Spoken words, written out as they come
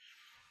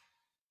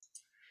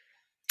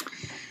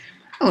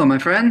Hello, my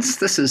friends.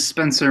 This is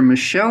Spencer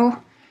Michaud,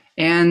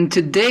 and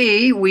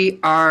today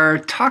we are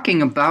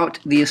talking about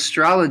the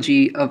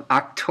astrology of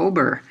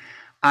October.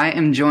 I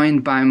am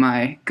joined by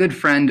my good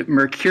friend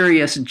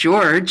Mercurius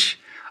George,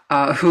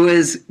 who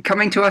is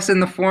coming to us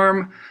in the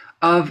form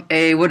of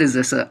what is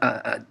this,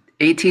 a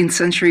 18th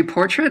century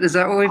portrait? Is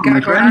that what we've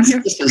got going on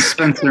here? This is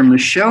Spencer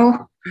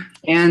Michaud,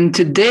 and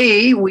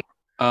today we.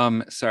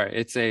 Sorry,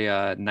 it's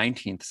a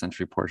 19th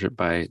century portrait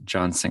by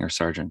John Singer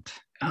Sargent.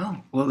 Oh,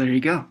 well, there you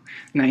go.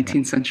 Yeah.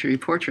 19th century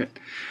portrait.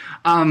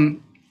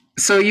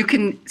 So you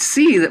can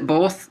see that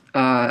both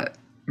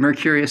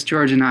Mercurius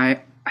George and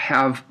I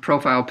have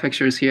profile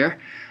pictures here.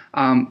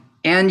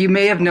 And you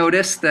may have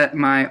noticed that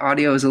my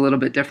audio is a little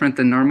bit different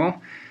than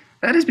normal.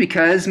 That is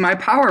because my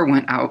power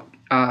went out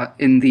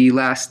in the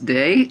last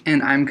day,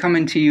 and I'm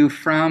coming to you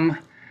from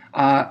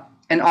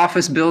an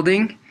office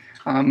building,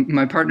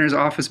 my partner's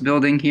office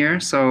building here.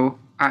 So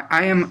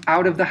I am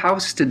out of the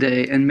house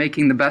today and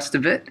making the best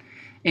of it.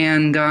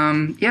 And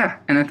and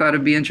I thought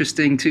it'd be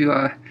interesting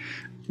to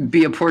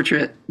be a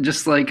portrait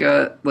just like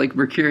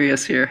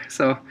Mercurius here.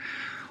 So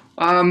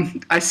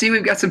I see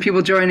we've got some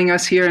people joining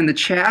us here in the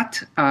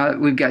chat.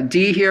 We've got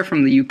Dee here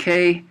from the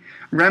UK,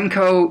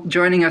 Remco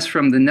joining us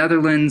from the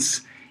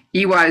Netherlands,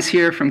 EY's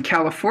here from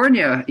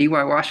California, EY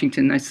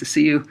Washington, nice to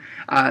see you.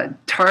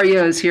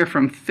 Tarja is here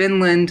from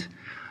Finland.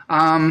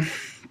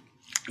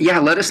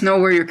 Let us know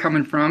where you're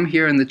coming from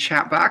here in the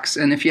chat box,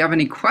 and if you have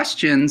any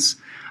questions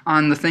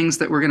on the things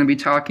that we're going to be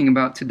talking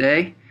about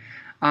today.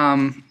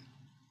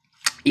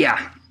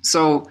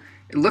 So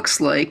it looks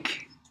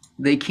like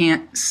they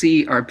can't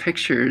see our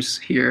pictures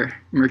here,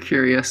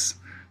 Mercurius.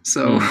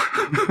 So,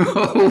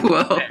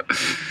 oh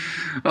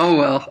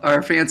well,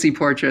 our fancy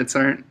portraits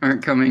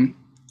aren't coming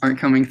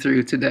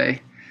through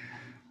today.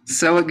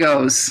 So it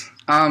goes.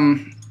 But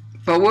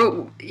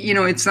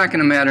it's not going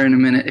to matter in a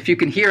minute. If you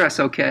can hear us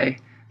okay,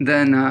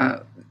 then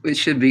it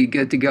should be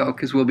good to go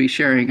because we'll be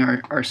sharing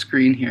our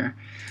screen here.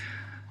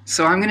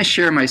 So I'm going to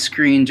share my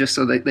screen just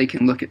so that they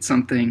can look at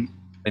something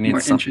more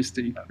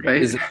interesting,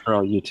 right? Is it for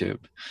all YouTube?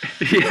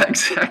 Yeah,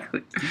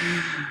 exactly.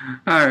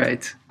 All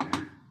right.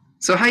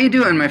 So how you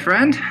doing, my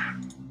friend?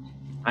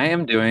 I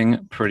am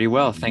doing pretty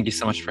well. Thank you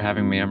so much for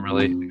having me. I'm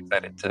really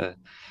excited to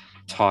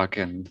talk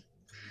and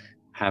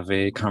have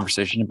a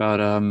conversation about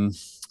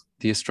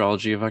the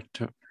astrology of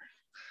October.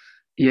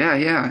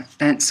 Yeah.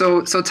 And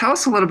so tell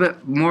us a little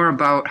bit more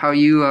about how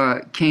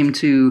you came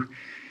to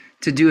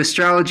do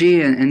astrology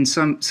and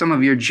some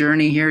of your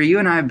journey here. You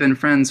and I have been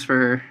friends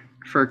for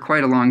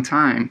quite a long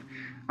time.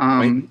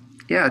 Right.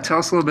 Yeah, tell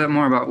us a little bit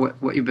more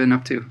about what you've been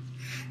up to.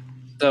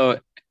 So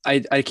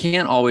I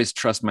can't always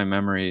trust my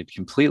memory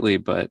completely,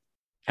 but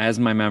as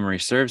my memory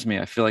serves me,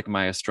 I feel like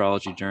my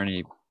astrology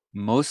journey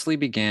mostly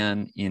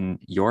began in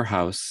your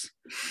house.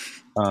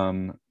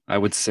 I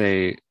would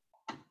say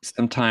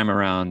sometime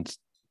around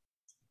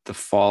the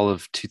fall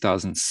of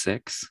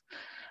 2006.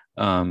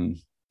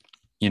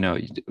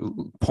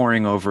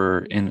 Pouring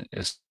over an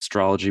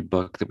astrology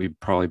book that we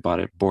probably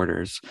bought at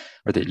Borders,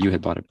 or that you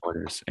had bought at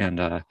Borders,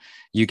 and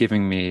you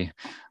giving me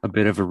a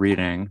bit of a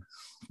reading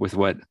with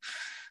what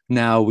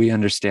now we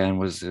understand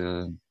was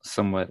a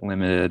somewhat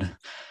limited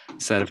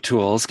set of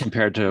tools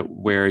compared to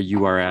where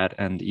you are at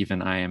and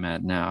even I am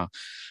at now.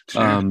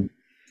 Sure.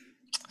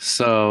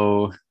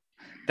 So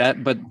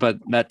but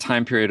that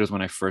time period was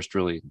when I first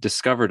really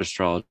discovered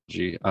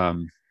astrology.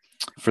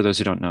 For those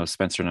who don't know,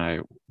 Spencer and I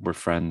were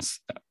friends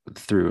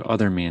through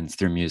other means,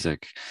 through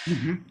music,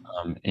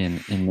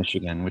 in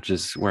Michigan, which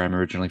is where I'm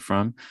originally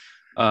from.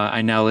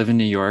 I now live in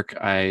New York.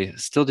 I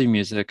still do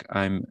music.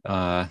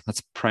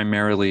 That's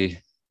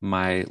primarily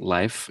my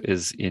life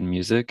is in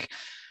music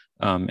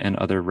and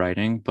other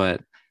writing,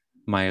 but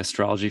my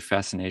astrology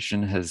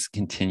fascination has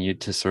continued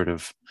to sort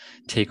of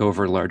take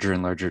over larger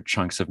and larger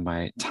chunks of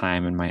my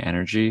time and my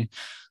energy,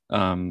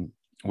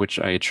 which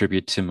I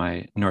attribute to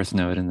my North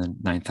Node in the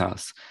ninth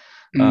house.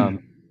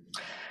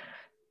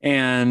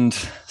 And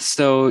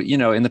so,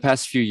 in the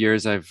past few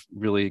years, I've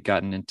really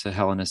gotten into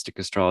Hellenistic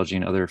astrology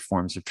and other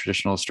forms of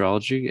traditional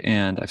astrology.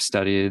 And I've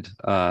studied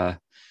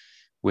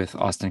with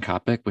Austin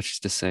Coppock, which is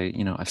to say,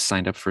 I've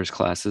signed up for his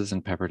classes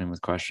and peppered him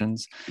with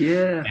questions.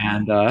 Yeah.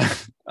 And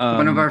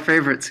one of our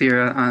favorites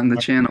here on the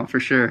channel, for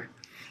sure.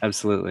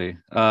 Absolutely.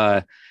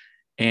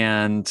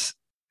 And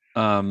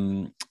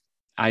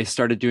I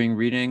started doing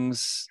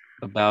readings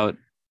about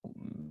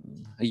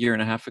a year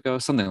and a half ago,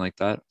 something like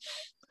that.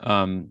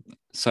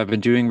 So I've been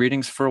doing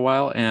readings for a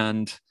while,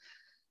 and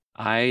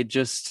I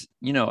just,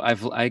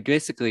 I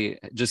basically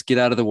just get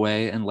out of the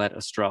way and let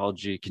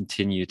astrology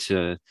continue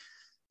to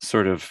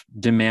sort of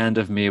demand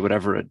of me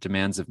whatever it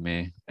demands of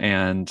me.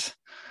 And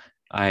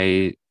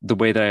the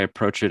way that I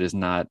approach it is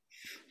not,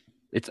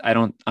 I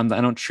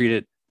don't treat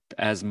it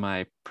as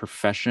my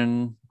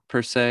profession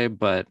per se,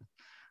 but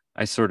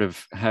I sort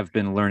of have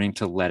been learning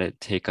to let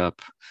it take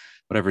up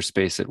whatever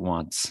space it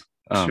wants.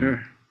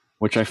 Sure.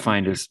 Which I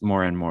find is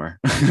more and more.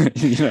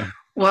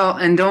 Well,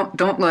 and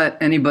don't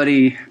let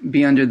anybody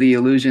be under the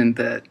illusion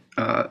that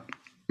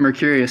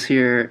Mercurius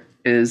here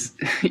is,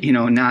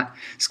 not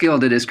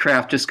skilled at his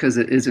craft just because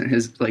it isn't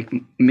his like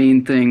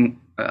main thing,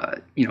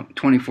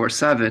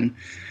 24/7.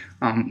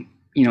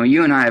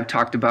 You and I have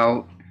talked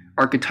about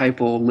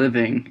archetypal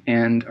living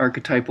and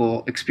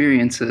archetypal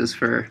experiences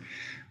for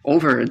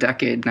over a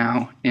decade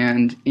now.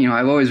 And,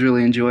 I've always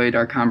really enjoyed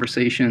our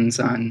conversations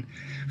on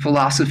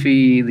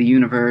philosophy, the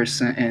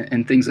universe,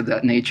 and things of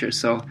that nature.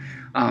 So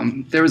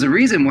there was a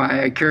reason why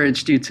I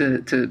encouraged you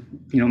to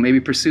maybe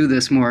pursue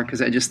this more,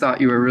 because I just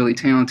thought you were really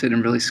talented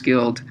and really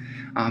skilled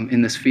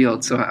in this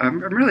field. So I'm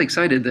really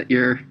excited that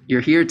you're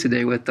here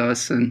today with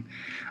us. And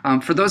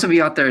for those of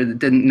you out there that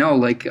didn't know,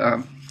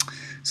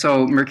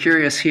 so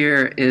Mercurius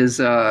here is,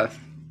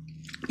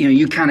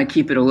 you kind of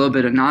keep it a little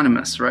bit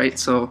anonymous, right?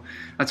 So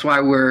that's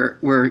why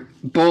we're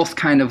both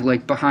kind of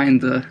like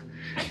behind the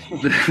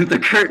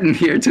curtain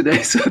here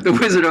today. So the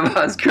Wizard of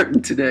Oz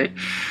curtain today.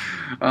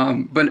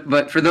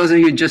 But for those of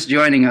you just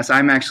joining us,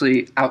 I'm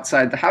actually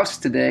outside the house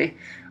today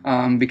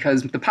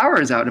because the power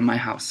is out in my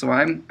house. So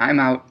I'm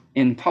out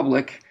in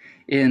public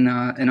in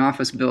an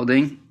office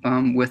building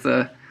with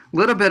a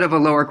little bit of a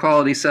lower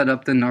quality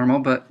setup than normal.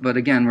 But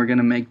again, we're going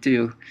to make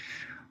do.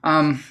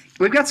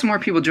 We've got some more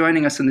people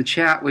joining us in the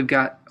chat. We've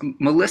got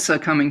Melissa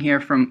coming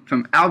here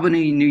from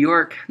Albany, New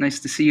York. Nice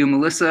to see you,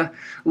 Melissa.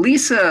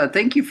 Lisa,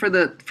 thank you for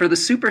the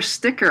super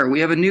sticker.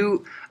 We have a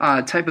new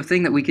type of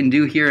thing that we can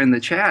do here in the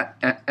chat.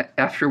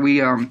 After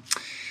we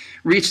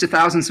reached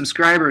 1,000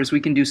 subscribers,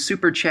 we can do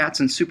super chats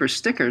and super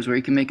stickers where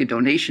you can make a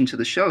donation to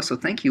the show. So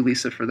thank you,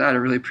 Lisa, for that. I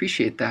really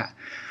appreciate that.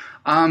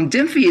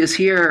 Dimfy is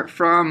here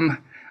from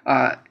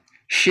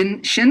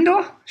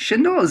Schindel?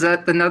 Schindel, is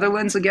that the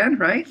Netherlands again,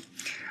 right?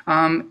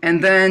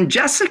 And then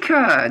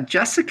Jessica,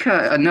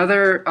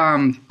 another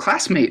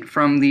classmate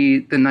from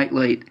the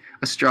Nightlight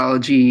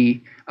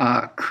Astrology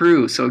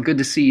crew. So good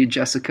to see you,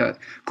 Jessica.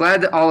 Glad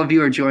that all of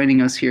you are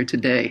joining us here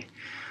today.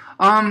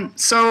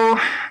 So,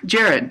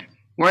 Jared,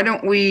 why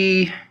don't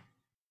we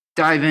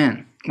dive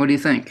in? What do you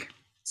think?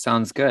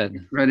 Sounds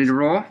good. Ready to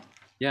roll?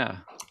 Yeah.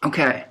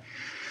 Okay.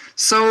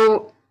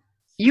 So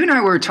you and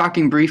I were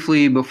talking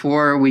briefly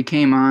before we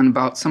came on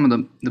about some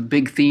of the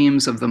big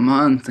themes of the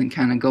month and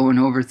kind of going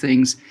over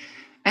things.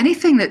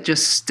 Anything that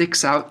just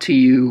sticks out to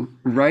you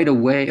right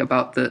away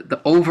about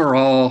the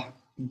overall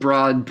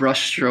broad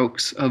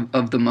brushstrokes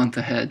of the month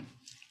ahead?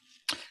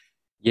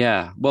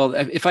 Yeah. Well,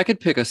 if I could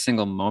pick a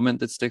single moment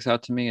that sticks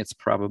out to me, it's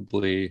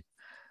probably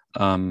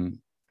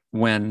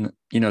when,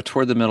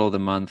 toward the middle of the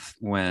month,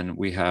 when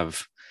we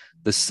have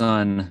the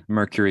Sun,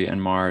 Mercury,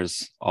 and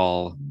Mars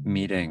all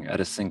meeting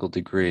at a single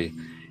degree.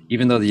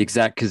 Even though the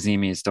exact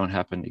Cazimis don't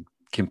happen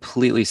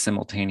completely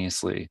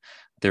simultaneously,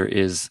 there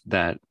is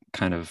that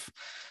kind of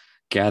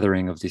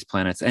gathering of these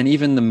planets. And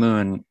even the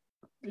moon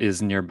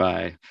is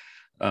nearby.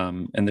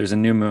 And there's a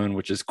new moon,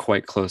 which is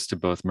quite close to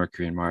both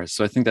Mercury and Mars.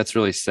 So I think that's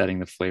really setting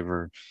the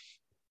flavor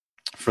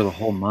for the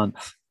whole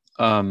month.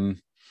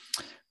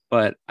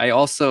 But I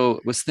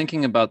also was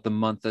thinking about the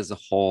month as a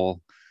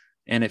whole,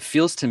 and it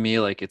feels to me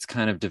like it's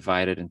kind of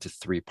divided into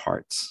three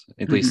parts,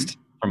 at least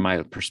from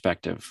my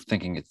perspective,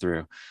 thinking it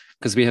through,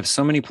 because we have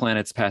so many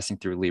planets passing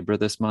through Libra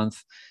this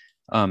month.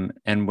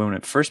 And when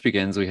it first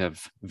begins, we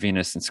have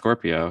Venus in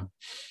Scorpio.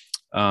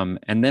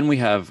 And then we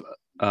have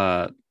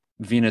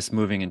Venus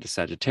moving into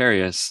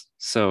Sagittarius.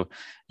 So,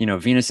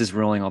 Venus is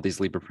ruling all these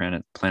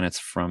Libra planets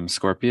from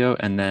Scorpio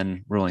and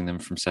then ruling them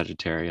from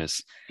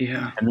Sagittarius.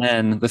 Yeah. And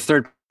then the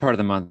third part of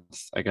the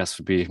month, I guess,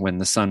 would be when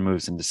the Sun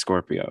moves into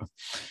Scorpio.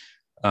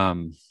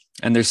 And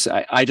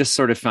I just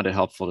sort of found it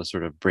helpful to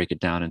sort of break it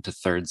down into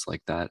thirds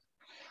like that.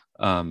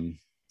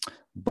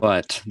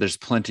 But there's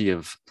plenty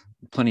of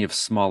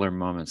smaller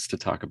moments to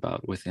talk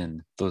about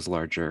within those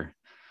larger,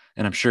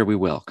 and I'm sure we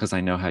will, because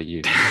I know how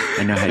you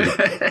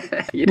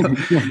you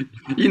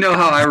know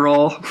how I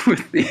roll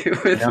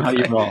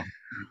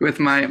with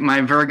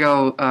my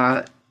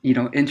Virgo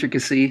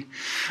intricacy.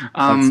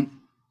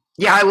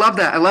 Yeah, I love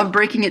that. I love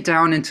breaking it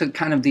down into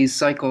kind of these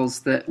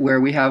cycles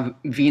where we have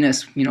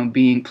Venus,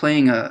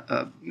 playing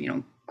a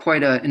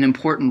quite an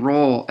important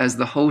role as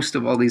the host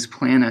of all these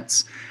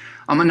planets.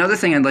 Another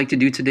thing I'd like to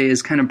do today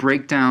is kind of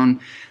break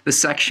down the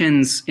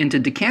sections into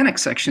decanic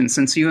sections,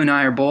 since you and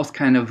I are both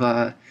kind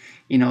of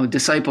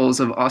disciples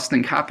of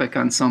Austin Coppock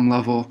on some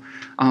level.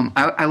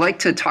 I like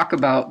to talk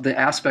about the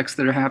aspects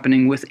that are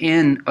happening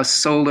within a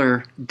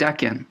solar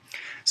decan.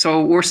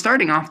 So we're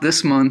starting off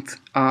this month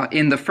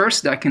in the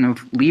first decan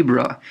of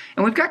Libra,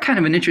 and we've got kind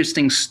of an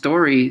interesting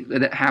story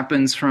that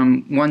happens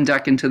from one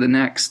decan to the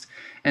next.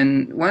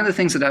 And one of the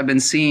things that I've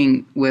been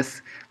seeing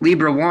with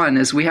Libra 1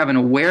 is we have an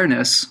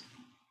awareness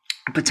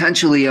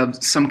potentially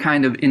of some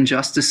kind of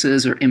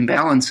injustices or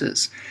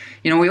imbalances.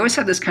 We always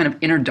have this kind of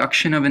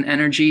introduction of an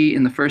energy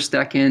in the first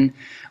decan,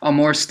 a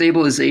more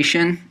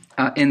stabilization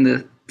in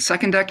the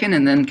second decan,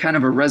 and then kind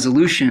of a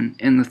resolution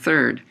in the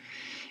third.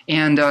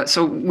 And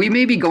so we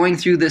may be going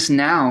through this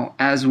now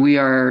as we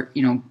are,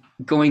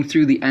 going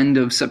through the end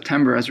of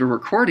September as we're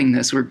recording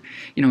this.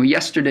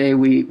 Yesterday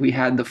we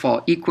had the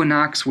fall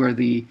equinox where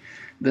the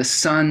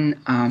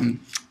sun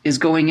is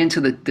going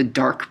into the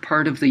dark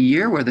part of the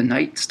year, where the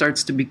night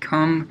starts to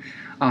become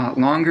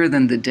longer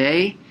than the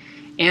day.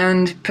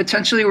 And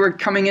potentially we're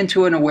coming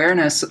into an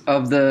awareness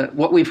of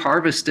what we've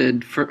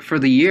harvested for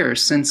the year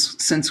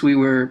since we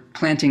were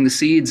planting the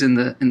seeds in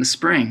the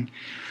spring.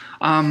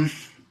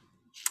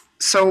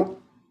 So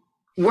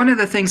one of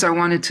the things I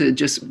wanted to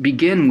just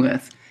begin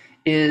with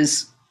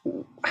is,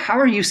 how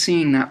are you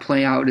seeing that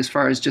play out as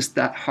far as just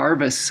that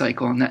harvest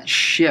cycle and that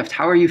shift?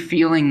 How are you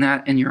feeling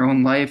that in your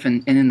own life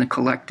and in the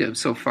collective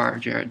so far,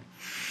 Jared?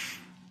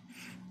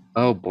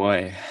 Oh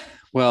boy.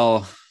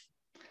 Well,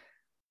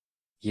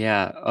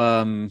 yeah.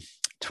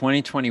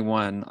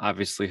 2021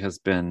 obviously has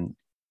been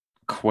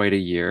quite a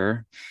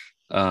year.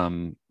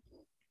 In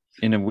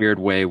a weird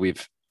way,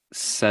 we've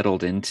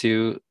settled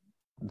into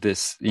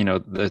this,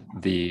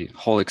 the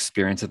whole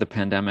experience of the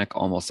pandemic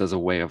almost as a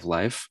way of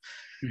life.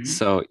 Mm-hmm.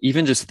 So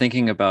even just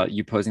thinking about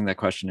you posing that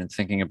question and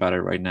thinking about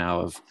it right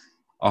now, of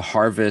a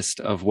harvest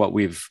of what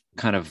we've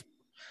kind of,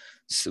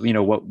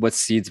 what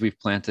seeds we've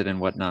planted and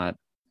whatnot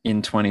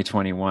in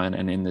 2021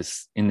 and in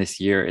this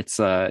year,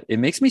 it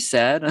makes me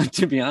sad,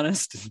 to be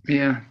honest.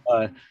 Yeah.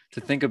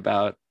 To think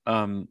about,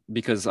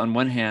 because on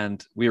one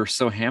hand, we were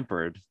so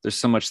hampered. There's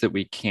so much that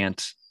we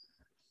can't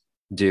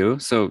do.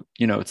 So,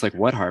 it's like,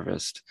 what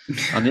harvest?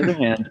 On the other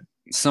hand,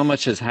 so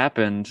much has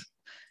happened,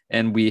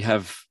 and we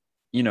have,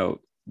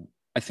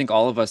 I think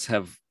all of us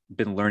have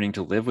been learning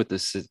to live with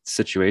this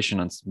situation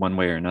on one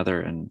way or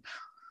another. And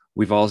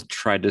we've all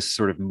tried to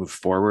sort of move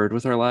forward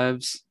with our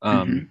lives.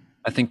 Mm-hmm.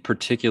 I think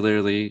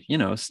particularly,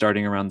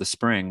 starting around the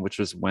spring, which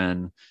was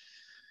when,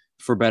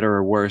 for better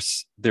or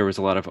worse, there was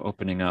a lot of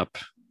opening up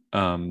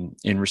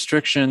in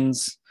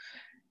restrictions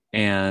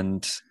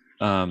and,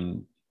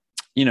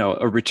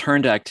 a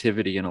return to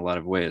activity in a lot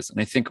of ways. And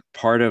I think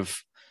part of,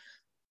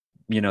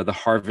 the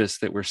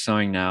harvest that we're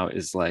sowing now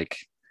is like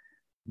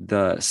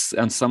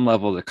on some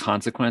level, the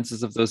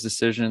consequences of those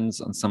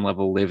decisions, on some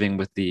level, living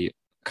with the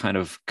kind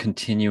of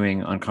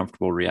continuing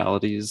uncomfortable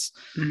realities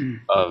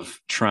of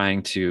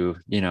trying to,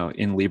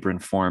 in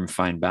Libran form,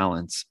 find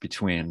balance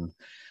between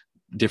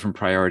different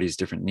priorities,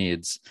 different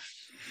needs.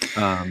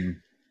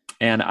 And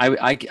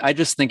I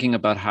just thinking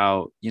about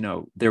how,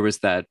 there was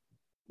that,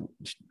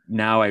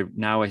 now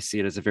I see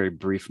it as a very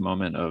brief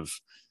moment of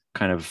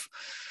kind of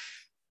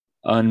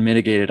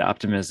unmitigated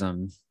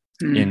optimism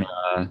in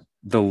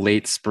the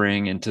late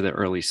spring into the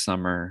early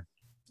summer.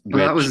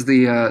 Well, that was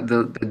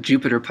the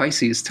Jupiter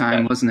Pisces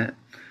time, wasn't it?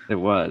 It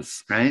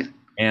was. Right.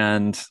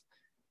 And,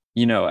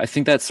 I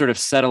think that sort of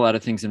set a lot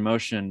of things in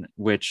motion,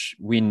 which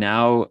we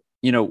now,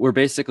 we're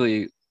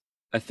basically,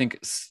 I think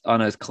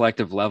on a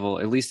collective level,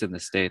 at least in the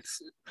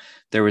States,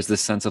 there was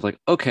this sense of like,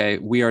 okay,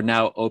 we are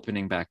now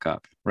opening back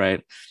up,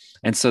 right?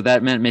 And so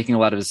that meant making a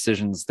lot of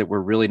decisions that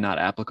were really not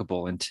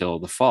applicable until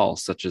the fall,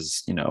 such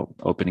as,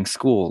 opening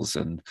schools.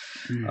 And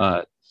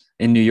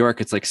in New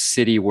York, it's like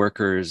city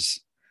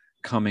workers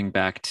coming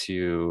back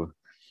to,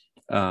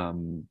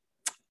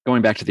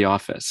 going back to the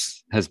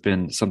office has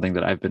been something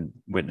that I've been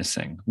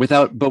witnessing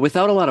without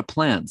a lot of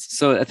plans.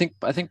 So I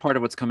think part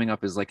of what's coming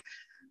up is like,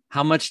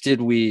 how much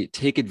did we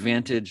take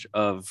advantage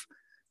of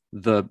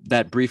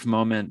that brief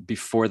moment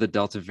before the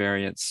Delta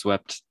variant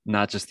swept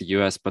not just the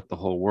US, but the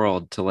whole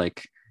world, to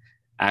like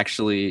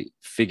actually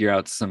figure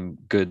out some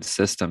good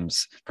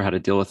systems for how to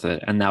deal with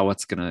it. And now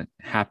what's going to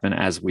happen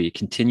as we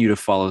continue to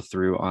follow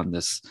through on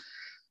this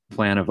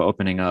plan of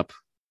opening up,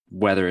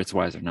 whether it's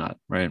wise or not,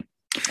 right?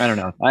 I don't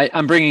know.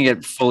 I'm bringing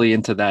it fully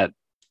into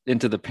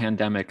the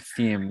pandemic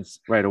themes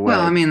right away.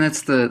 Well, I mean,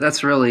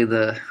 that's really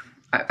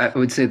I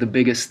would say the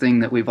biggest thing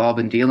that we've all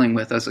been dealing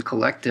with as a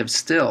collective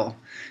still.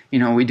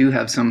 We do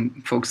have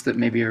some folks that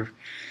maybe are,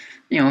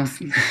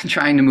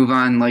 trying to move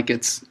on like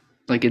it's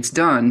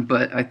done.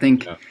 But I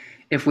think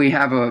if we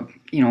have a,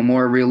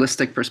 more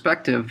realistic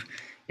perspective,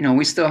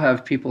 we still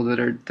have people that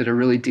are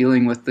really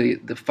dealing with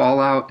the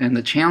fallout and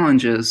the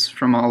challenges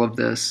from all of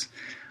this.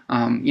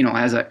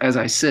 As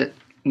I sit,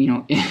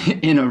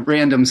 in a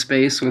random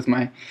space with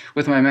my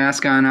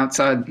mask on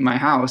outside my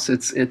house,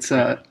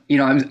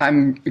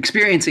 I'm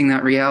experiencing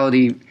that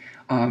reality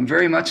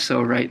very much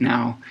so right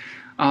now.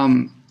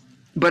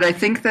 But I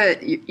think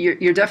that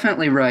you're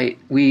definitely right.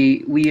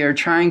 We are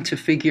trying to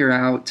figure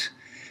out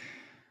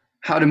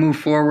how to move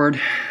forward.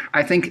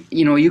 I think,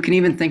 you can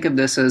even think of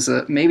this as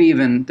maybe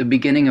even the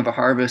beginning of a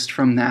harvest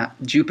from that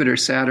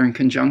Jupiter-Saturn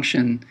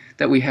conjunction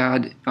that we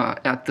had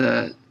at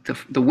the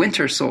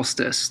winter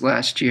solstice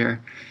last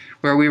year,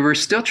 where we were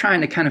still trying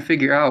to kind of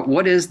figure out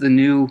what is the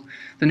new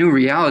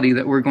reality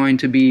that we're going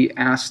to be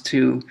asked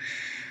to,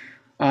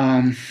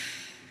 that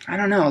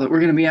we're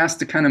going to be asked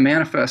to kind of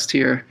manifest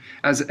here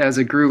as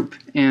a group.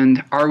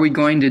 And are we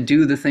going to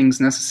do the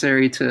things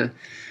necessary to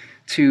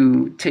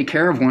take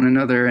care of one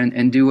another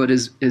and do what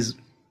is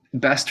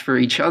best for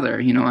each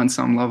other, on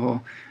some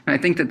level? And I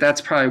think that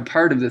that's probably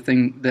part of the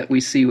thing that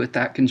we see with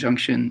that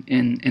conjunction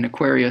in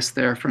Aquarius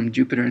there from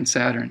Jupiter and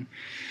Saturn.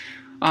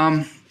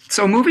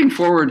 So moving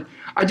forward,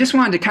 I just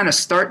wanted to kind of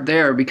start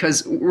there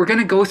because we're going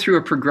to go through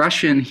a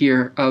progression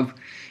here of,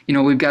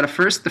 we've got the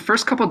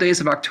first couple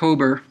days of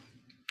October,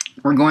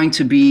 we're going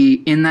to be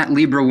in that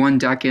Libra 1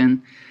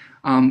 decan.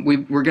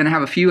 We're going to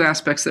have a few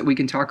aspects that we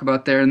can talk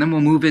about there, and then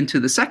we'll move into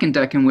the second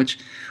decan, which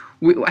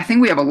I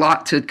think we have a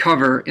lot to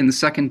cover in the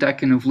second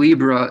decan of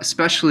Libra,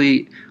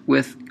 especially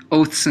with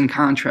oaths and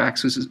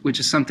contracts, which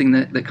is something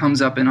that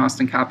comes up in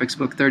Austin Coppock's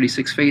book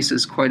 36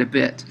 Faces quite a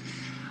bit.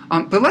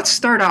 But let's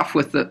start off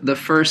with the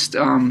first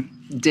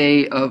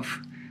day of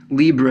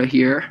Libra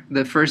here.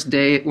 The first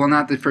day, well,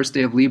 not the first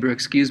day of Libra,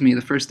 excuse me,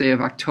 the first day of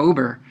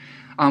October.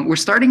 We're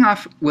starting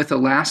off with a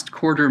last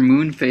quarter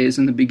moon phase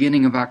in the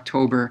beginning of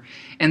October.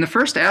 And the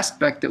first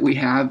aspect that we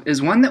have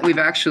is one that we've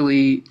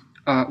actually,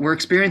 we're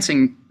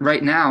experiencing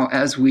right now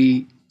as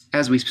we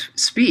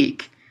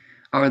speak,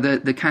 or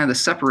the kind of the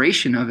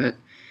separation of it.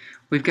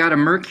 We've got a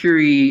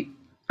Mercury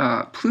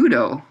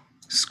Pluto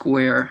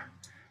square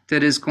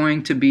that is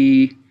going to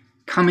be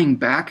coming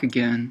back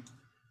again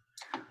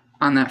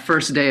on that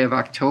first day of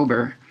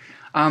October.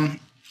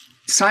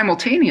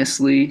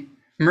 Simultaneously,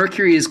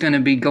 Mercury is going to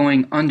be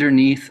going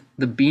underneath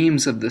the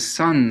beams of the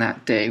sun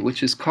that day,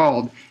 which is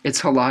called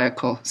its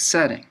heliacal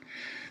setting.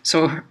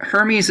 So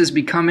Hermes is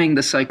becoming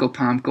the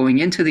psychopomp, going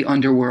into the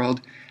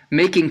underworld,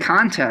 making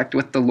contact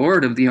with the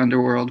lord of the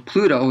underworld,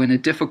 Pluto, in a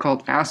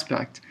difficult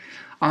aspect.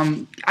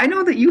 I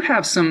know that you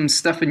have some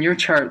stuff in your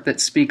chart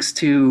that speaks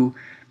to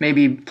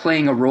maybe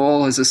playing a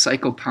role as a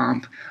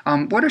psychopomp.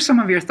 What are some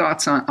of your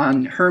thoughts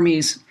on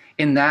Hermes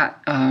in that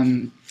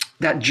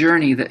that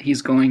journey that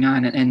he's going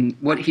on and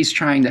what he's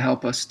trying to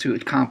help us to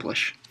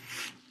accomplish?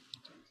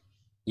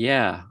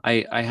 Yeah,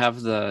 I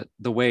have the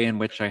way in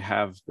which I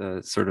have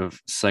the sort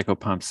of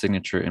psychopomp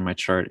signature in my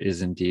chart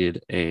is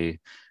indeed a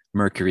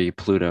Mercury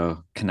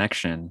Pluto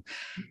connection.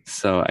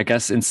 So I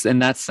guess in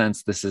that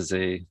sense, this is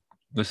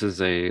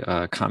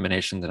a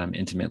combination that I'm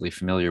intimately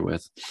familiar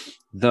with,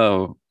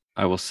 though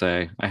I will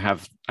say I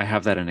have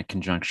that in a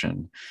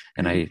conjunction,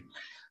 and I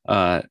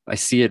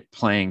see it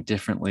playing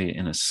differently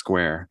in a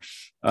square.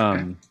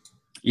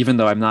 Even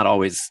though I don't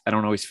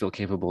always feel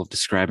capable of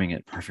describing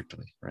it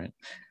perfectly, right?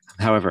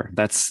 However,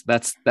 that's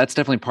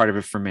definitely part of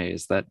it for me,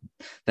 is that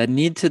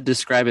need to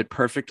describe it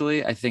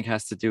perfectly, I think,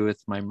 has to do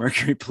with my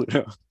Mercury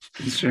Pluto.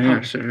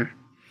 Sure.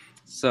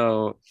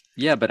 So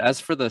yeah, but as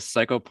for the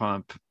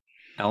psychopomp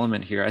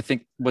element here, I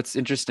think what's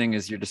interesting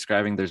is you're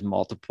describing there's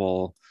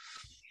multiple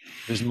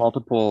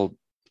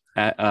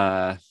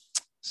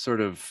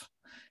sort of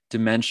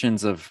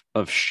dimensions of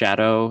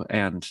shadow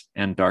and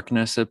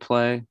darkness at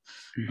play,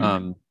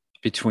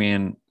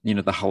 between,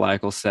 the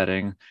heliacal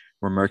setting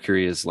where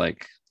Mercury is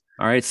like,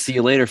 all right, see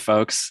you later,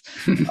 folks.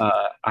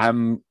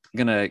 I'm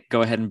gonna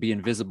go ahead and be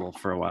invisible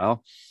for a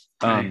while.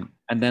 And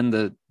then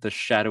the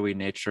shadowy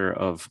nature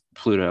of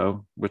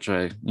Pluto, which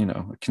I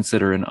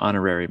consider an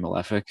honorary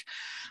malefic,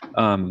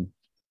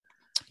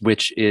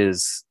 which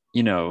is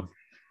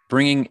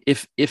bringing,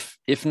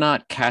 if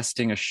not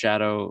casting a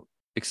shadow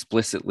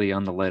explicitly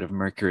on the light of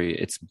Mercury,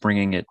 it's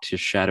bringing it to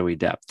shadowy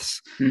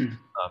depths,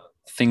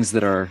 things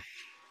that are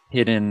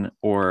hidden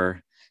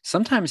or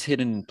sometimes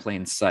hidden in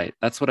plain sight.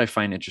 That's what I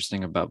find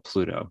interesting about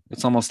Pluto.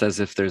 It's almost as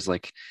if there's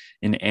like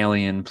an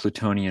alien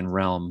Plutonian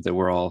realm that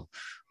we're all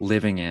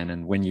living in,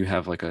 and when you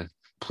have like a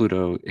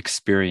Pluto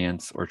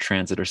experience or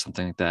transit or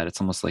something like that,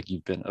 it's almost like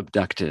you've been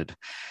abducted.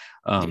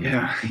 Maybe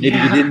you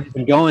didn't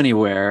even go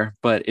anywhere,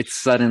 but it's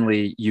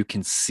suddenly you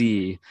can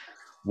see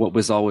what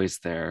was always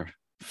there,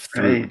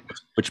 through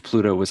which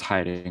Pluto was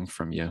hiding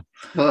from you.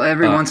 Well,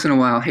 every once in a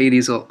while,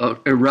 Hades will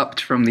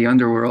erupt from the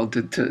underworld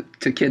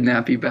to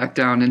kidnap you back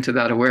down into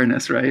that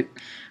awareness, right?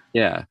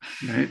 Yeah.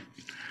 Right.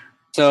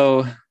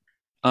 So,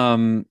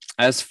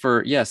 as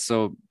for,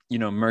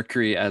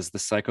 Mercury as the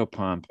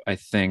psychopomp, I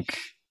think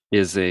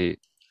is a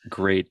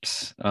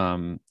great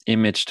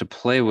image to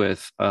play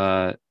with,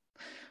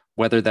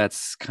 whether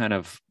that's kind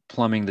of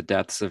plumbing the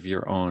depths of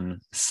your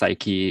own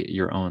psyche,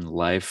 your own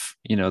life.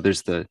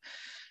 There's the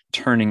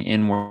turning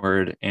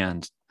inward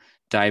and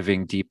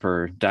diving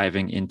deeper,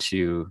 diving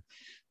into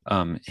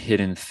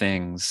hidden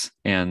things.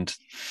 And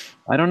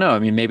I don't know, I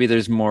mean, maybe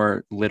there's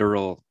more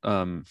literal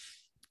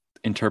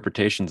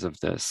interpretations of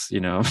this,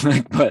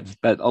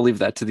 but I'll leave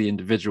that to the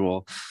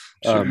individual.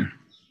 Sure.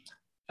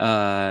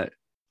 So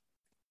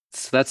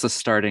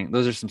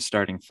those are some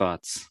starting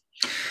thoughts.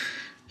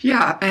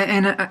 Yeah,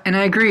 and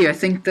I agree. I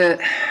think that,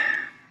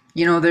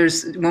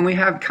 when we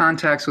have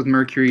contacts with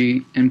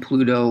Mercury and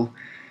Pluto,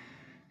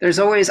 there's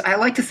always, I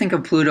like to think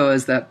of Pluto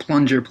as that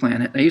plunger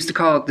planet. I used to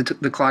call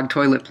it the clogged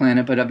toilet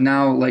planet, but I've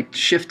now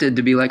shifted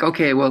to be like,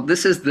 okay, well,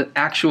 this is the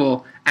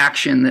actual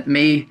action that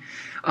may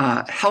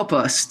help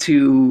us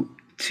to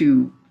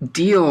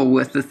deal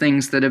with the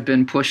things that have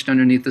been pushed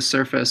underneath the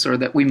surface, or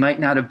that we might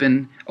not have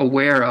been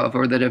aware of,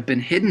 or that have been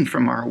hidden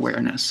from our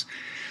awareness.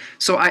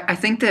 So I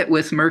think that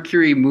with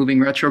Mercury moving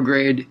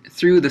retrograde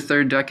through the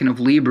third decan of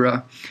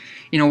Libra,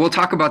 we'll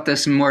talk about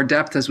this in more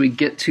depth as we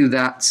get to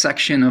that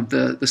section of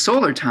the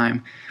solar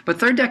time. But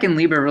third decan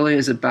Libra really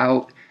is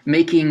about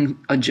making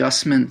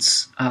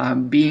adjustments,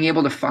 being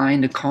able to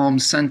find a calm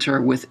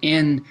center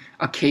within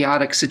a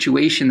chaotic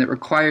situation that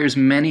requires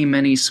many,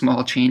 many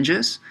small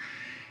changes.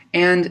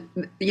 And,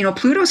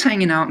 Pluto's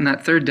hanging out in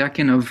that third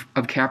decan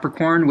of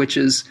Capricorn, which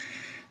is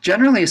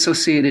generally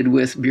associated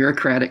with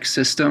bureaucratic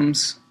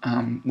systems,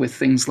 with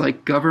things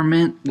like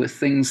government, with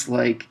things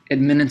like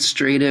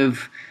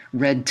administrative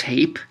red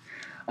tape.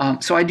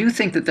 So I do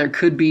think that there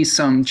could be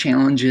some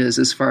challenges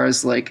as far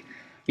as like,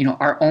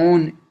 our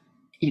own,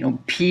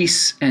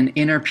 peace and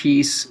inner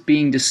peace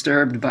being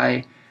disturbed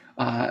by,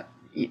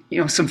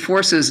 some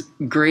forces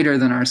greater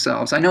than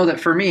ourselves. I know that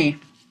for me,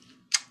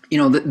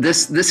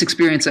 this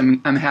experience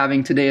I'm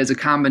having today is a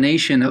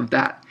combination of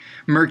that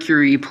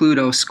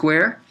Mercury-Pluto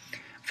square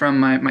from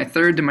my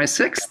third to my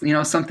sixth,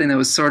 something that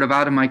was sort of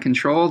out of my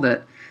control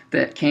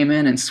that came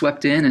in and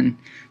swept in and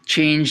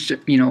changed,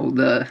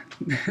 the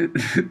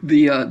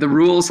the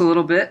rules a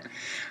little bit.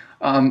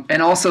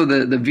 And also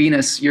the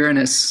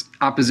Venus-Uranus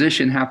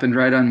opposition happened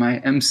right on my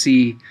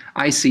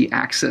MC-IC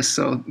axis,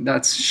 so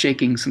that's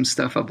shaking some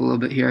stuff up a little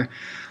bit here.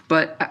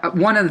 But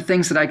one of the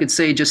things that I could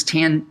say just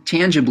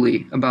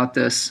tangibly about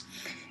this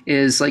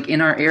is, like,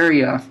 in our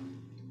area,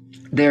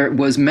 there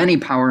was many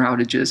power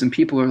outages, and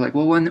people are like,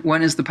 well,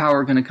 when is the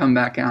power going to come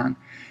back on?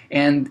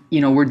 And,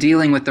 we're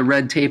dealing with the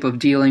red tape of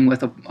dealing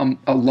with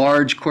a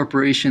large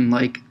corporation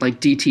like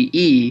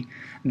DTE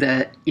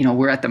that,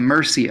 we're at the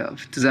mercy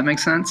of. Does that make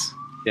sense?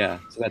 Yeah,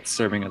 so that's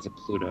serving as a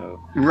Pluto.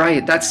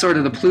 Right, that's sort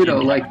of the Pluto,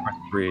 like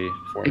Mercury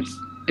force.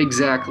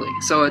 Exactly.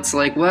 So it's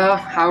like, well,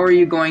 how are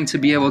you going to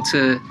be able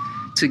to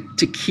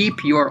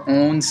keep your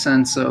own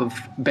sense of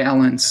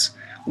balance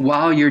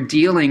while you're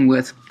dealing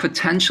with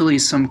potentially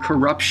some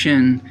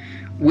corruption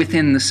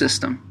within the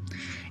system?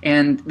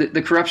 And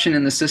the corruption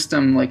in the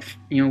system, like,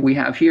 we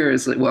have here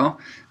is like, well,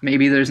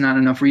 maybe there's not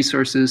enough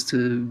resources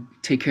to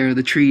take care of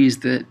the trees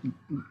that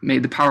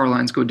made the power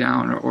lines go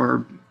down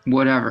or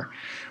whatever.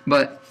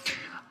 But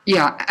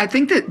yeah, I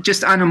think that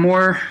just on a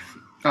more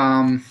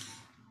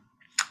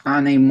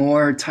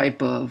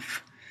type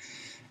of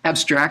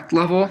abstract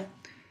level,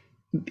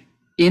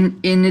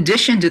 in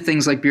addition to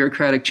things like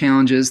bureaucratic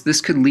challenges, this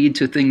could lead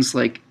to things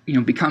like,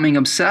 becoming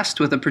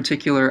obsessed with a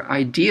particular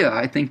idea.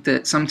 I think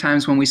that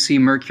sometimes when we see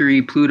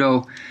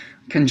Mercury-Pluto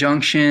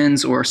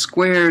conjunctions or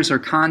squares or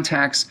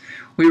contacts,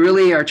 we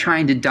really are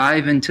trying to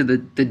dive into the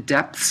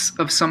depths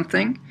of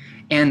something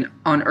and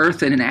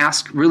unearth it and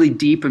ask really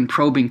deep and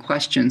probing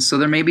questions. So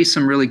there may be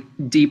some really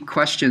deep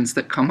questions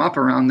that come up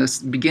around this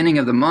beginning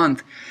of the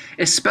month,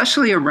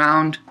 especially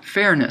around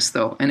fairness,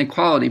 though, and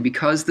equality,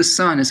 because the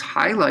sun is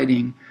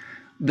highlighting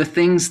the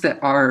things that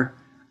are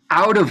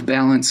out of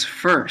balance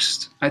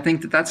first. I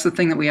think that that's the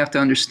thing that we have to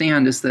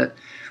understand, is that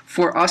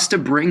for us to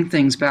bring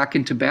things back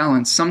into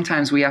balance,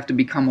 sometimes we have to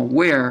become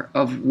aware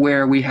of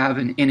where we have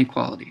an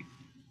inequality.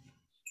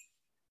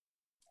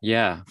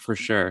 Yeah, for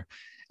sure.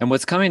 And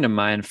what's coming to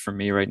mind for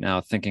me right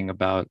now, thinking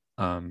about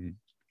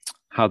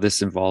how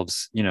this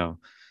involves,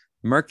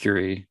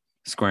 Mercury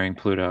squaring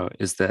Pluto,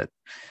 is that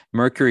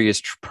Mercury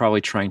is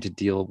probably trying to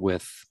deal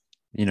with,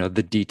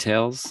 the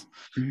details,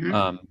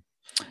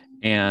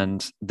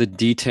 and the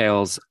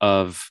details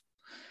of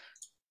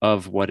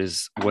what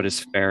is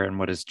fair and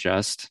what is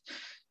just.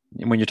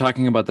 When you're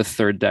talking about the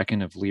third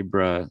decan of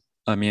Libra,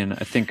 I mean,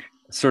 I think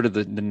sort of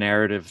the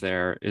narrative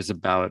there is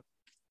about,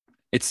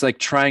 it's like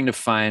trying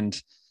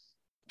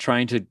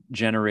to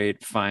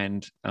generate,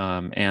 find,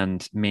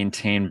 and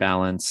maintain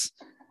balance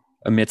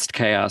amidst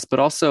chaos, but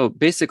also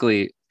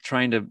basically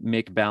trying to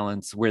make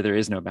balance where there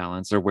is no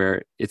balance or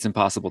where it's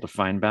impossible to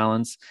find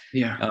balance.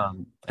 Yeah.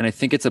 And I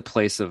think it's a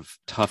place of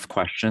tough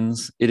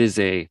questions. It is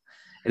a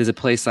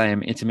place I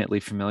am intimately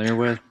familiar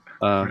with,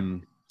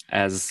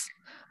 as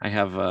I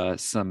have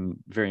some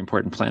very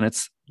important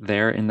planets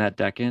there in that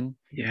decan.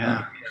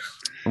 Yeah.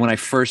 When I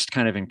first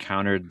kind of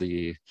encountered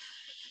the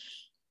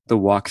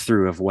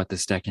walkthrough of what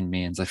this decan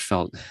means, I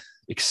felt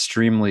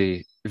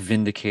extremely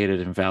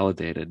vindicated and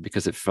validated,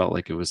 because it felt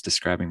like it was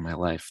describing my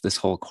life. This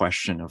whole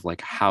question of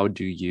like, how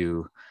do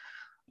you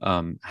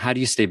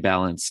stay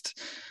balanced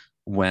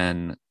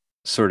when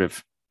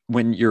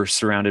you're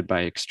surrounded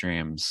by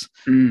extremes,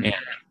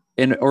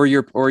 and or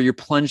you're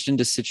plunged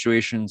into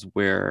situations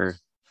where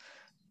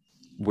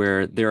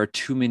there are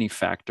too many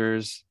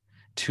factors,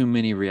 too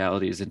many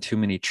realities, and too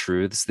many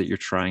truths that you're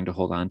trying to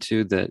hold on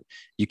to, that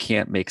you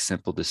can't make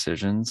simple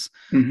decisions.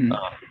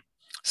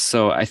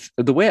 So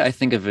the way I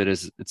think of it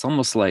is, it's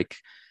almost like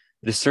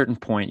at a certain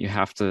point you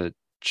have to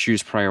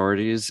choose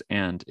priorities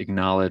and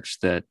acknowledge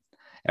that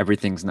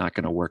everything's not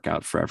going to work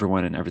out for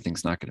everyone and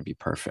everything's not going to be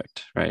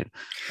perfect, right?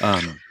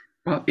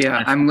 Well,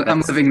 yeah, I'm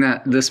living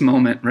this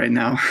moment right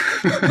now.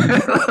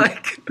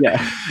 Like,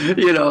 yeah,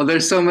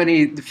 there's so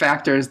many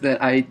factors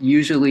that I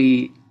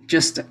usually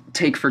just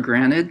take for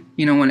granted,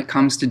 when it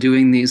comes to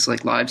doing these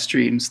like live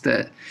streams,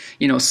 that,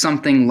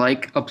 something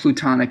like a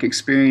plutonic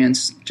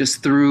experience is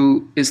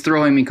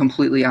throwing me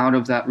completely out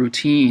of that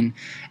routine.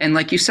 And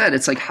like you said,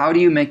 it's like, how do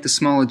you make the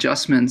small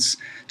adjustments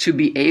to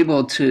be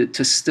able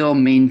to still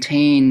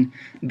maintain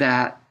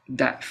that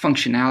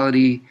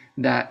functionality,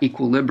 that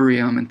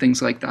equilibrium, and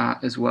things like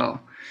that as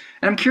well.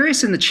 And I'm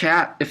curious in the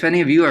chat if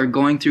any of you are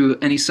going through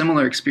any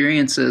similar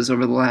experiences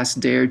over the last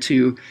day or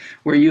two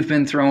where you've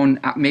been thrown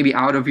maybe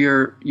out of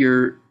your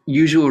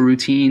usual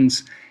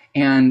routines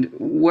And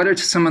what are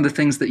some of the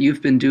things that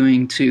you've been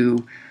doing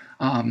to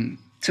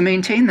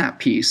maintain that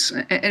peace?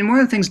 And one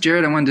of the things,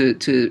 Jared, I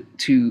wanted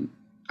to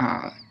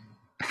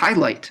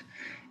highlight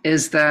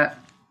is that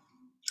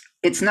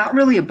it's not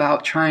really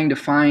about trying to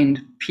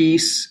find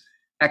peace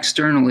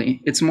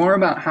externally. It's more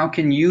about how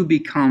can you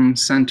become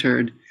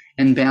centered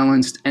and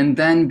balanced and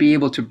then be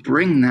able to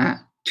bring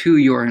that to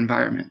your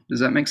environment. Does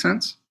that make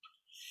sense?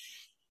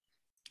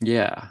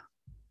 Yeah.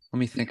 Let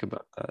me think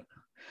about that.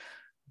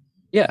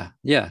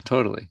 Yeah,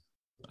 totally.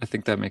 I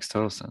think that makes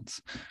total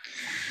sense.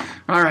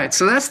 All right,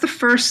 so that's the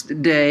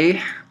first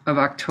day of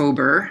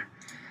October.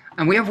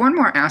 And we have one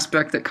more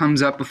aspect that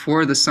comes up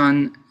before the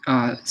sun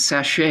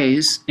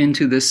sachets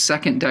into this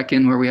second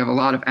decan where we have a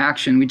lot of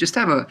action. We just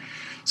have a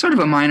sort of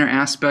a minor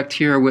aspect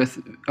here with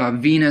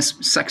Venus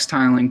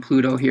sextiling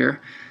Pluto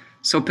here.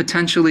 So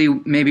potentially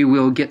maybe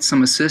we'll get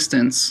some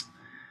assistance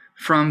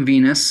from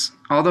Venus,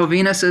 although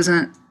Venus is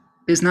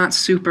not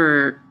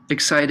super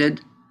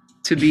excited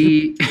to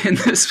be in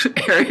this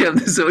area of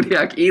the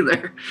zodiac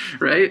either,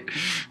 right?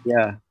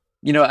 Yeah.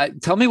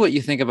 Tell me what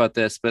you think about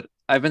this, but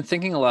I've been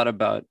thinking a lot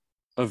about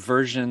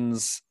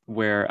aversions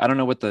where I don't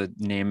know what the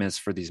name is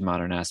for these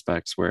modern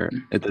aspects where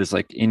it is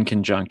like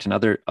inconjunct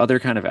and other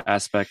kind of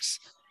aspects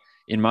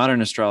in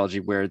modern astrology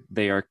where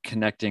they are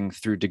connecting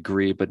through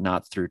degree but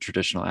not through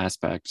traditional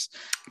aspects.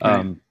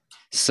 Right.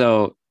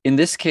 So in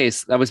this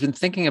case, I was been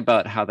thinking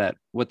about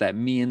what that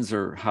means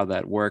or how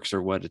that works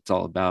or what it's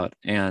all about.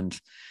 And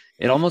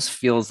it almost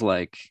feels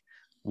like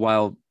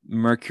while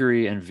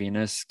Mercury and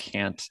Venus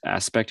can't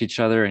aspect each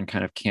other and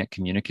kind of can't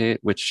communicate,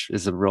 which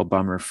is a real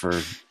bummer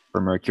for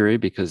Mercury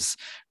because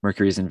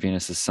Mercury's in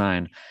Venus's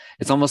sign.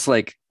 It's almost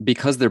like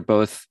because they're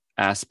both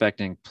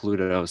aspecting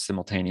Pluto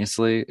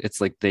simultaneously,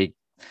 it's like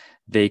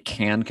they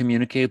can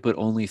communicate, but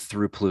only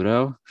through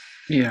Pluto.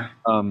 Yeah.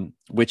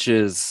 Which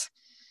is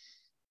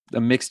a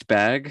mixed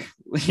bag,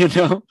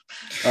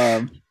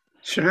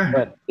 Sure.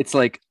 But it's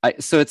like,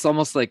 so it's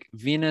almost like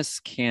Venus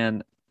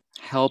can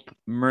help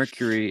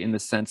Mercury in the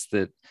sense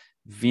that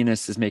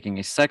Venus is making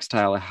a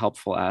sextile, a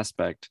helpful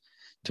aspect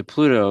to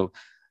Pluto,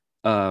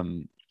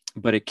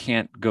 but it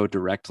can't go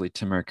directly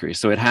to Mercury.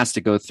 So it has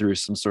to go through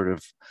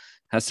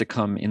has to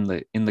come in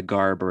the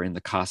garb or in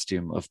the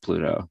costume of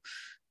Pluto.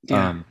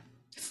 Yeah.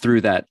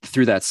 Through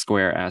that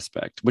square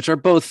aspect, which are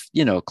both,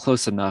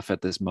 close enough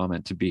at this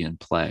moment to be in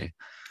play.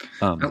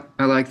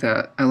 I like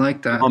that.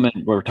 The moment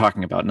we're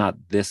talking about, not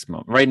this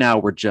moment. Right now,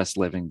 we're just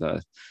living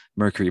the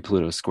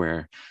Mercury-Pluto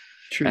square.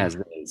 True. As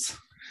it is.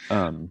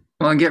 Well,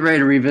 and get ready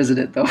to revisit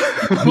it, though.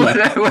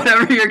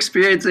 Whatever you're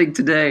experiencing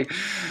today,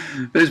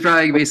 there's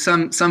probably going to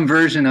be some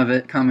version of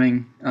it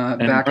coming back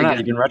again. We're not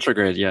even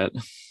retrograde yet.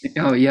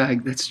 Oh, yeah,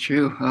 that's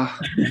true.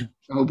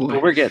 Oh boy.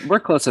 But we're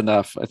close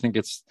enough. I think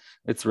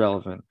it's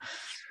relevant.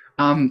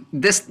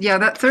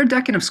 That third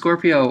decan of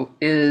Scorpio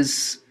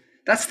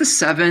that's the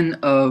 7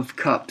 of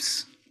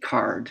Cups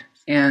card.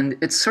 And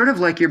it's sort of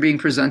like you're being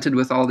presented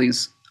with all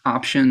these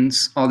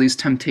options, all these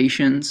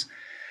temptations.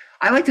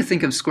 I like to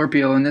think of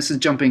Scorpio, and this is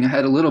jumping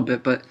ahead a little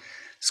bit, but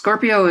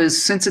Scorpio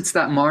is, since it's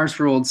that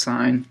Mars-ruled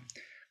sign,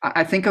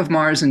 I think of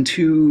Mars in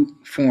two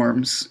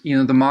forms.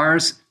 The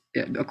Mars,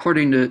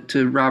 according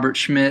to Robert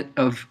Schmidt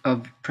of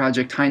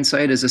Project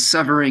Hindsight, is a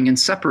severing and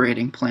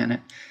separating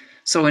planet.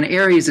 So in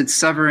Aries, it's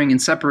severing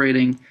and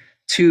separating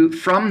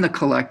from the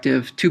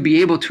collective to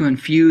be able to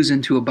infuse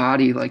into a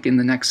body like in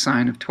the next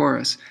sign of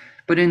Taurus.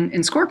 But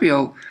in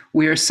Scorpio,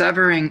 we are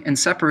severing and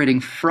separating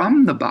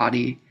from the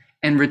body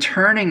and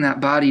returning that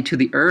body to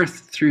the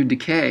earth through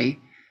decay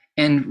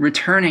and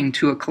returning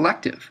to a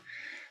collective.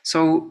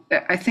 So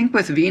I think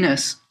with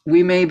Venus,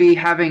 we may be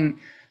having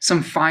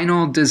some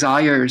final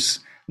desires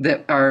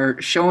that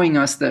are showing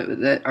us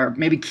that are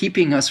maybe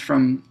keeping us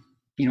from,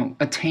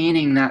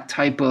 attaining that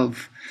type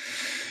of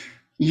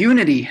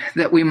unity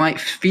that we might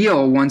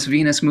feel once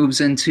Venus moves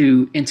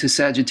into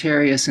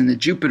Sagittarius and the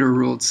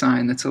Jupiter-ruled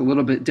sign. That's a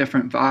little bit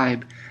different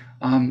vibe.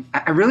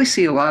 I really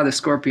see a lot of the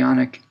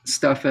Scorpionic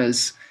stuff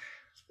as,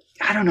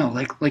 I don't know,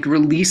 like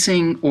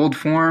releasing old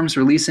forms,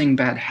 releasing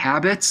bad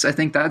habits. I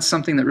think that's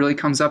something that really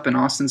comes up in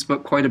Austin's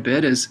book quite a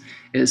bit is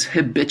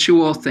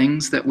habitual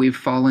things that we've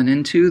fallen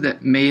into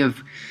that may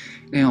have,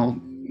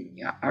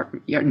 are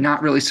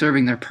not really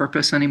serving their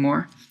purpose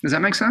anymore. Does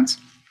that make sense?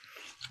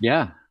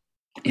 Yeah.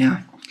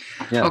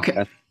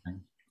 Okay.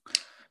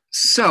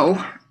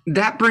 So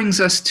that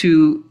brings us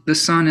to the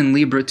sun in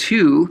Libra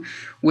 2,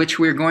 which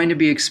we're going to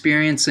be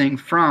experiencing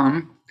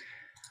from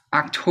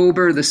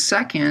October the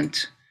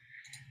 2nd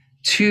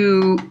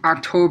to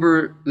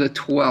October the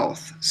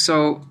 12th.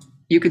 So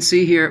you can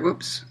see here,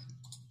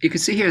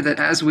 that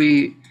as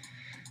we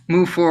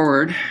move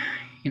forward,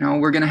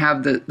 we're going to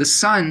have the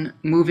sun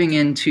moving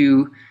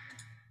into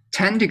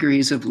 10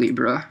 degrees of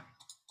Libra.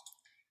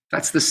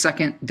 That's the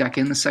second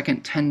decan, the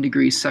second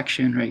 10-degree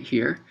section right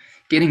here,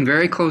 getting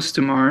very close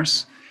to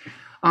Mars.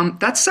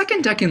 That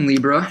second decan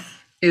Libra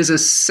is a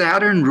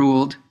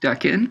Saturn-ruled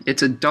decan.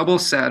 It's a double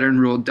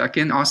Saturn-ruled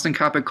decan. Austin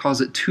Coppock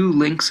calls it 2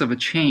 links of a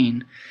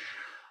chain.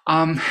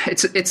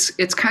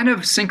 It's kind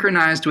of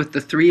synchronized with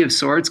the Three of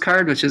Swords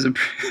card, which is a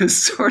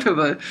is sort of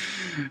a.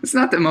 It's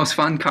not the most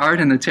fun card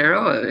in the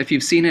tarot. If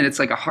you've seen it, it's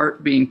like a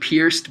heart being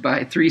pierced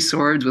by three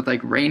swords with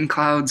like rain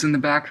clouds in the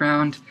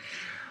background.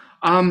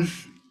 Um,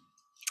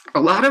 a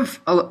lot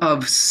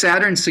of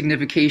Saturn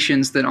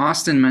significations that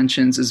Austin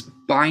mentions is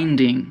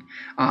binding,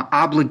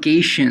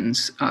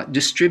 obligations,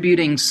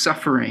 distributing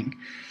suffering.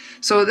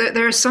 So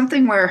there's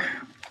something where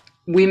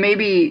we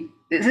maybe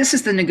this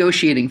is the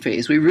negotiating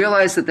phase. We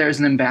realize that there's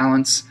an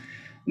imbalance.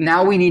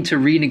 Now we need to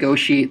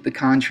renegotiate the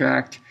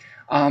contract.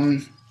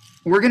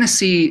 We're going to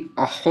see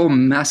a whole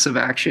mess of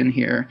action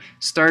here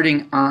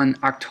starting on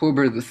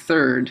October the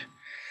 3rd.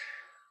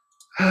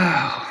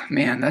 Oh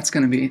man, this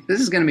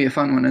is gonna be a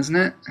fun one, isn't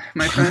it,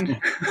 my friend?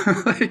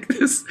 Like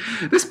this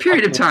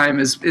period of time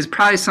is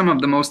probably some of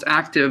the most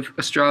active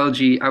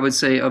astrology, I would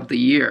say, of the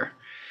year.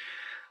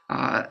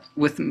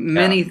 With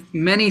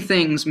many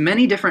things,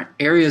 many different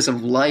areas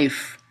of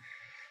life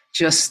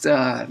just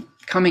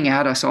coming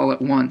at us all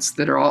at once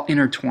that are all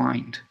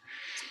intertwined.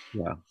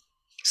 Yeah.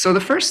 So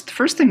the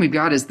first thing we've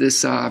got is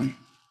this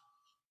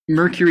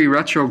Mercury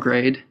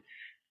retrograde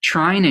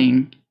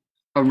trining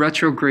a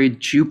retrograde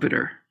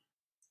Jupiter.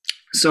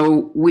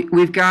 So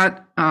we've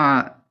got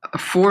a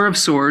Four of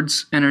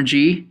Swords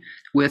energy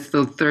with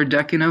the third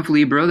decan of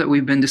Libra that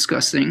we've been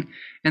discussing,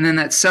 and then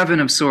that Seven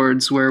of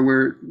Swords where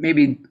we're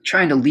maybe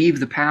trying to leave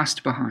the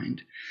past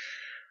behind.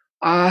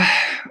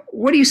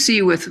 What do you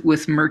see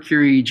with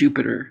Mercury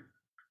Jupiter?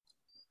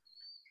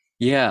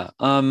 Yeah.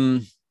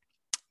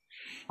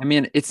 I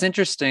mean, it's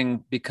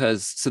interesting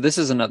because this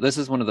is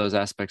one of those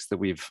aspects that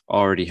we've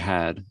already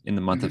had in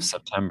the month of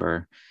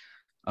September,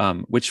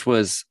 which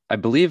was, I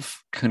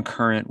believe,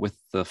 concurrent with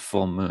the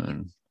full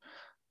moon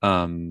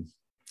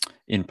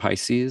in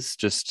Pisces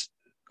just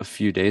a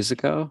few days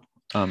ago.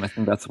 I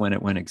think that's when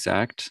it went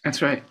exact.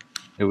 That's right.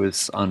 It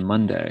was on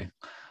Monday.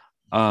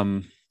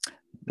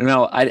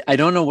 Now, I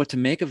don't know what to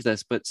make of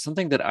this, but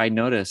something that I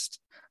noticed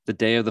the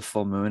day of the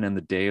full moon and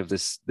the day of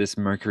this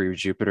Mercury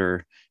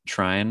Jupiter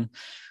trine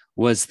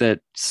was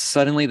that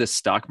suddenly the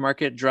stock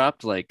market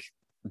dropped like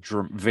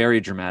very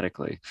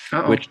dramatically,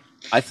 which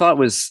I thought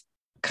was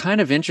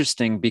kind of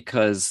interesting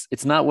because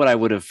it's not what I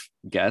would have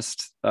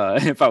guessed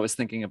if I was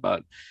thinking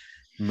about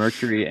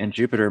Mercury and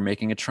Jupiter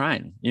making a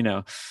trine.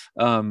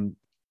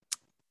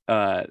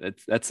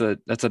 That's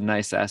a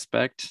nice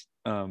aspect.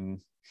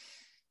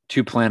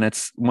 Two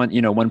planets,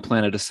 one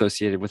planet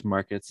associated with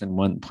markets and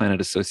one planet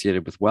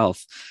associated with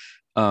wealth.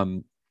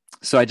 So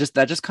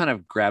that just kind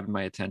of grabbed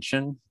my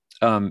attention.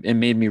 It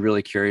made me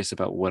really curious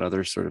about what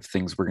other sort of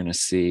things we're going to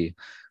see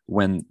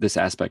when this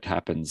aspect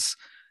happens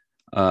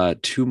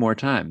two more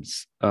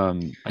times.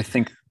 I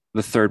think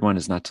the third one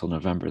is not till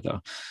November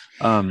though.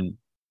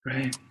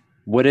 Right.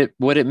 What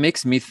it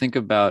makes me think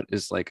about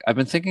is like, I've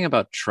been thinking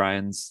about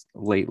trines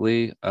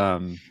lately,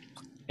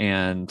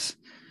 and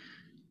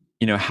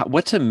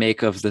what to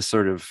make of the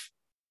sort of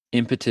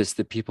impetus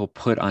that people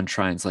put on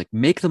trines, like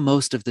make the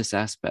most of this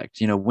aspect.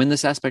 When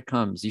this aspect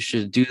comes, you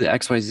should do the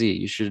XYZ.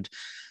 You should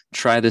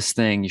try this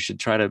thing. You should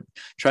try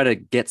to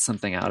get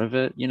something out of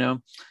it.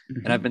 And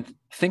I've been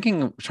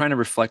trying to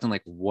reflect on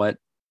like what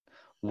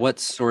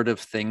sort of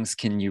things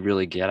can you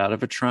really get out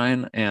of a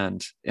trine,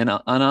 and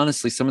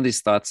honestly, some of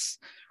these thoughts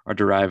are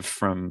derived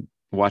from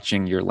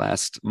watching your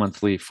last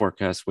monthly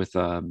forecast with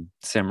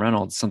Sam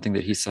Reynolds. Something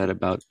that he said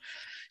about.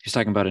 He's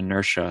talking about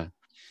inertia,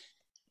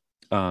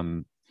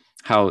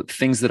 how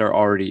things that are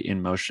already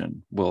in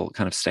motion will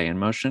kind of stay in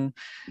motion.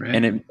 Right.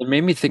 And it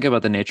made me think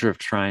about the nature of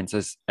trines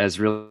as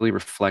really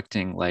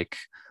reflecting like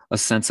a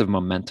sense of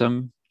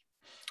momentum.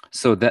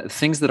 So that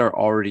things that are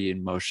already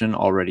in motion,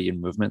 already in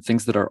movement,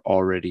 things that are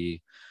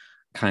already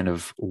kind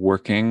of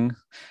working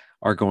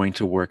are going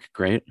to work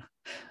great.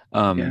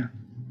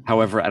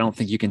 However, I don't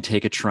think you can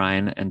take a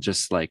trine and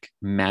just like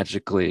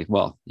magically,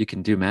 well, you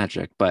can do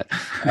magic, but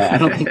I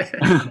don't think,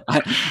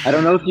 I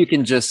don't know if you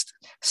can just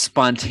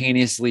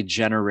spontaneously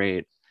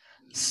generate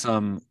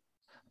some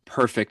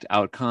perfect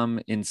outcome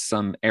in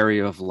some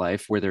area of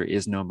life where there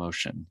is no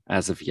motion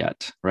as of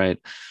yet. Right.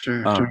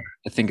 Sure.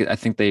 I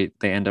think they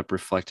end up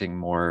reflecting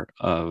more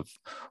of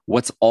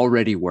what's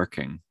already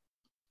working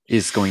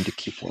is going to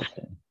keep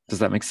working. Does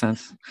that make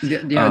sense?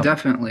 Yeah,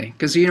 definitely.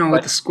 Because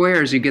with the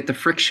squares, you get the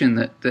friction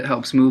that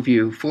helps move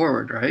you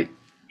forward, right?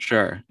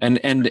 Sure,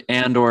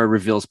 and or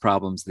reveals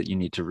problems that you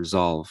need to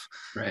resolve.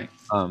 Right.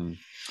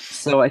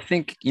 So I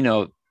think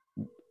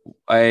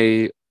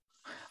I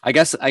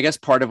guess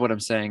part of what I'm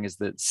saying is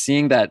that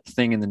seeing that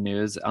thing in the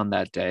news on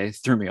that day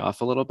threw me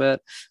off a little bit,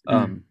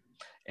 and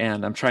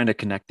I'm trying to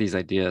connect these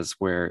ideas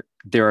where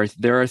there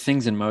are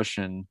things in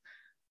motion.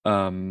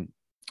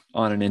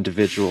 On an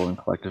individual and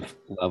collective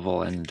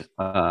level, and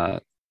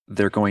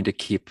they're going to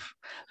keep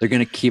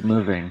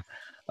moving,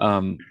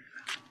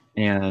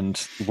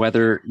 and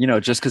whether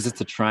just because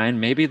it's a trine,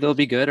 maybe they'll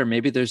be good, or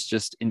maybe there's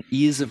just an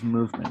ease of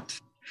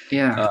movement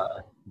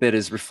that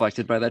is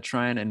reflected by that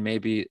trine, and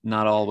maybe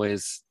not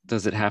always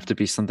does it have to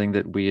be something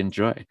that we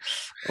enjoy.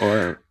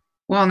 Or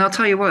well, and I'll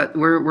tell you what,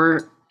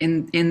 we're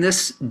in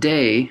this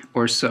day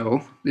or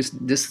so,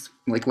 this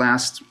like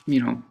last,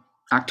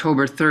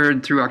 October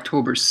 3rd through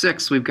October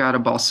 6th, we've got a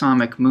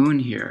balsamic moon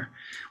here,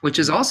 which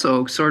is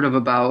also sort of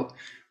about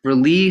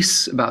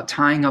release, about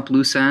tying up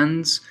loose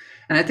ends.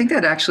 And I think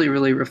that actually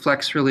really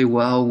reflects really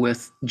well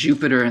with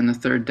Jupiter in the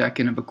third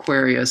decan of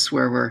Aquarius,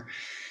 where we're,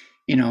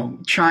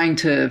 trying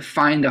to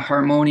find a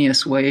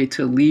harmonious way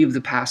to leave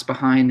the past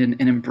behind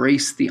and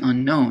embrace the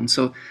unknown.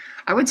 So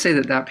I would say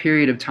that that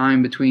period of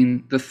time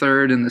between the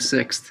third and the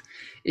sixth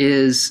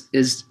is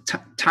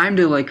time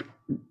to, like,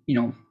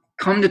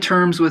 come to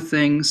terms with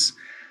things,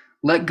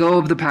 let go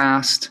of the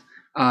past,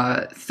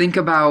 think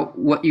about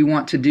what you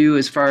want to do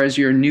as far as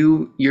your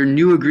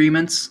new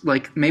agreements.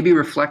 Like, maybe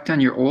reflect on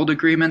your old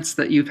agreements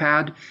that you've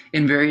had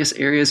in various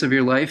areas of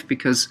your life,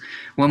 because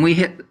when we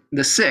hit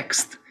the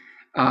sixth,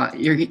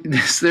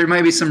 there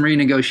might be some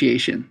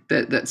renegotiation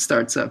that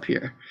starts up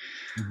here.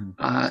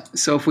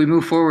 So if we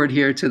move forward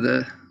here to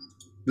the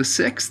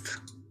sixth,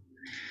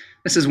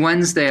 this is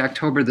Wednesday,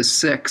 October the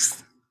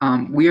 6th.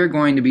 We are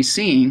going to be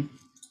seeing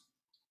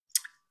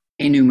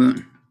a new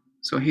moon.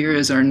 So here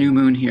is our new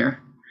moon here.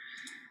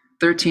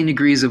 13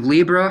 degrees of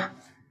Libra,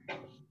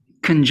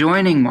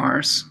 conjoining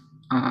Mars.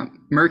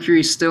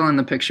 Mercury's still in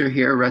the picture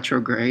here,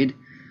 retrograde.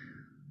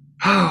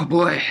 Oh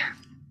boy.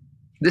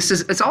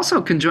 It's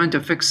also conjoined to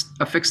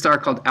a fixed star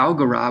called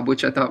Algorab,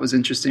 which I thought was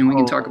interesting. We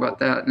can talk about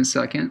that in a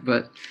second,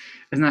 but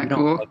isn't that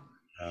cool?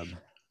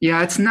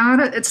 Yeah, it's not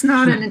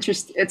an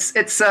interest.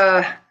 It's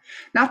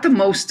not the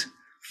most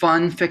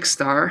fun fixed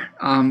star.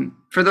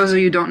 For those of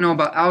you who don't know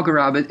about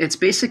Algorab, it's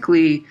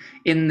basically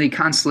in the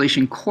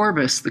constellation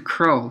Corvus, the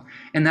crow.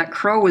 And that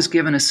crow was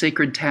given a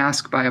sacred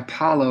task by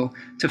Apollo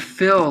to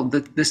fill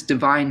this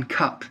divine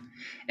cup.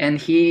 And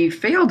he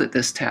failed at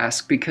this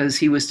task because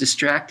he was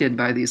distracted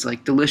by these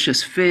like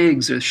delicious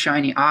figs or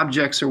shiny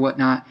objects or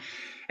whatnot.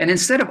 And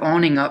instead of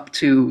owning up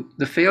to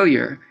the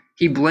failure,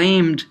 he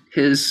blamed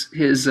his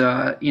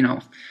I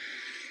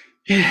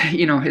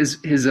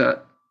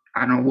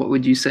don't know, what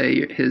would you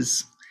say,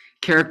 his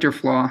character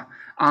flaw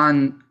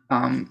on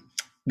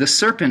the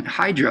serpent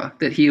Hydra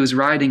that he was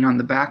riding on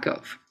the back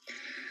of.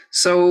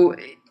 So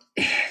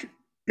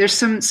there's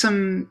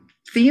some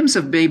themes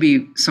of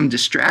maybe some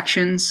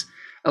distractions,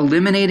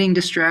 eliminating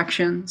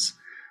distractions,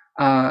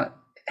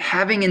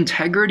 having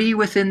integrity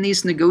within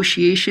these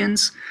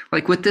negotiations.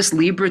 Like with this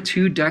Libra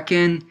 2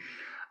 decan,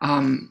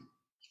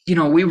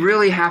 we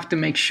really have to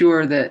make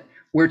sure that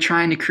we're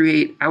trying to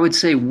create, I would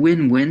say,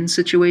 win-win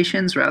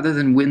situations rather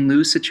than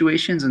win-lose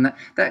situations. And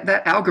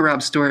that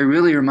Algorab story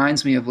really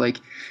reminds me of, like,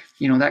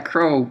 that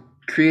crow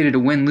created a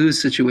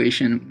win-lose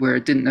situation where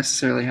it didn't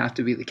necessarily have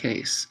to be the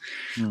case.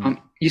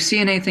 You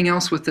seeing anything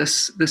else with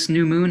this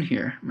new moon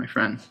here, my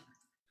friend?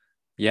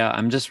 Yeah,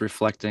 I'm just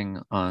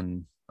reflecting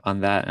on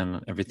that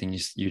and everything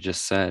you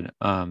just said.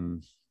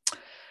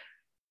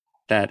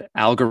 That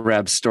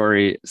Algorab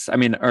story,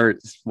 the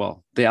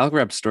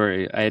Algorab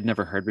story I had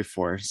never heard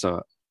before,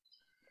 so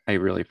I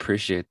really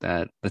appreciate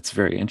that. That's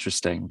very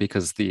interesting,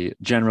 because the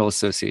general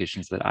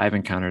associations that I've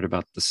encountered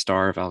about the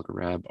star of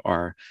Algorab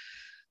are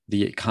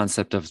the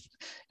concept of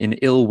an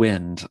ill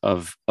wind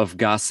of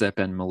gossip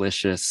and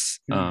malicious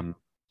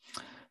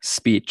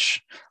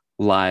speech,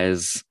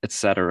 lies,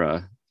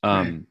 etc.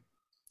 Right.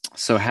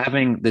 So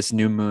having this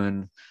new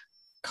moon,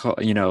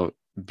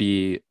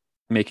 be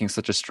making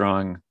such a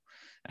strong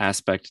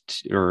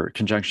aspect or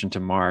conjunction to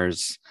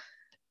Mars,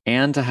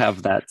 and to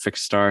have that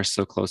fixed star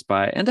so close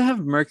by, and to have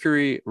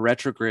Mercury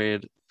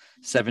retrograde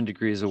 7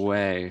 degrees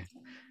away,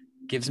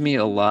 gives me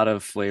a lot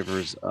of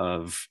flavors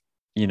of,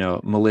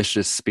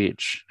 malicious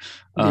speech,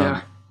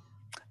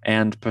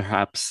 and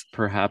perhaps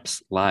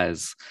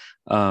lies.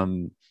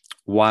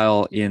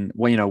 While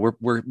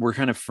we're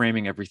kind of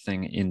framing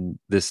everything in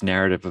this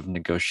narrative of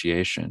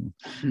negotiation,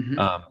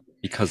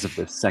 because of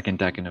the second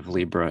decan of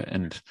Libra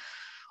and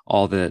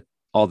all the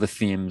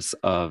themes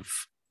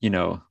of,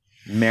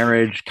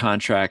 marriage,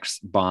 contracts,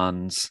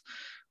 bonds,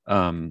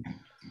 and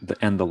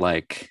the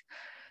like.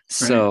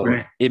 So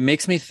right. It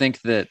makes me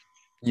think that,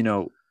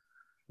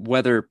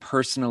 whether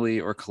personally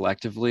or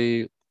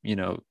collectively,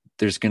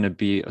 there's going to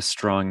be a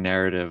strong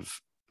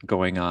narrative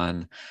going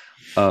on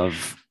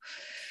of,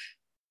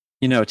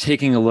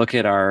 taking a look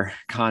at our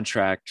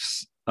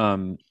contracts,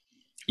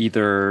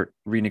 either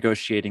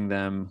renegotiating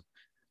them,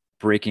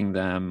 breaking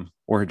them,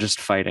 or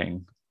just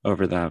fighting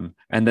over them.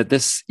 And that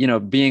this,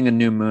 being a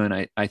new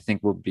moon, I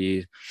think will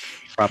be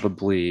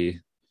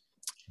probably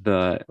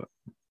the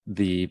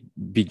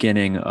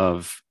beginning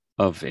of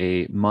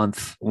a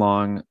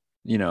month-long,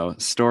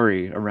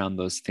 story around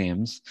those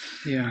themes.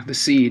 Yeah, the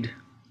seed.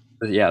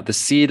 Yeah, the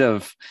seed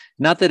of,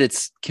 not that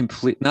it's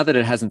complete, not that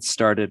it hasn't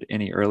started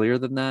any earlier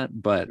than that,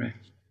 but right.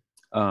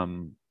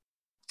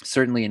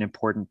 Certainly an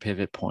important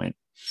pivot point.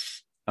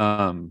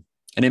 And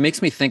it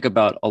makes me think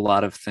about a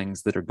lot of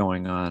things that are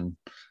going on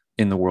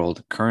in the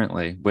world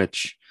currently,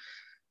 which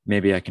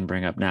maybe I can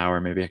bring up now,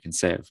 or maybe I can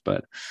save.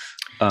 But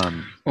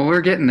um, Well,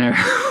 we're getting there.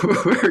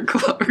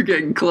 We're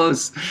getting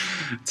close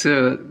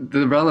to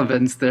the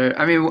relevance there.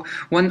 I mean,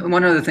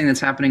 one other thing that's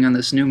happening on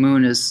this new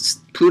moon is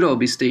Pluto will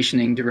be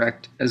stationing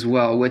direct as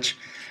well, which,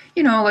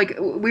 like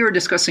we were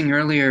discussing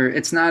earlier,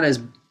 it's not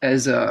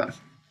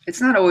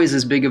always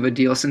as big of a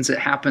deal since it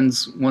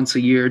happens once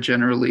a year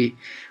generally.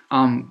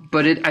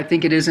 But I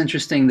think it is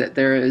interesting that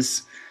there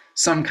is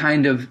some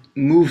kind of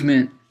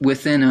movement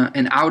within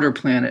an outer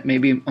planet,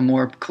 maybe a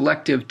more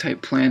collective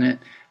type planet,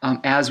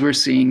 as we're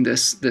seeing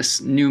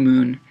this new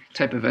moon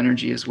type of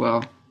energy as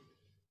well.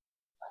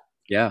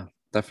 yeah,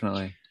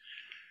 definitely.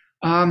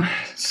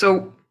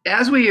 So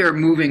as we are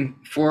moving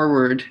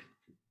forward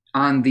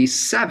on the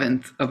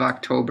 7th of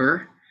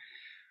October,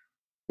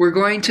 we're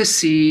going to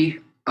see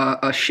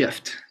a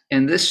shift.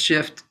 And this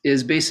shift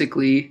is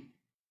basically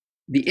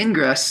the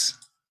ingress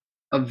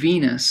of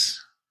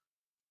Venus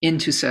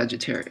into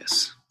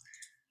Sagittarius.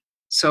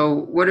 So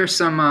what is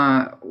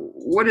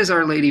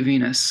Our Lady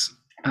Venus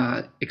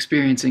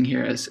experiencing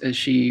here as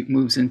she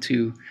moves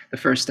into the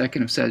first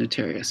decan of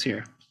Sagittarius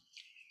here?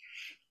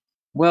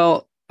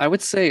 Well, I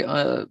would say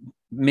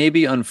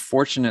maybe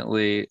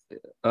unfortunately,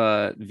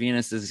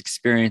 Venus is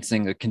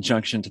experiencing a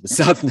conjunction to the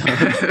South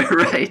Node.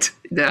 Right.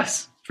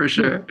 Yes, for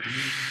sure.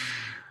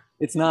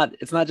 It's not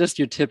just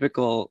your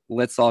typical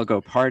let's all go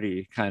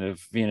party kind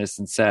of Venus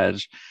and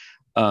Sag.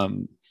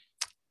 Um,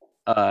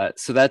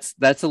 so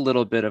that's a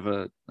little bit of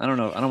a, I don't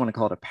know, I don't want to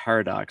call it a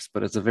paradox,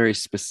 but it's a very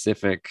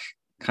specific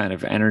kind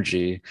of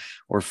energy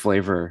or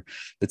flavor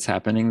that's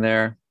happening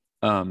there.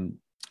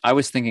 I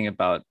was thinking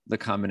about the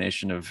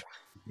combination of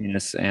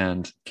Venus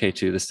and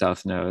K2, the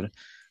South Node,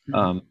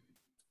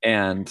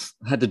 and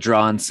had to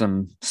draw on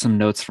some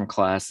notes from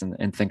class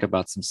and think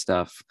about some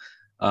stuff.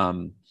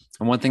 And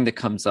one thing that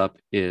comes up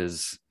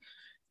is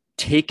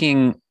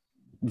taking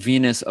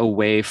Venus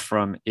away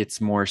from its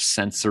more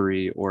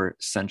sensory or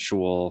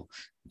sensual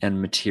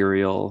and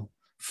material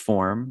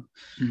form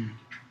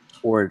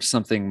towards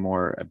something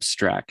more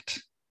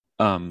abstract.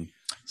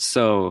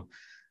 So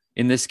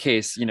in this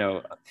case,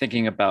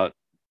 thinking about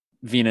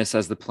Venus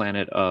as the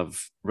planet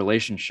of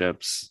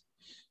relationships,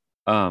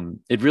 I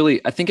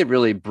think it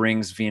really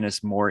brings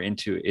Venus more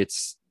into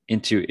its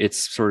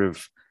sort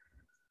of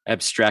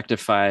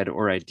abstractified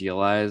or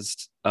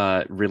idealized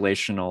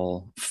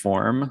relational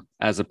form,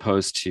 as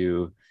opposed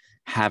to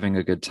having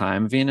a good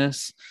time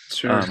Venus.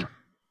 Sure.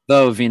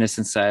 Though Venus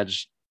in Sag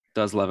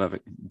does love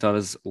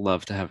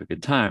to have a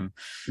good time.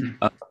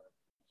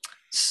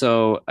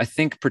 So I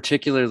think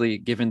particularly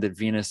given that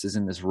Venus is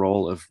in this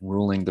role of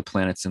ruling the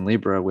planets in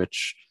Libra,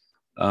 which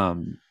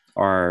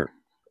are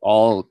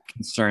all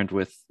concerned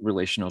with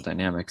relational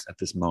dynamics at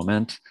this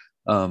moment,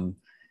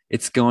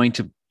 it's going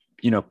to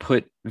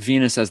put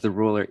Venus as the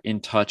ruler in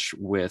touch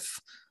with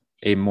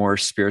a more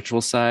spiritual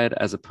side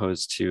as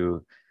opposed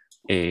to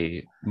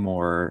a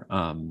more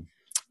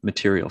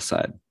material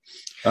side.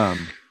 What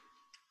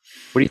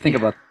do you think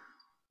about?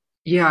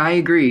 Yeah, I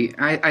agree.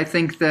 I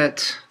think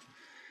that,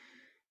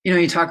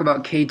 you talk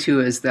about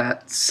K2 as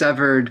that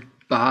severed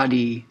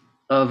body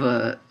of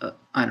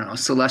I don't know,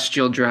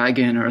 celestial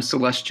dragon or a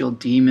celestial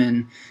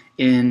demon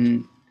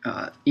in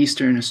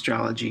Eastern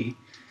astrology.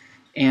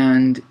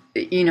 And,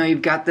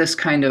 you've got this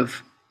kind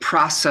of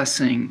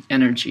processing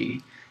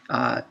energy.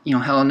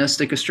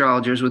 Hellenistic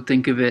astrologers would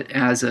think of it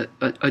as a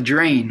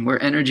drain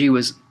where energy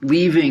was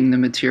leaving the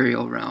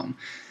material realm.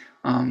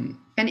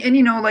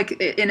 Like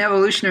in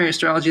evolutionary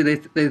astrology,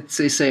 they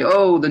say,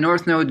 oh, the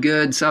North Node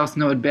good, South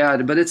Node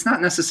bad, but it's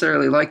not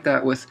necessarily like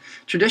that with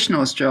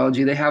traditional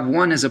astrology. They have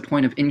one as a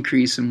point of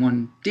increase and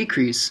one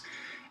decrease.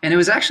 And it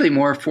was actually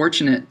more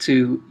fortunate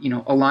to,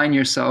 align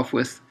yourself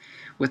with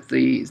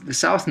the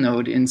South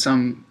Node in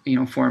some,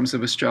 forms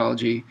of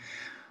astrology.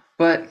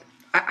 But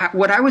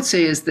what I would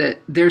say is that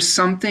there's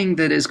something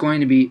that is going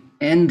to be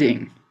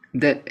ending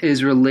that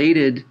is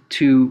related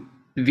to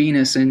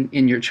Venus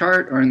in your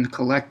chart or in the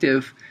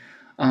collective.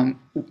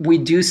 We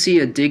do see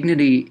a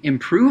dignity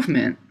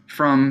improvement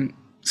from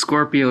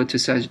Scorpio to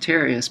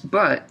Sagittarius,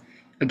 but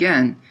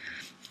again,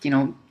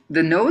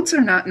 the nodes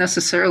are not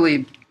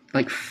necessarily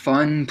like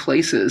fun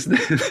places.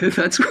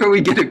 That's where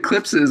we get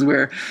eclipses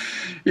where,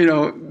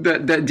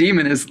 that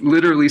demon is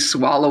literally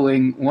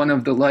swallowing one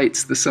of the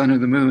lights, the sun or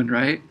the moon,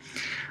 right?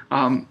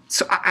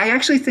 So I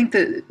actually think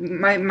that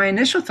my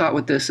initial thought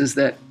with this is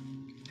that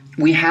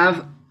we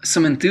have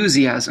some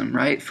enthusiasm,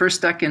 right?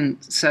 First decan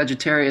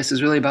Sagittarius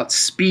is really about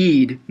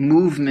speed,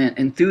 movement,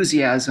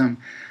 enthusiasm,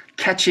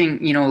 catching,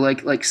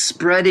 like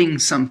spreading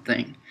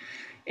something.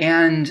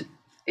 And,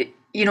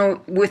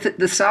 with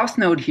the South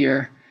Node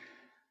here,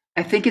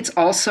 I think it's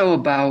also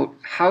about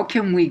how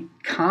can we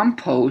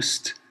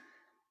compost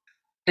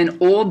an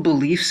old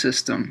belief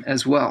system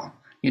as well.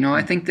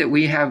 I think that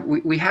we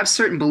have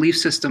certain belief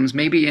systems,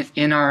 maybe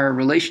in our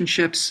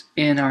relationships,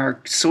 in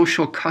our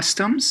social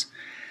customs,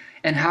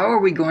 and how are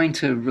we going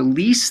to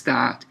release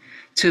that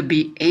to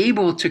be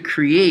able to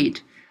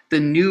create the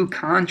new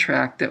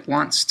contract that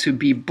wants to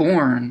be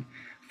born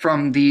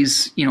from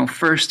these,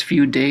 first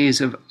few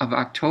days of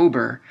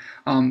October,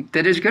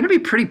 that is going to be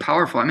pretty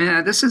powerful. I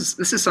mean, this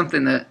is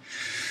something that,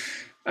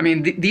 I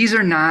mean, these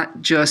are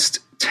not just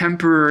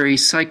temporary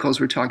cycles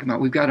we're talking about.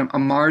 We've got a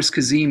Mars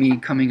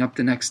Cazimi coming up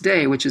the next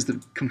day, which is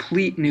the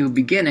complete new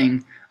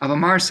beginning of a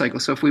Mars cycle.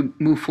 So if we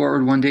move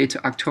forward one day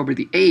to October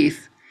the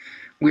 8th,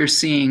 we're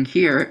seeing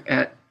here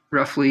at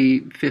roughly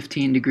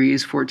 15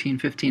 degrees, 14,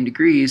 15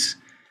 degrees,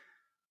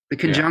 the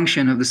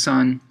conjunction of the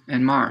Sun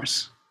and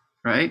Mars,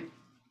 right?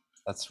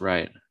 That's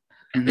right.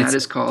 And that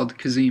is called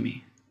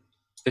Cazimi.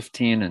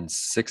 15 and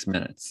 6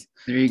 minutes.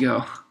 There you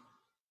go.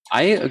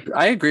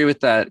 I agree with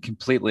that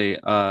completely.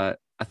 I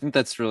think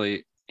that's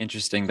really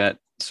interesting, that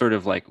sort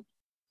of like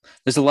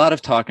there's a lot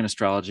of talk in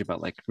astrology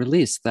about like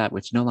release that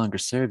which no longer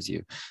serves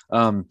you.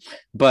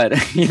 But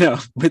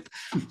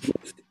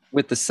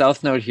with the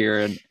south node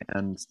here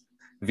and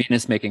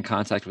Venus making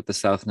contact with the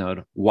south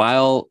node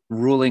while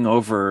ruling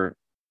over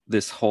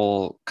this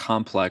whole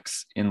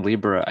complex in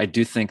Libra, I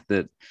do think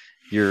that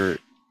you're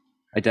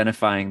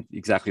identifying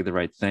exactly the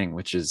right thing,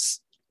 which is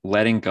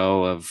letting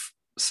go of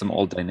some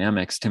old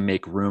dynamics to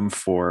make room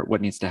for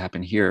what needs to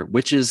happen here,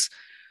 which is,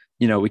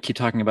 we keep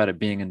talking about it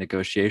being a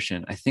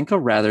negotiation. I think a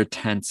rather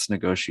tense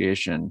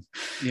negotiation,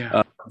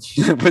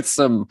 with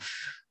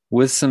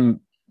some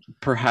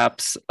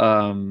perhaps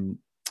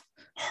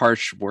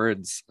harsh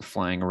words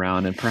flying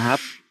around and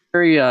perhaps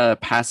very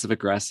passive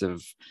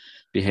aggressive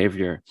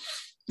behavior.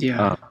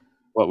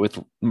 What with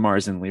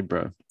Mars and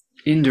Libra,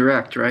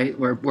 indirect, right?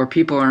 Where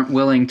people aren't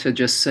willing to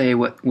just say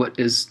what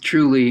is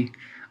truly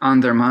on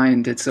their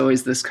mind. It's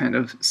always this kind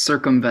of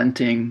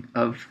circumventing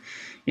of,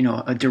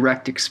 a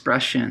direct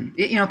expression.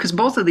 Because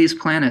both of these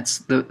planets,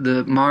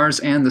 the Mars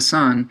and the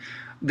Sun,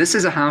 this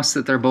is a house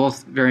that they're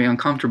both very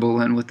uncomfortable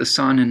in, with the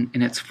Sun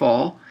in its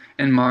fall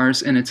and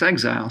Mars in its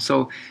exile.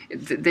 So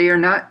they are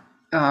not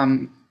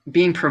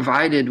being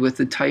provided with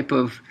the type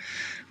of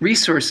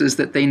resources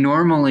that they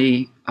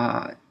normally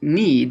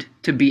need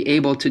to be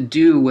able to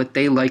do what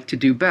they like to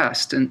do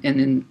best. And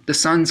in the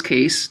Sun's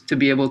case, to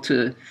be able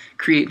to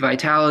create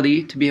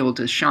vitality, to be able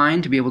to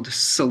shine, to be able to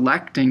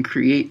select and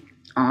create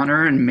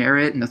honor and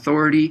merit and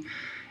authority.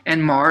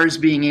 And Mars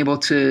being able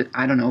to,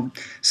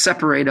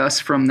 separate us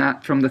from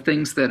the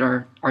things that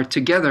are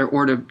together,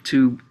 or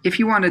to, if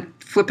you want to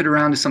flip it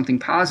around to something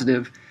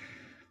positive,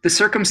 the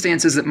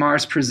circumstances that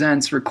Mars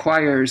presents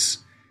requires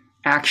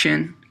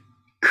action,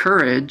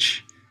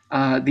 courage,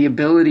 the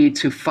ability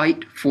to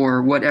fight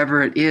for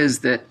whatever it is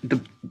that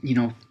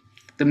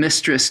the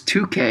mistress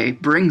 2K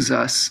brings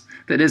us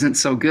that isn't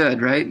so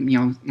good, right?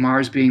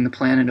 Mars being the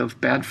planet of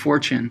bad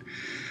fortune.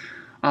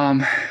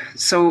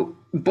 So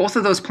both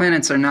of those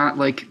planets are not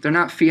they're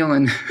not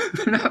feeling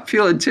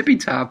tippy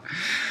top.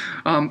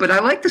 But I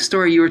like the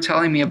story you were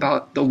telling me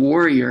about the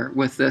warrior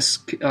with this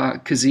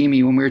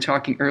Cazimi when we were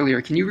talking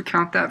earlier. Can you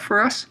recount that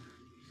for us?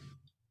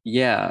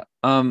 Yeah.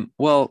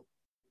 Well,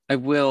 I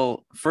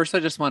will. First, I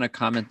just want to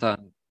comment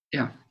on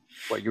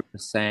what you were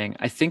saying.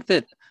 I think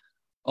that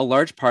a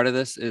large part of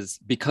this is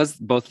because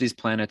both of these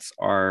planets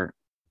are,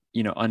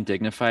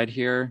 undignified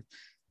here.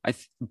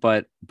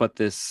 But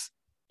this,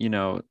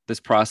 this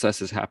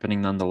process is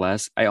happening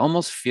nonetheless. I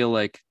almost feel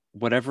like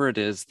whatever it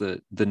is,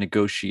 the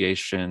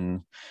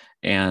negotiation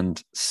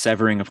and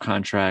severing of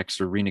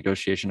contracts or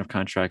renegotiation of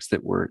contracts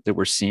that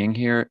we're seeing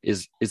here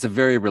is a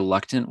very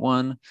reluctant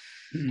one.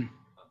 Mm.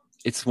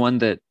 It's one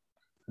that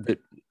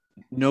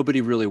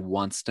nobody really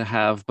wants to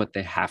have, but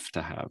they have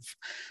to have.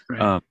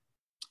 Right.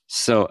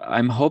 So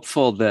I'm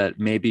hopeful that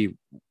maybe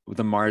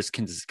the Mars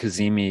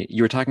Cazimi,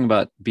 you were talking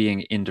about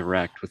being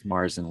indirect with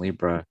Mars and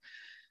Libra.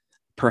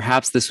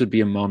 Perhaps this would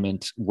be a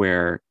moment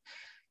where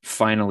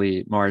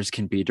finally Mars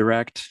can be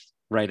direct,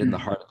 right in the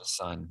heart of the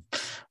Sun.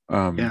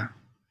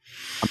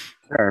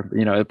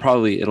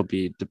 It'll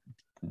be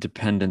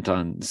dependent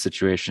on the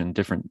situation,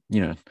 different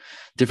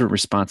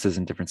responses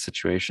in different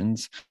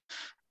situations.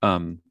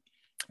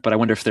 But I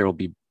wonder if there will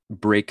be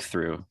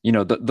breakthrough.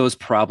 Those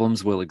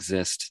problems will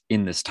exist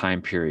in this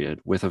time period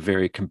with a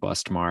very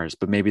combust Mars,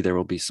 but maybe there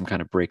will be some kind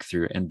of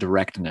breakthrough and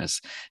directness.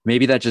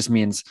 Maybe that just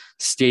means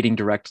stating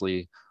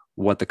directly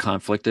what the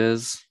conflict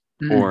is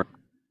or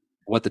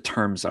what the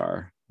terms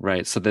are,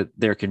 right? So that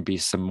there can be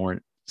some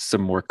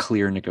more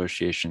clear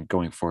negotiation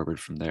going forward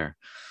from there.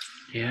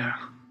 Yeah,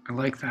 I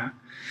like that.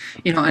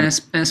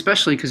 And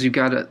especially because you've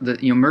got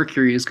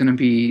Mercury is going to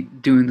be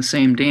doing the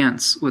same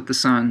dance with the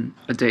Sun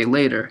a day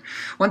later.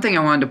 One thing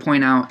I wanted to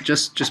point out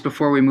just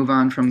before we move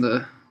on from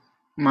the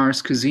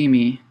Mars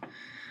Cazimi,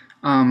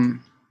 I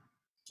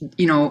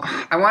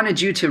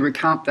wanted you to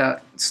recount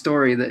that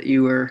story that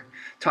you were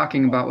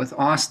talking about with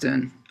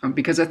Austin,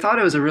 because I thought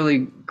it was a really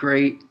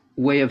great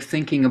way of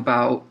thinking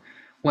about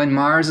when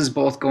Mars is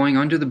both going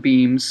under the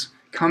beams,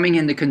 coming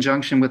into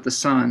conjunction with the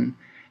Sun,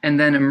 and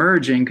then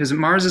emerging, because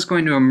Mars is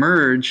going to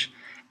emerge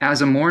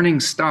as a morning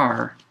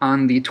star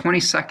on the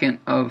 22nd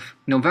of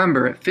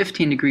November at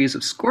 15 degrees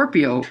of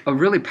Scorpio, a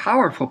really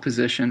powerful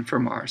position for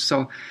Mars.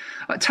 So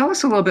tell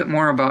us a little bit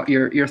more about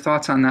your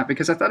thoughts on that,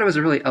 because I thought it was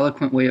a really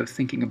eloquent way of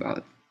thinking about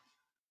it.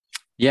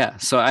 Yeah,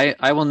 so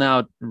I will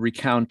now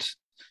recount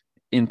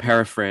in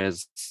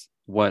paraphrase,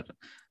 what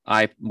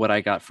I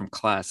got from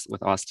class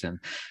with Austin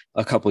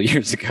a couple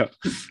years ago.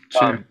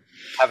 Sure.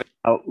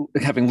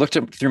 Having looked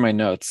through my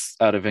notes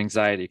out of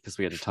anxiety because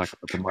we had to talk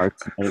about the Mars.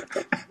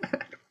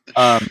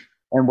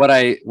 And what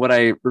I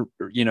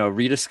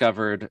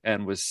rediscovered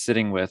and was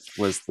sitting with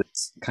was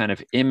this kind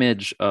of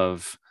image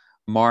of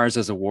Mars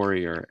as a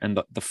warrior and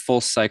the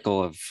full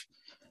cycle of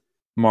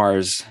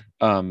Mars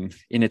in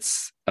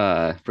its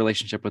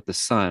relationship with the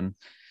sun.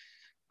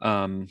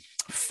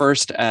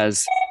 First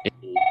as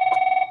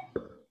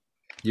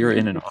you're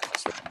in an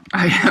office.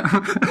 I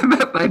am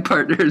at my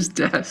partner's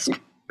desk.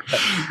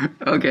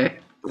 Okay.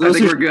 I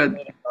think we're good.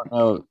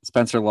 Oh,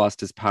 Spencer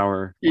lost his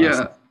power.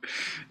 Yeah.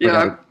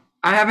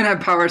 I haven't had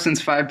power since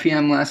 5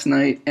 p.m. last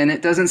night, and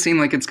it doesn't seem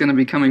like it's going to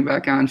be coming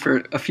back on for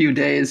a few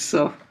days.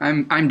 So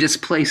I'm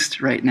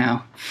displaced right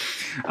now.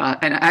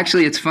 And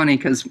actually, it's funny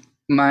because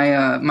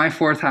my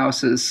fourth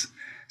house is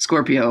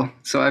Scorpio,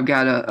 so I've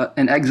got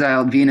an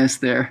exiled Venus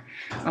there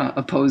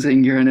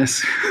opposing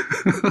Uranus.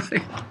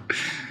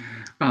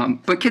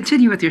 But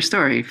continue with your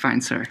story,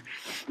 fine sir.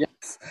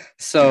 Yes.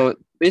 So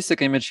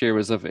basic image here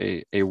was of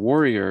a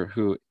warrior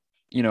who,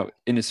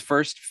 in his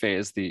first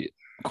phase, the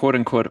quote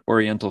unquote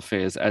Oriental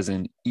phase, as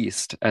in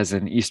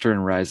Eastern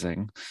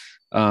rising,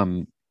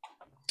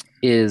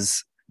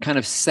 is kind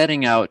of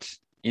setting out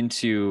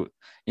into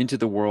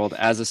the world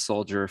as a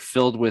soldier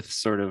filled with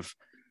sort of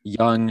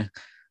young,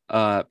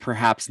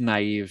 perhaps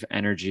naive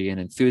energy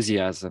and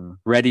enthusiasm,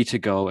 ready to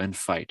go and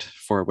fight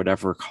for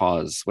whatever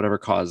cause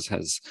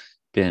has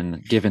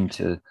been given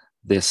to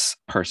this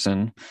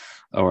person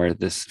or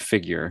this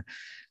figure,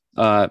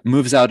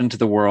 moves out into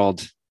the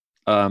world,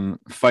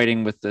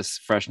 fighting with this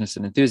freshness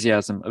and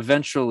enthusiasm.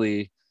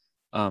 Eventually,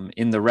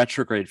 in the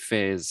retrograde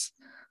phase,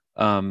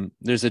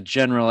 there's a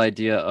general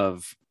idea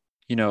of,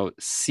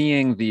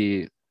 seeing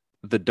the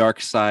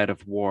dark side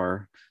of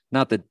war.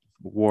 Not that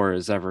war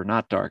is ever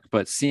not dark,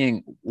 but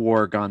seeing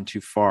war gone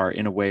too far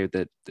in a way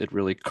that it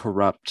really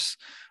corrupts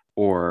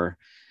or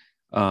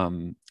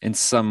in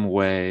some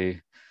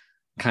way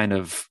kind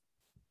of,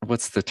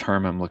 what's the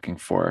term I'm looking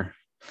for?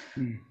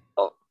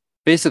 Well,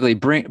 basically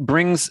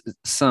brings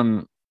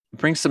some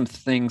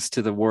things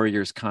to the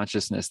warrior's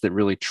consciousness that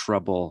really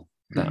trouble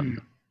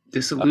them.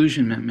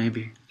 Disillusionment,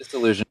 maybe.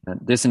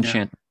 Disillusionment,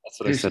 disenchantment. Yeah. That's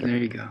what I said. There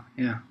you go.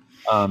 Yeah.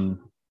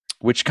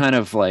 Which kind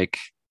of like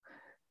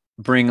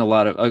bring a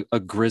lot of a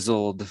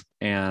grizzled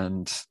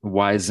and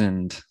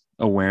wizened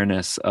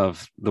awareness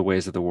of the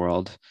ways of the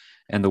world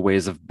and the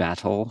ways of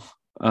battle.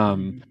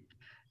 And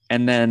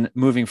then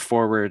moving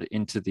forward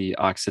into the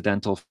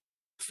Occidental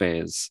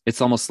phase, it's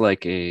almost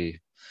like a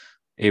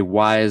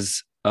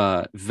wise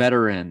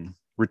veteran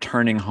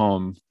returning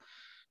home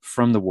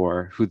from the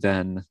war who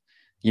then,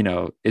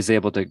 is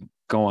able to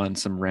go on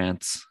some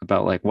rants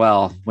about like,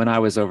 well, when I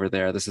was over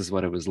there, this is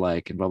what it was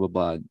like, and blah, blah,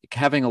 blah.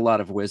 Having a lot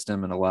of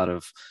wisdom and a lot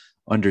of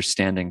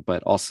understanding,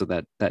 but also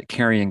that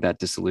carrying that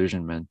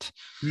disillusionment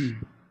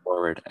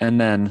forward.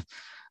 And then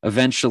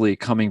eventually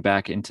coming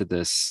back into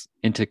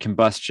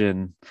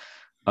combustion,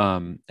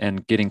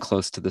 and getting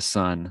close to the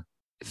sun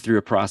through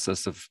a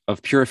process of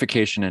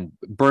purification and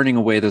burning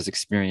away those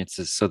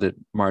experiences so that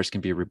Mars can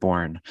be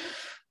reborn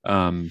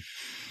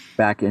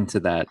back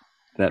into that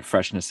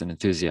freshness and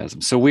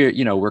enthusiasm. So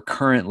we're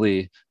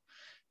currently,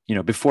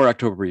 before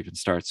October even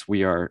starts,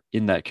 we are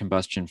in that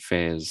combustion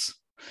phase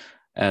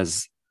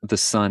as the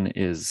sun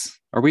is.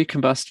 Are we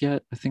combust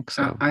yet? I think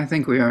so. I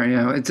think we are.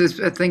 Yeah. I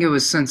think it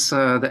was since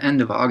the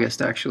end of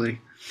August, actually.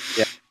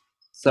 Yeah.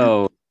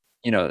 So,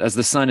 as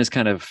the sun is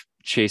kind of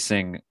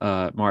chasing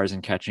Mars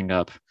and catching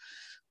up,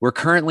 we're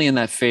currently in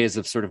that phase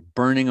of sort of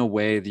burning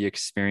away the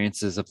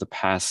experiences of the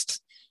past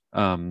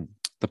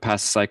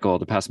cycle,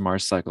 the past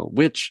Mars cycle,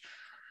 which,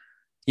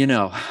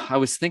 I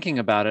was thinking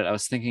about it. I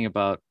was thinking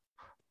about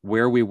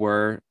where we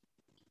were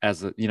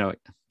as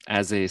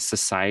a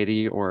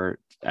society or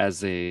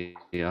as a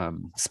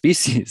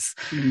species,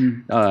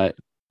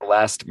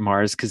 last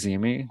Mars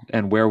Cazimi,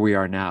 and where we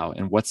are now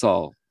and what's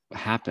all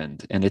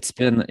happened. And it's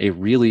been a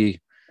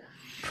really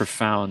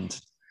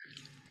profound,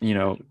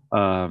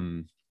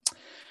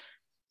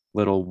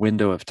 little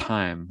window of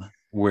time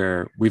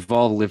where we've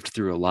all lived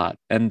through a lot,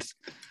 and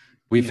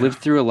we've lived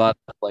through a lot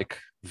of like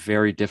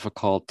very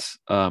difficult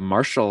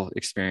martial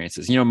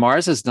experiences.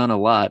 Mars has done a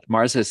lot.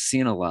 Mars has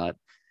seen a lot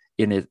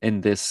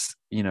in this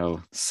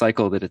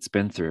cycle that it's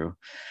been through.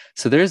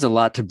 So there's a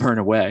lot to burn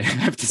away, I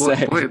have to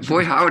say.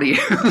 Boy, howdy.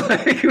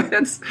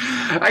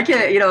 I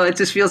can't, it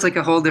just feels like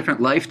a whole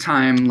different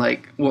lifetime.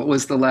 Like, what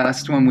was the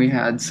last one we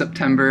had?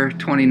 September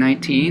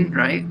 2019,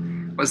 right?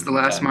 Was the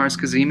last Mars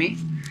Cazimi.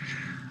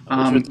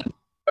 And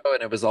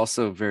it was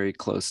also very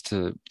close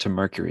to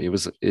Mercury.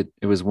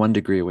 It was 1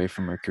 degree away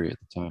from Mercury at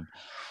the time.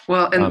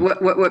 Well, and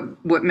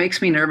what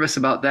makes me nervous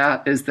about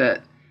that is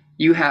that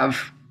you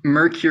have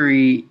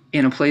Mercury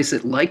in a place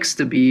it likes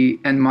to be,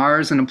 and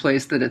Mars in a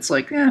place that it's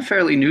like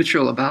fairly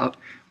neutral about.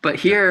 But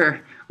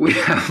here we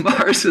have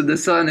Mars and the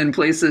Sun in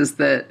places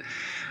that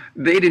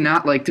they do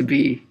not like to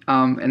be,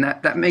 and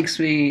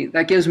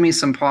that gives me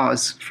some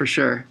pause for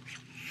sure.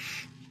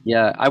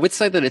 Yeah, I would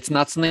say that it's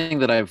not something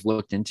that I've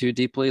looked into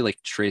deeply,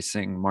 like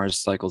tracing Mars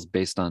cycles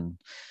based on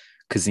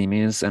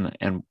Casim's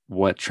and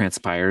what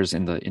transpires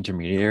in the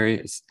intermediary.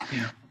 It's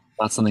Yeah.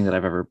 not something that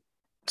I've ever.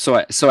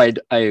 So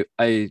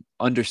I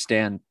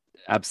understand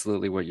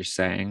absolutely what you're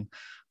saying.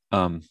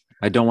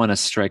 I don't want to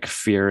strike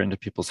fear into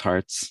people's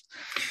hearts.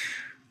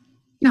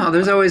 No,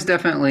 there's always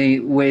definitely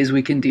ways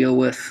we can deal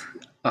with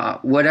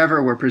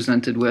whatever we're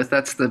presented with.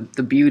 That's the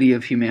beauty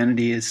of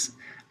humanity is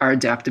our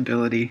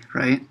adaptability,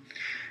 right?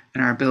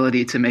 And our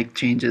ability to make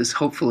changes,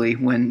 hopefully,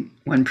 when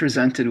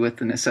presented with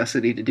the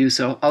necessity to do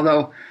so.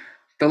 Although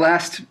the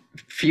last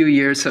few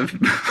years have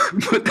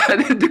put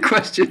that into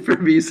question for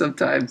me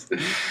sometimes.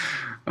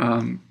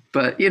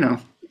 But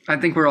I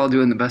think we're all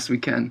doing the best we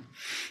can.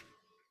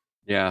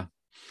 Yeah.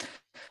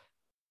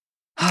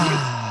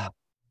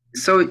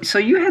 So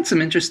you had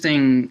some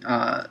interesting,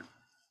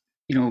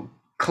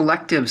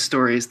 collective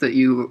stories that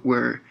you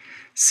were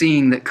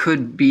seeing that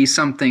could be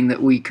something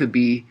that we could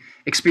be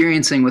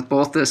experiencing with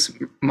both this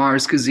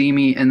Mars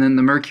Cazimi and then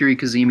the Mercury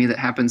Cazimi that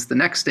happens the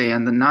next day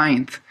on the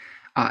 9th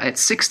at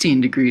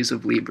 16 degrees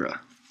of Libra.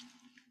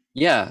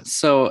 Yeah,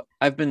 so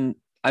I've been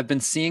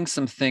seeing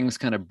some things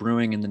kind of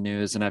brewing in the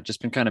news, and I've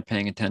just been kind of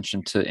paying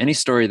attention to any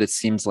story that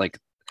seems like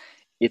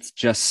it's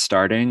just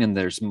starting and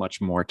there's much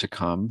more to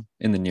come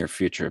in the near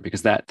future,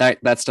 because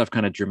that stuff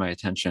kind of drew my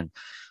attention.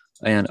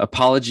 And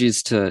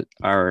apologies to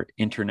our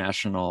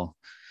international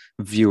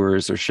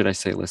viewers, or should I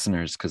say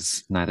listeners,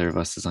 because neither of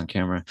us is on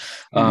camera.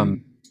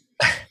 Um,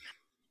 Mm.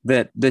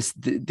 that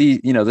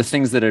the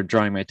things that are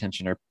drawing my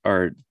attention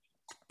are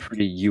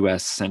pretty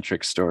US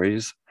centric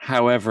stories.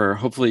 However,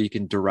 hopefully you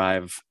can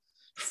derive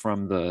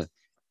from the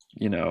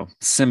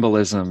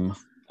symbolism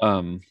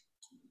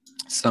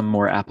some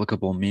more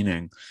applicable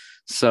meaning.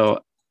 So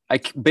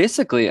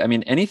basically, I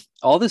mean,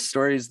 all the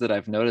stories that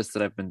I've noticed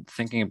that I've been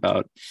thinking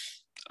about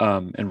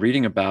and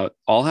reading about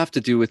all have to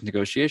do with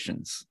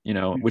negotiations,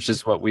 which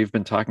is what we've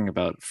been talking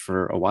about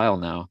for a while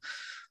now.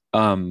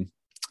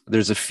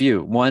 There's a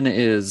few. One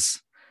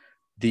is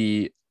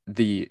the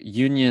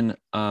union,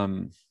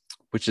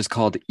 which is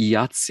called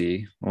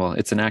IATSE. Well,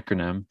 it's an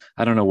acronym.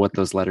 I don't know what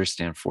those letters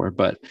stand for,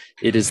 but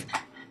it is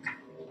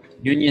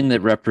union that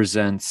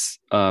represents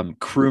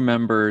crew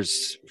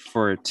members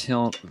for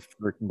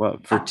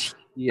TV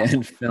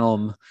and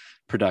film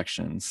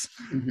productions.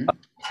 Hmm.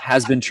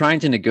 Has been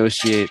trying to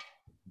negotiate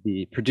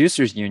the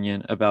producers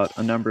union about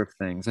a number of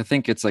things. I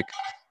think it's like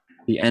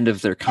the end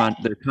of their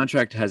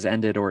contract has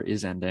ended or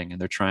is ending,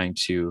 and they're trying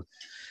to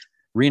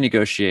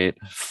renegotiate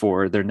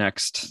for their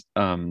next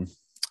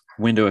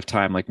window of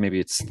time, like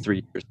maybe it's 3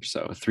 years or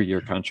so, a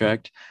 3-year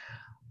contract.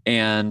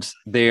 And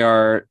they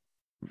are,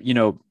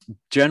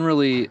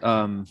 generally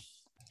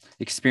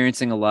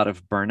experiencing a lot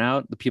of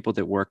burnout, the people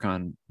that work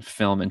on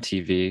film and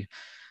TV,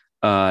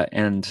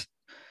 and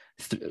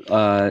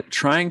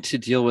trying to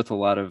deal with a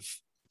lot of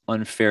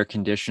unfair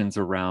conditions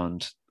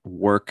around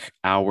work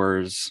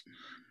hours,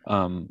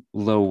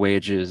 low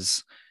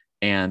wages,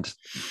 and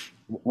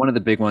one of the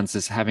big ones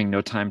is having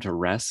no time to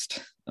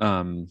rest.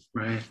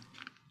 Right.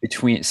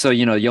 So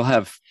you'll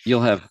have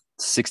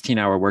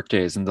 16-hour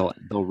workdays, and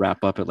they'll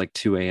wrap up at like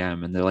 2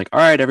 a.m. and they're like, all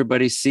right,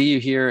 everybody, see you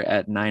here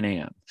at 9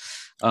 a.m.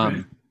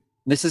 Right.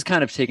 This is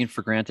kind of taken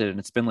for granted, and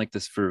it's been like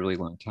this for a really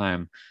long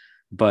time.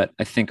 But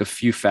I think a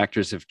few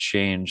factors have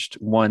changed.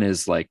 One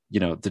is like,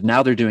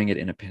 now they're doing it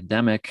in a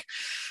pandemic.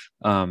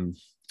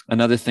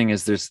 Another thing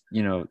is there's,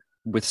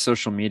 with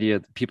social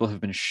media, people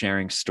have been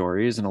sharing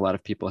stories, and a lot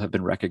of people have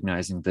been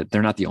recognizing that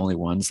they're not the only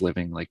ones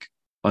living like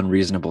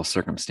unreasonable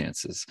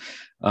circumstances.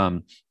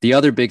 The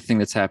other big thing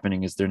that's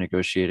happening is they're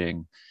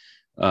negotiating.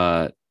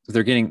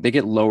 They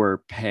get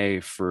lower pay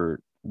for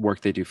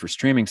work they do for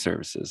streaming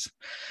services.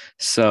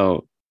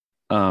 So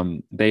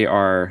they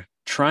are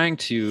trying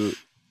to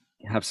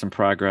have some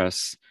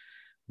progress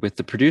with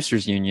the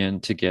producers union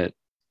to get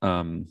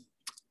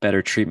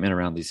better treatment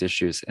around these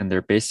issues, and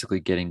they're basically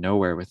getting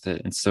nowhere with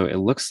it. And so it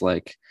looks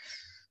like,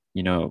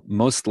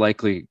 most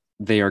likely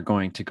they are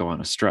going to go on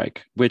a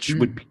strike, which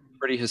would be a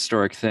pretty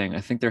historic thing.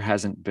 I think there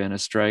hasn't been a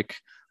strike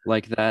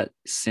like that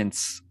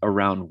since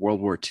around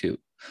World War II.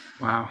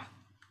 Wow.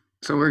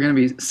 So we're going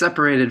to be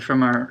separated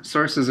from our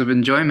sources of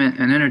enjoyment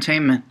and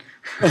entertainment.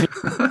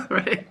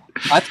 Right.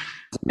 I thought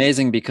it was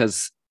amazing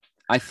because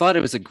I thought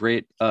it was a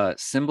great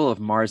symbol of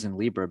Mars and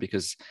Libra,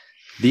 because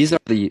these are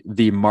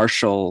the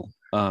martial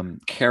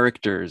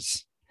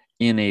characters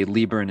in a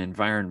Libran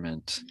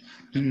environment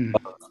Mm.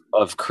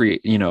 of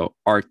create,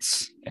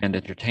 arts and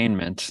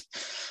entertainment.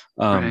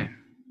 Right.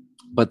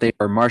 But they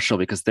are martial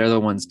because they're the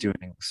ones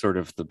doing sort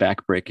of the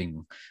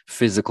backbreaking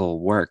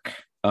physical work.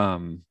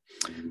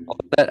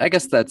 I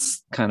guess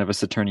that's kind of a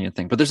Saturnian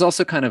thing, but there's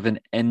also kind of an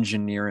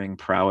engineering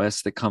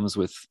prowess that comes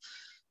with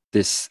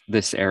this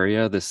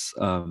area,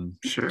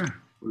 Sure.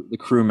 the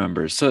crew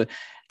members. So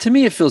to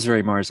me, it feels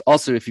very Mars.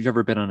 Also, if you've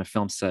ever been on a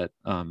film set,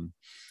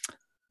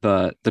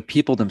 the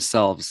people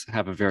themselves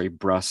have a very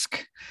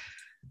brusque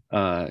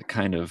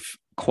kind of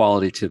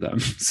quality to them.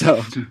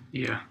 So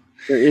Yeah.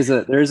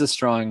 there is a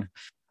strong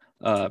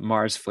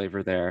Mars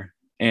flavor there.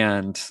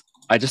 And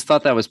I just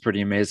thought that was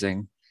pretty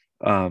amazing.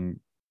 Um,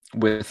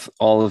 with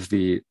all of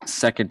the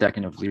second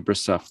decan of Libra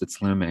stuff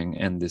that's looming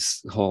and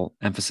this whole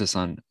emphasis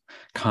on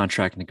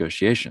contract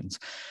negotiations.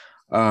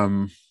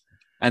 Um,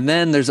 and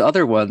then there's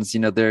other ones,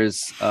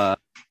 there's a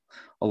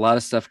lot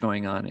of stuff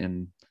going on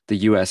in the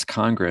US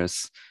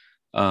Congress.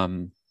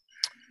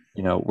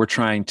 We're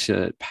trying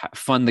to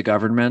fund the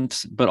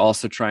government, but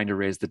also trying to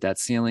raise the debt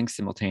ceiling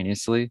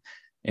simultaneously.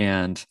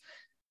 And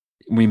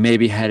we may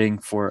be heading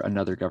for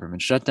another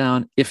government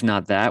shutdown. If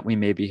not that, we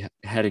may be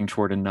heading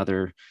toward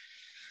another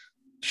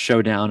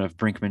showdown of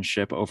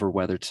brinkmanship over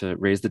whether to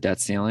raise the debt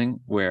ceiling,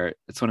 where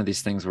it's one of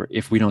these things where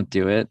if we don't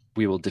do it,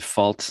 we will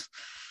default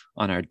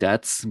on our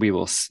debts. We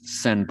will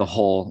send the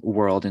whole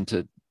world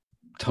into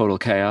total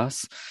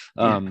chaos.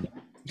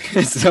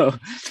 So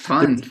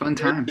fun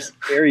times.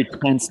 Very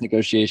tense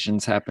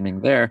negotiations happening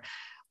there.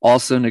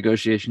 Also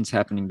negotiations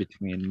happening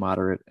between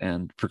moderate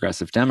and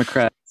progressive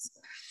Democrats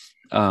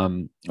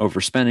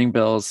over spending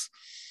bills.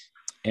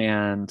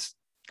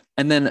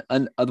 And then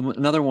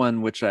another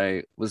one which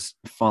I was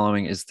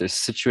following is this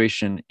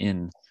situation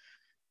in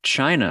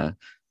China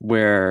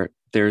where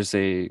there's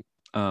a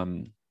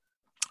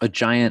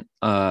giant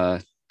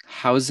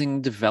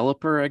housing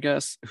developer, I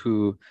guess,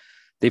 who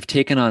they've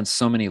taken on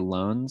so many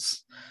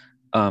loans,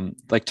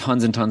 like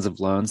tons and tons of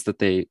loans that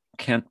they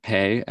can't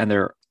pay, and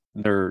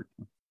they're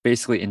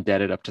basically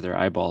indebted up to their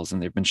eyeballs,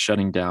 and they've been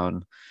shutting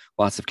down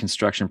lots of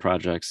construction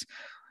projects.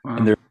 Wow.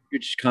 And they're a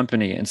huge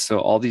company, and so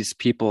all these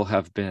people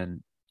have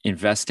been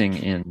investing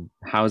in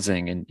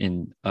housing and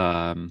in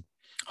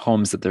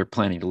homes that they're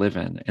planning to live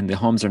in, and the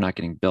homes are not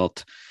getting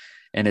built,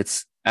 and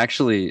it's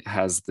actually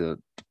has the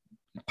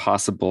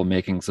possible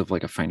makings of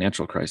like a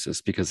financial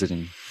crisis because it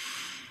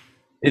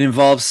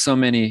involves so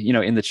many,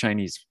 in the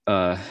Chinese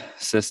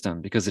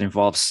system, because it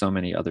involves so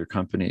many other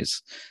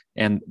companies.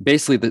 And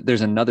basically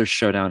there's another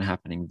showdown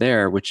happening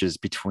there, which is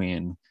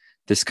between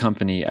this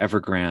company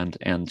Evergrande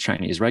and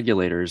Chinese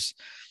regulators,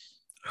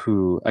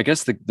 who I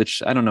guess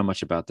I don't know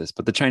much about this,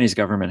 but the Chinese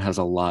government has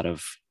a lot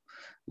of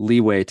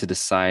leeway to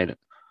decide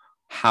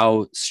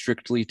how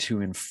strictly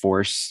to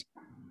enforce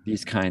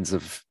these kinds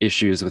of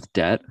issues with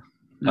debt.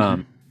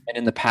 Mm-hmm. And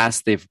in the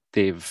past, they've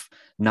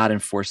not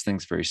enforced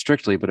things very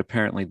strictly, but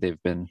apparently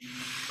they've been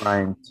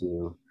trying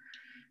to,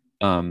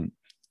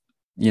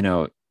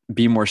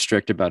 be more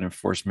strict about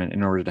enforcement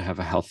in order to have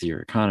a healthier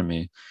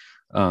economy.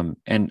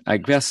 And I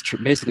guess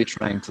basically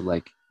trying to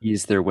like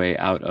ease their way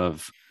out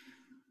of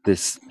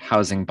this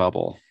housing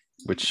bubble,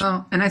 which.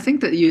 Well, and I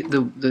think that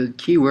the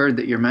key word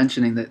that you're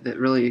mentioning that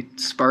really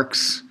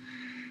sparks,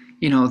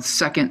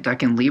 second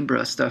decan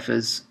Libra stuff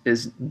is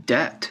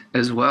debt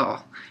as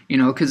well,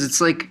 because it's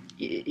like,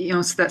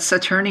 it's that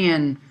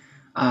Saturnian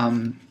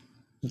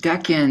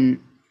decan.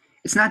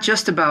 It's not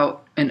just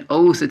about an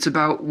oath. It's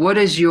about what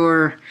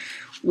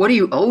do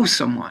you owe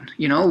someone?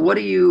 What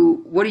are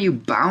you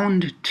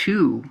bound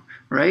to,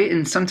 right?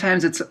 And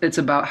sometimes it's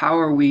about how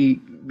are we,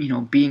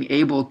 being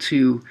able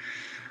to,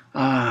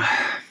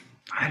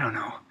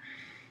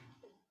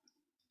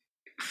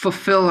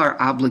 fulfill our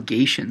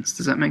obligations.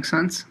 Does that make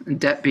sense? And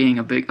debt being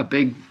a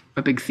big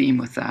theme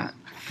with that.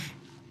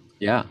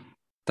 Yeah,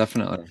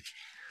 definitely.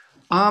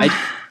 Go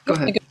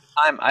ahead.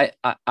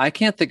 I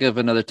can't think of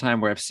another time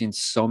where I've seen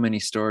so many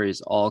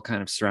stories all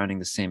kind of surrounding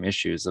the same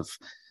issues of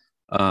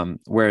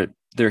where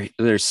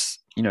there's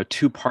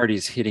two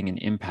parties hitting an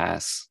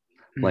impasse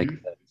like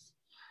this.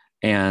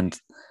 And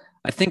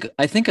I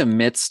think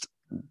amidst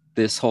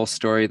this whole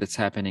story that's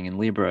happening in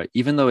Libra,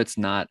 even though it's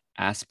not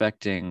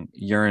aspecting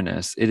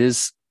Uranus, it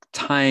is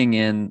tying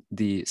in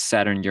the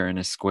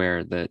Saturn-Uranus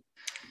square that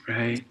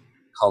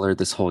colored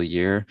this whole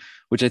year,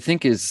 which I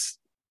think is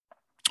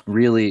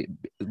really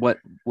what,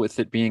 with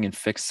it being in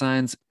fixed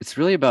signs, it's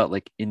really about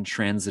like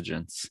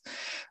intransigence.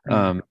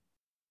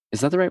 Is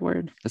that the right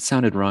word? That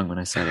sounded wrong when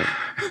I said it.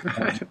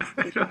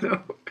 I don't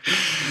know.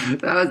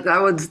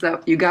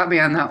 That you got me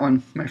on that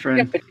one, my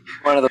friend. Yeah,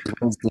 one of those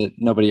ones that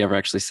nobody ever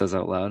actually says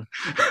out loud.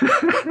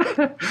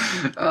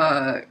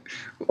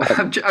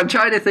 I'm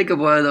trying to think of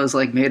one of those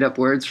like made up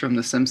words from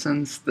The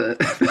Simpsons that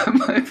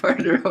my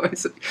partner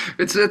always.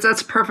 That's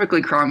a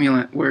perfectly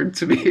cromulent word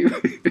to me.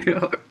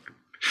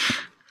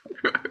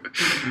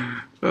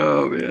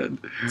 Oh man.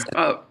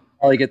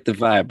 I get the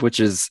vibe,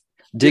 which is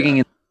digging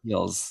in the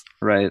heels,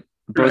 right?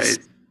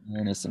 Both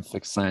Uranus and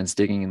fixed signs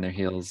digging in their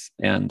heels.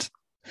 And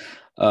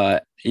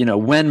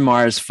when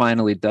Mars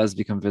finally does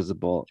become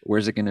visible,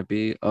 where's it going to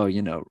be? Oh,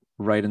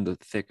 right in the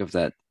thick of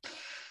that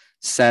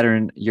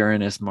Saturn,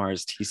 Uranus,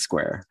 Mars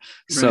T-square.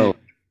 So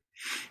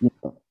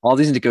all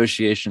these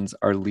negotiations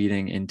are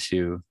leading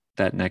into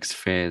that next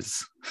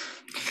phase.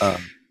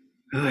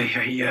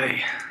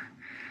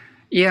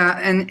 Yeah,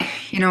 and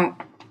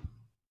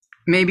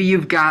maybe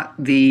you've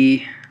got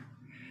the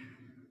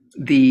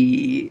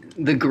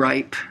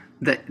gripe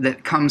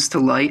that comes to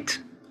light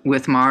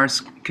with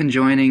Mars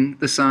conjoining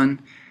the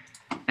Sun,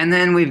 and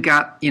then we've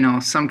got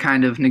some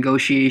kind of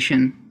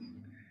negotiation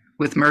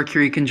with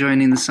Mercury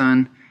conjoining the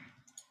Sun,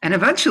 and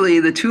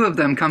eventually the two of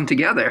them come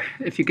together.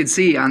 If you could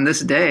see on this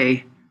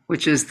day,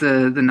 which is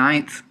the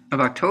 9th of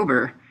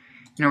October,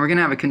 we're going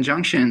to have a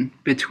conjunction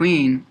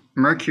between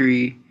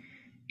Mercury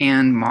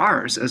and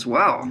Mars as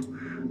well.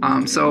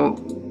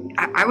 So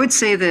I would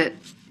say that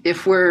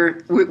if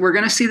we're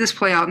going to see this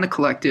play out in the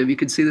collective, you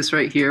could see this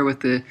right here with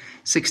the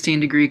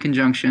 16-degree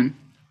conjunction.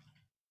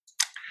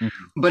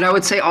 Mm-hmm. But I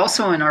would say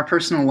also in our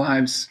personal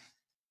lives,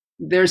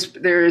 there's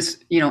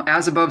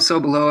as above, so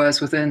below,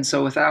 as within,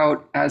 so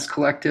without, as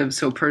collective,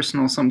 so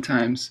personal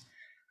sometimes.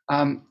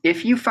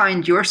 If you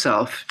find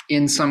yourself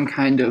in some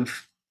kind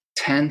of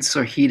tense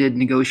or heated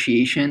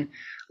negotiation,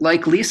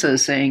 like Lisa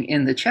is saying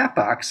in the chat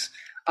box,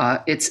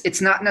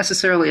 it's not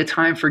necessarily a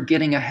time for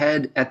getting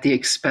ahead at the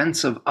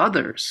expense of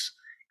others.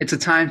 It's a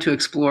time to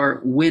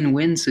explore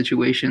win-win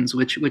situations,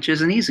 which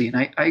isn't easy. And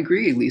I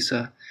agree,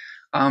 Lisa.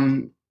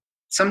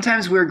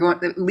 Sometimes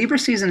Libra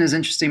season is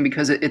interesting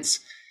because it's,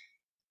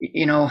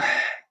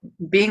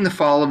 being the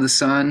fall of the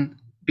sun,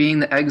 being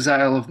the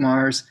exile of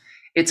Mars,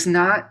 it's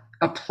not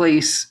a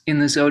place in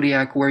the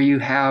zodiac where you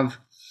have,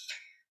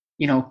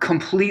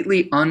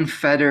 completely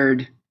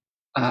unfettered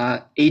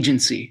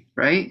agency,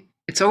 right?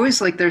 It's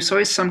always like there's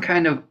always some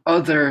kind of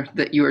other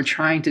that you are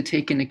trying to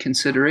take into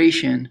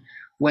consideration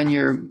when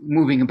you're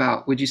moving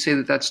about. Would you say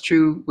that that's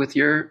true with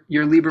your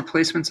Libra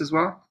placements as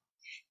well?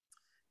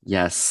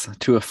 Yes,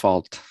 to a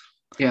fault.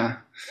 Yeah.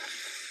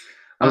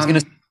 I was going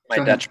to say my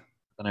detriment,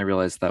 and I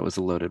realized that was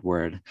a loaded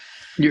word.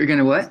 You're going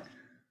to what?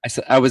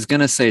 I was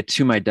going to say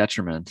to my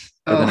detriment,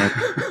 but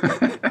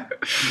then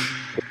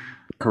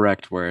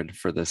correct word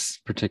for this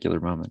particular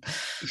moment.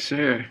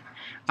 Sure.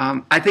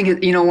 I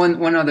think,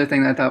 one other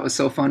thing that I thought was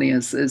so funny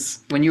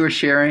is when you were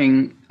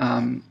sharing,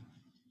 the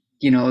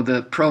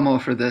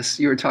promo for this,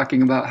 you were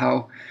talking about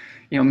how,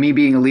 me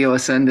being a Leo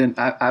ascendant,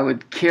 I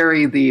would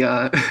carry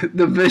the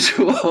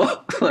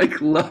visual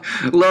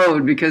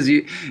load because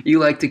you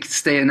like to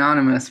stay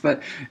anonymous.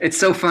 But it's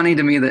so funny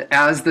to me that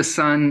as the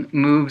sun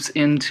moves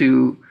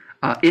into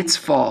its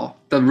fall,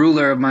 the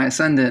ruler of my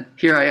ascendant,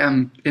 here I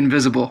am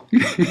invisible.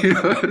 You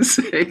know what I'm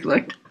saying?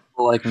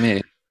 Like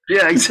me.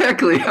 Yeah,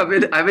 exactly.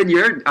 I'm in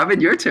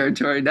your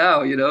territory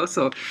now.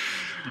 So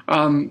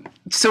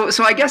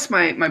I guess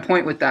my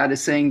point with that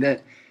is saying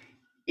that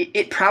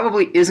it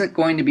probably isn't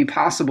going to be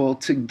possible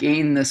to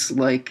gain this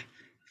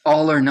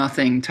all or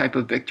nothing type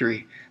of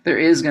victory. There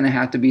is going to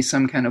have to be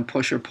some kind of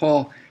push or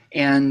pull,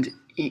 and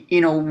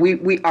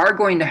we are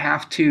going to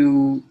have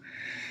to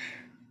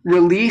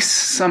release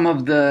some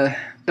of the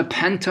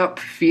pent up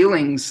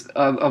feelings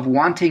of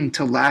wanting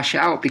to lash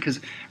out,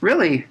 because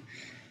really,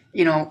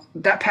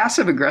 that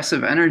passive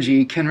aggressive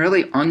energy can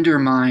really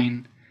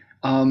undermine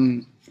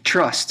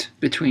trust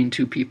between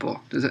two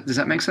people. Does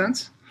that make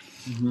sense?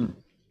 Mm-hmm.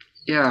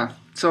 Yeah.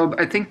 So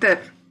I think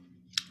that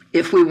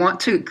if we want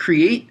to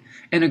create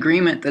an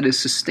agreement that is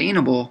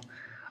sustainable,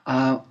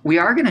 we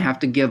are going to have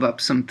to give up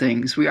some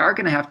things. We are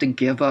going to have to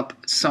give up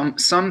some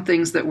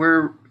things that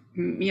we're,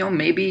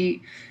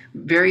 maybe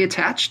very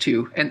attached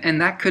to.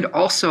 And that could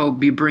also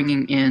be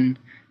bringing in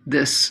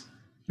this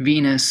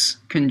Venus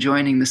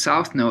conjoining the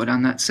South Node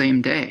on that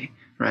same day,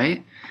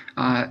 right?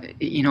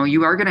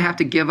 You are going to have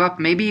to give up,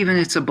 maybe even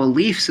it's a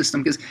belief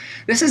system, because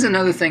this is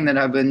another thing that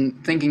I've been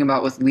thinking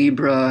about with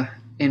Libra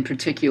in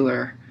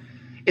particular.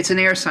 It's an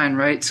air sign,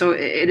 right? So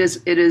it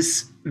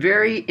is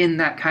very in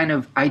that kind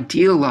of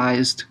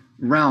idealized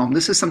realm.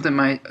 This is something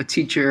my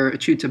teacher,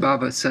 Achyuta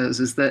Bhava, says,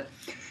 is that,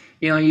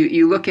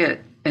 you look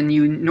at, and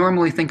you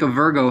normally think of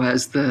Virgo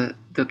as the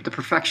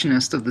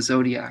perfectionist of the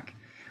zodiac.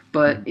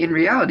 But in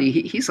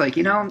reality, he's like,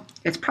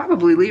 it's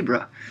probably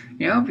Libra,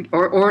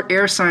 or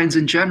air signs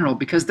in general,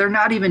 because they're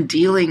not even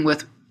dealing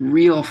with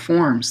real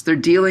forms. They're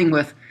dealing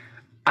with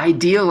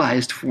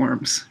idealized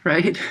forms,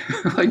 right?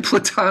 Like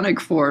platonic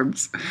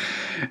forms.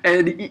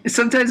 And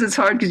sometimes it's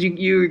hard because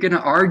you're going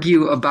to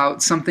argue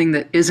about something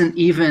that isn't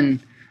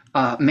even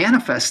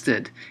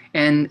manifested.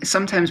 And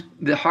sometimes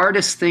the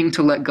hardest thing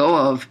to let go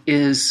of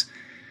is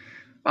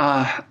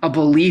a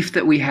belief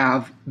that we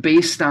have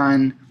based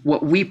on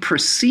what we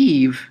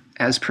perceive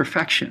as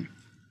perfection.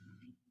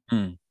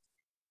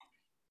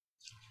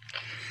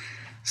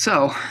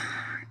 So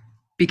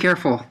be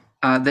careful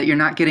that you're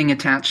not getting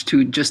attached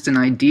to just an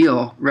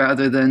ideal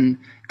rather than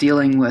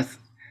dealing with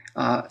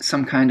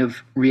some kind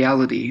of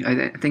reality.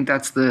 I think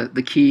that's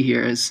the key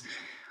here is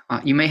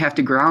you may have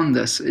to ground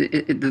this.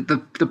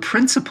 The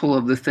principle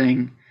of the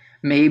thing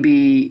may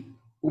be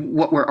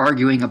what we're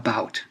arguing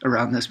about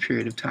around this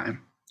period of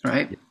time,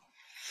 right?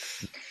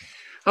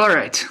 All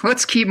right,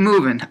 let's keep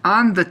moving.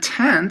 On the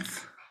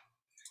 10th,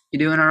 you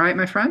doing all right,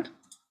 my friend?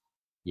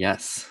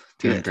 Yes.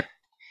 Good.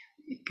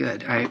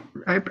 Good. I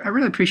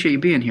really appreciate you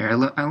being here.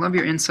 I love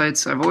your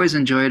insights. I've always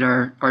enjoyed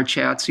our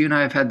chats. You and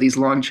I have had these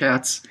long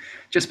chats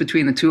just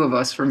between the two of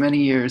us for many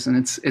years, and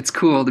it's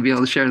cool to be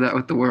able to share that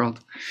with the world.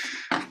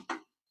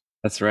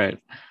 That's right.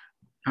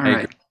 All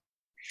right.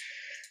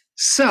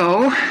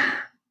 So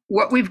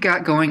what we've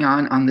got going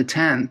on the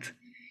 10th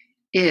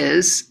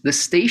is the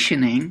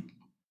stationing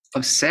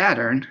of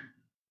Saturn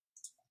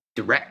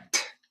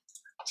direct.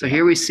 So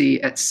here we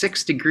see at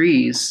 6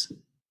 degrees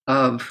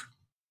of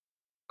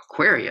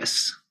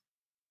Aquarius,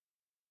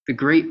 the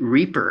Great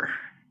Reaper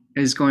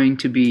is going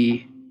to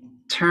be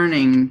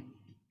turning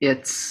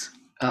its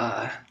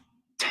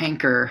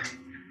tanker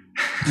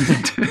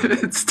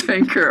its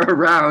tanker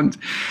around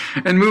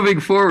and moving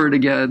forward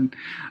again.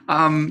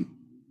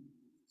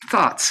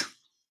 Thoughts?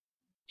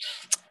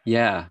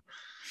 Yeah.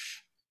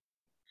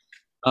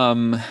 I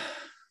feel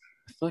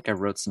like I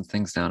wrote some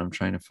things down. I'm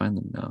trying to find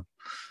them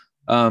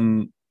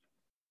now.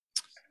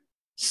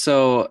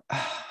 So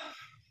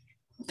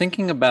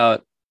thinking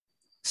about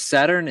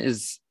Saturn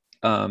is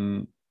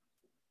going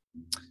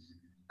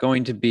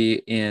to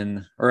be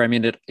in, or I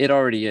mean, it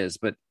already is,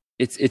 but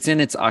it's in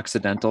its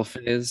occidental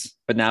phase,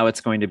 but now it's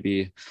going to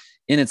be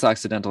in its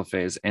occidental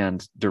phase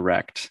and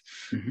direct.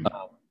 Mm-hmm.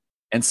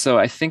 And so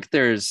I think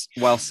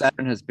while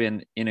Saturn has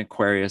been in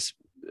Aquarius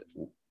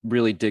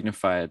really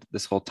dignified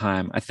this whole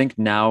time, I think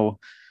now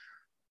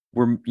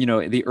we're,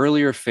 the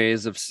earlier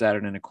phase of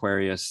Saturn in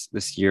Aquarius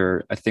this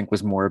year, I think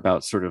was more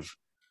about sort of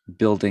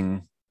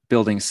building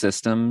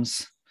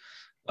systems,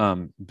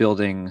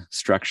 building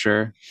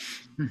structure.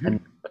 Mm-hmm. And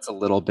it's a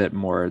little bit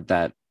more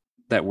that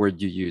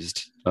word you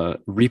used,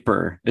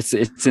 reaper. It's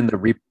in the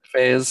reaper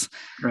phase,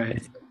 right?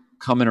 It's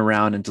coming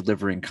around and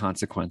delivering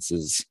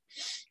consequences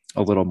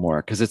a little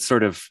more, because it's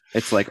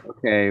like,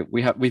 okay,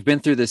 we've been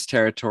through this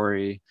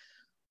territory,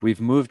 we've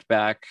moved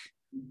back,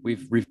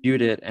 we've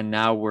reviewed it, and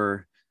now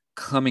we're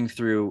coming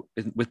through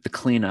with the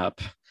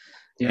cleanup.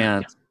 Yeah.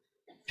 And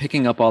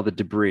picking up all the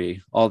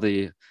debris, all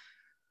the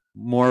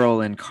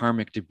moral and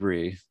karmic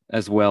debris,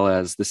 as well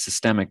as the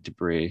systemic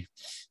debris.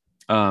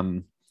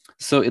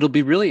 So it'll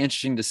be really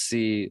interesting to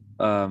see,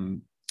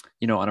 on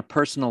a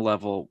personal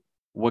level,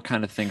 what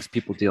kind of things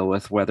people deal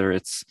with, whether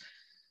it's,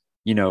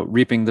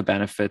 reaping the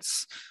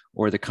benefits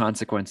or the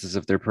consequences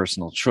of their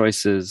personal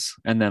choices.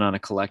 And then on a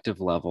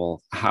collective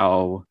level,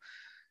 how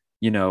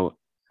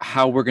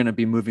we're going to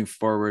be moving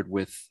forward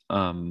with,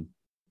 the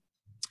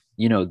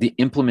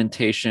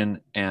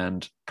implementation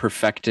and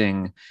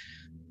perfecting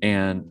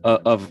and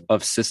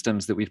of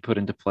systems that we've put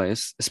into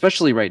place,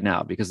 especially right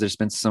now, because there's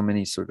been so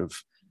many sort of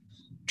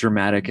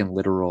dramatic and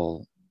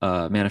literal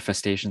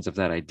manifestations of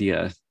that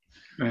idea.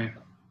 Right.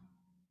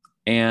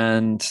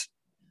 And,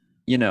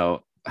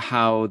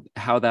 how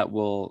that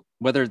will,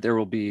 whether there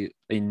will be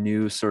a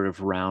new sort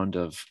of round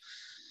of,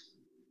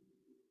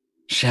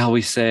 shall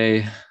we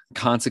say,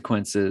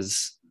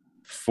 consequences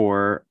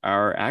for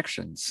our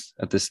actions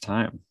at this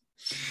time.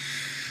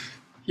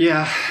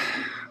 Yeah,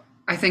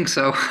 I think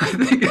so.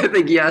 I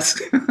think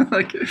yes.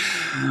 Like,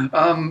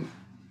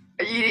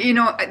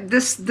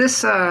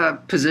 this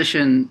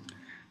position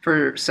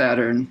for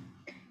Saturn.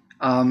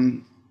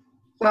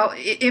 Well,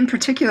 in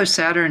particular,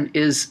 Saturn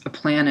is a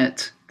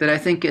planet that I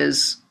think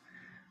is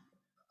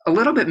a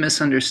little bit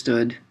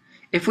misunderstood.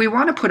 If we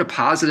want to put a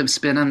positive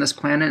spin on this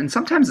planet, and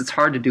sometimes it's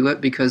hard to do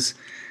it because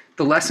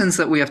the lessons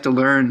that we have to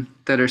learn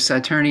that are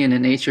Saturnian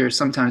in nature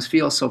sometimes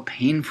feel so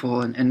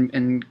painful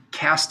and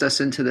cast us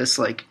into this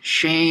like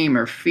shame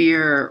or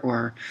fear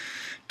or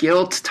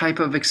guilt type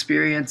of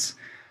experience.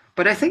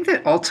 But I think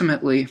that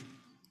ultimately,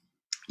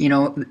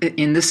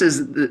 and this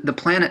is the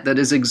planet that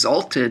is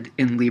exalted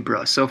in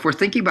Libra. So if we're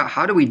thinking about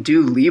how do we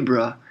do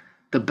Libra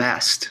the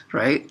best,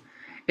 right,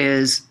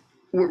 is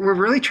we're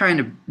really trying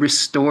to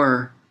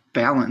restore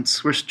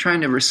balance. We're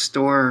trying to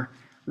restore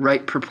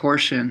right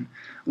proportion,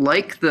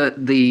 like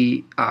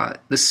the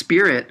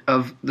spirit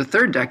of the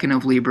third decan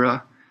of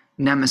Libra,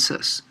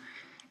 Nemesis.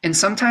 And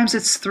sometimes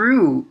it's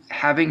through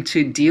having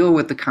to deal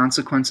with the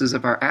consequences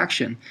of our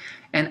action.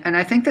 And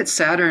I think that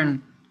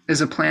Saturn is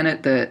a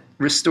planet that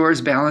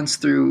restores balance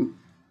through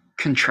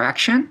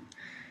contraction.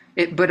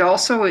 But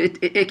also, I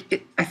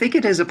think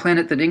it is a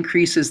planet that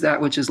increases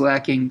that which is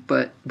lacking,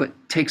 but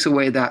takes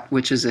away that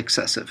which is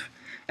excessive.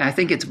 And I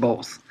think it's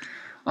both.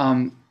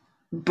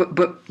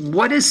 But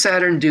what is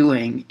Saturn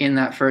doing in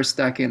that first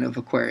decan of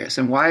Aquarius,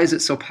 and why is it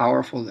so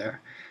powerful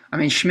there? I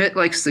mean, Schmidt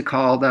likes to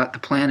call that the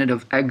planet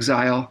of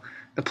exile,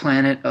 the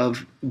planet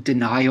of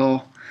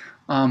denial.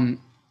 And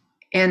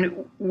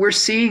we're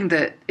seeing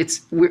that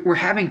we're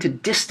having to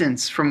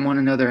distance from one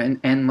another and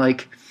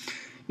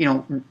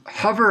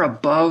hover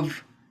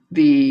above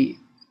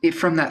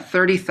from that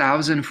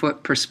 30,000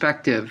 foot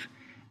perspective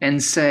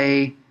and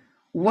say,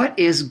 what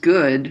is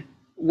good?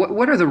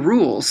 What are the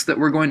rules that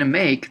we're going to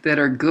make that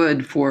are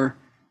good for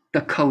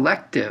the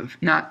collective,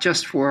 not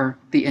just for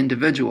the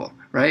individual,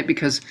 right?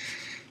 Because,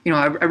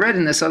 I read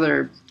in this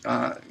other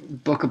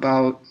book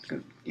about, I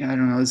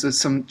don't know, there's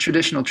some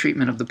traditional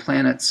treatment of the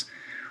planets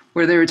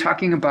where they were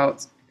talking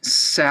about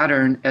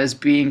Saturn as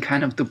being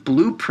kind of the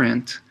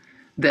blueprint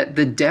that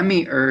the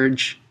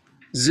demiurge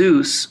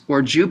Zeus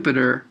or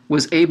Jupiter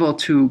was able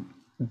to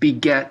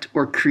beget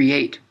or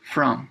create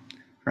from,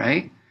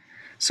 right?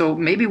 So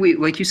maybe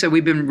like you said,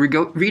 we've been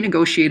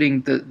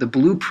renegotiating the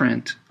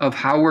blueprint of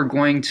how we're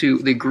going to,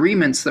 the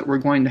agreements that we're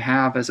going to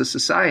have as a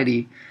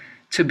society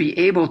to be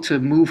able to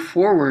move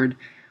forward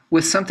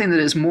with something that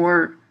is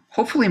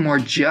hopefully more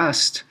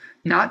just,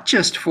 not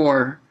just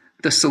for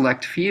the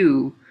select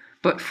few,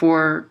 but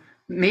for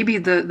maybe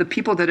the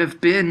people that have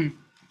been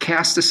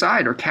cast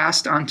aside or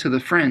cast onto the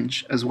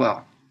fringe as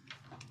well.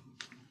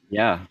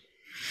 Yeah.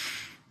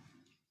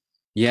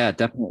 Yeah,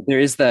 definitely. There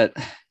is that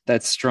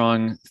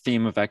strong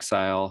theme of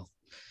exile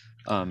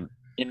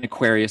in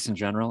Aquarius in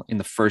general, in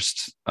the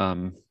first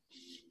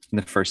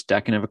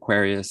decan of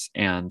Aquarius,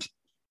 and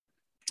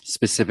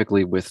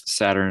specifically with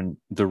Saturn,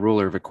 the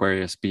ruler of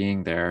Aquarius,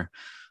 being there,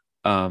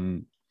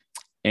 um,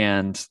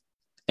 and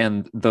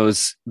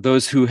those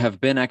who have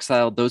been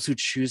exiled, those who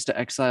choose to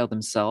exile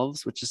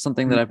themselves, which is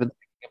something that Mm, I've been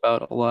thinking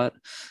about a lot.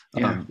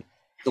 yeah,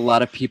 A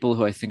lot of people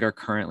who I think are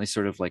currently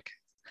sort of like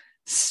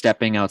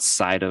stepping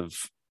outside of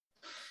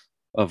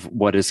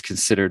what is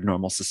considered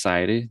normal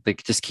society. They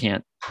just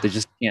can't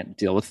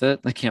deal with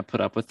it. They can't put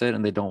up with it,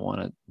 and they don't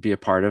want to be a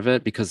part of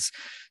it because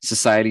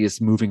society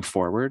is moving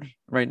forward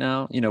right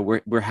now. You know,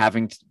 we're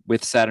having,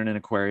 with Saturn in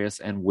Aquarius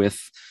and with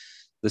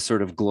the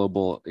sort of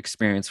global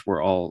experience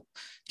we're all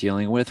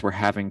dealing with, we're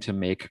having to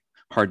make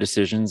hard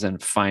decisions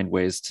and find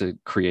ways to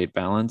create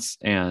balance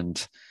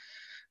and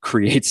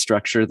create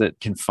structure that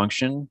can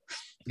function.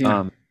 yeah,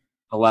 um,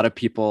 a lot of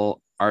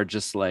people are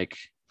just like,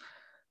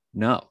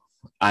 no,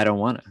 I don't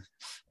want to.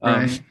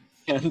 right.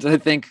 And I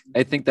think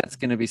that's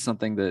going to be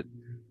something that.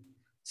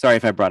 Sorry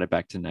if I brought it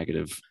back to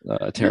negative No,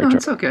 territory.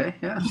 it's okay.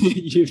 Yeah,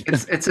 You've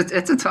it's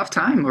a tough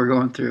time we're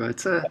going through.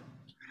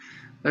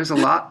 There's a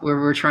lot where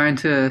we're trying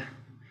to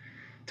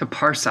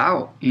parse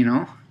out, you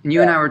know. And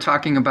you and I were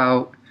talking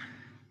about,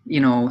 you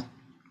know,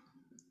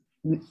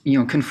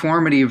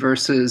 conformity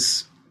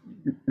versus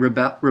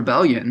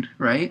rebellion,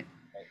 right?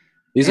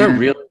 these are And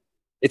really.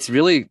 It's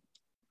really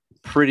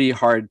pretty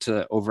hard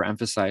to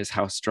overemphasize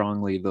how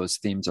strongly those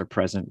themes are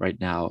present right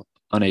now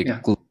on a yeah,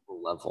 global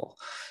level.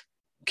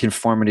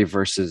 Conformity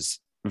versus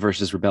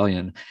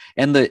rebellion,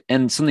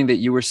 and something that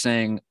you were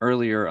saying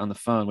earlier on the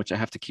phone, which I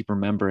have to keep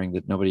remembering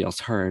that nobody else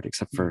heard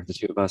except for the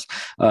two of us,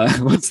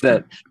 was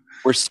that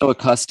we're so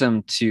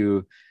accustomed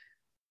to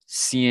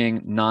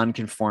seeing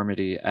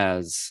nonconformity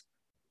as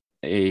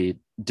a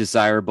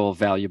desirable,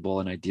 valuable,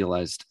 and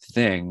idealized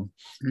thing.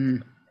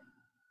 mm,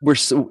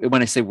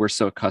 When I say we're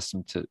so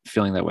accustomed to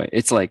feeling that way,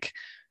 it's like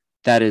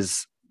that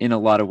is in a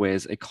lot of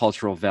ways a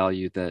cultural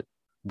value that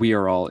we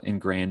are all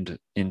ingrained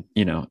in,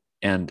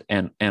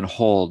 and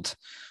hold,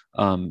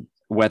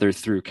 whether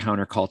through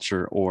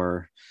counterculture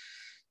or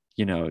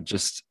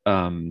just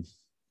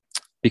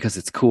because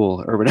it's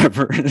cool or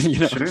whatever.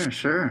 sure,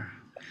 sure.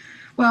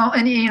 Well,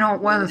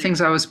 and one of the things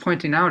I was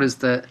pointing out is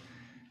that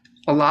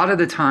a lot of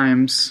the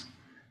times,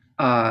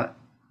 uh,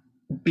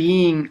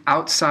 being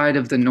outside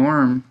of the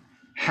norm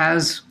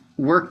has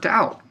worked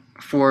out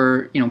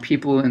for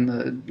people in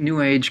the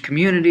New Age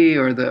community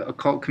or the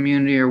occult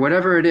community or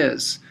whatever it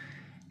is,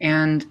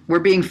 and we're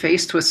being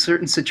faced with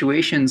certain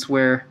situations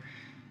where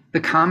the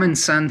common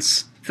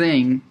sense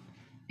thing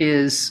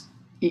is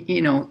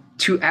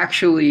to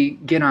actually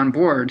get on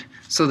board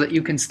so that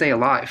you can stay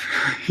alive.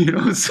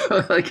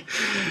 So like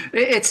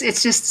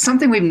it's just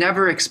something we've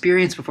never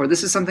experienced before.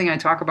 This is something I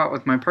talk about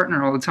with my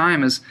partner all the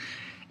time,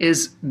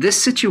 is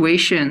this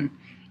situation.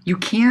 You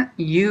can't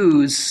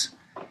use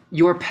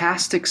your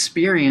past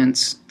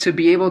experience to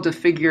be able to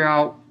figure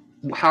out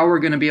how we're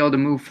going to be able to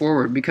move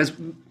forward, because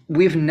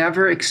we've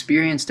never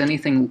experienced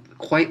anything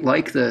quite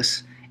like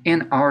this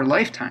in our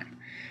lifetime.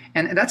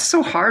 And that's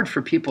so hard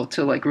for people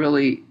to like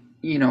really,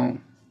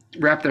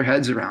 wrap their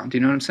heads around. You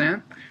know what I'm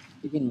saying?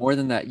 Even more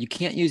than that, you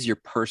can't use your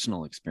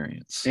personal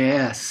experience.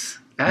 Yes.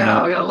 You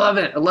know, I love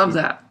it. I love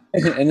that.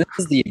 and this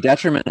is the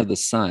detriment of the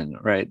sun,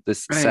 right?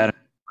 This Right. Saturn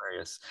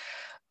Aquarius.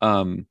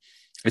 Um,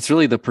 it's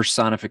really the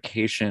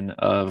personification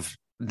of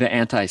the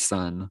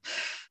anti-sun.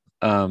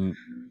 Um,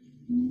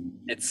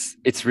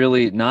 it's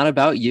really not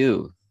about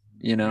you,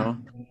 you Yeah. know.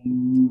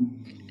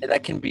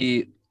 That can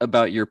be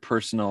about your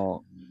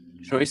personal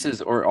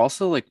choices, or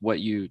also like what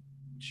you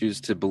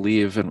choose to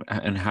believe,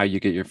 and how you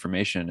get your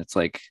information. It's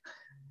like,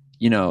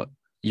 you know,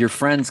 your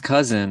friend's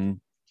cousin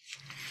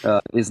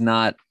is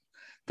not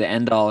the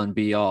end all and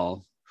be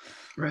all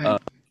Right.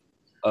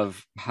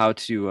 of how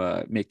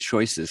to make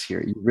choices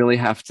here. You really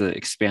have to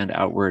expand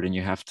outward, and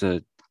you have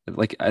to,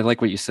 like, I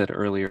like what you said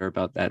earlier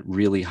about that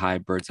really high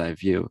bird's eye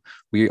view.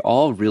 We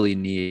all really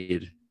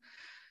need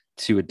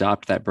to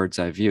adopt that bird's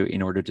eye view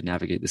in order to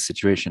navigate the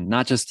situation,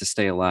 not just to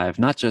stay alive,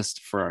 not just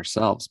for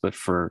ourselves, but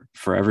for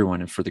everyone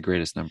and for the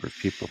greatest number of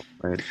people,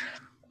 right?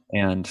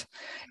 And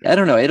I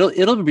don't know,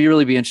 it'll be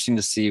really be interesting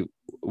to see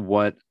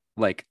what,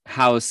 like,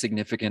 how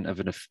significant of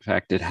an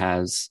effect it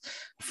has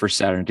for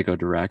Saturn to go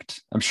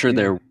direct. I'm sure Yeah.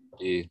 there will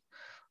be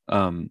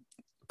um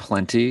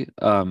plenty,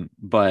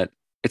 but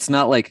it's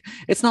not like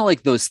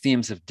those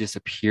themes have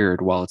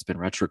disappeared while it's been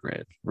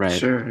retrograde, right?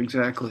 Sure.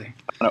 Exactly.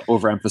 I want to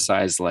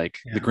overemphasize like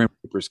the Yeah. Grim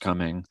Reaper's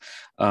coming.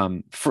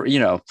 For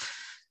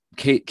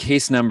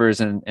case numbers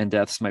and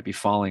deaths might be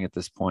falling at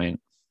this point,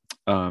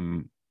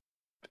 um,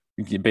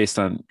 based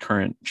on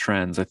current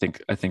trends. I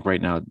think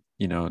right now,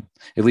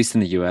 at least in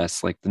the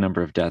U.S., like the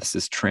number of deaths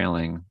is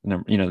trailing.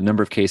 The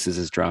number of cases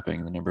is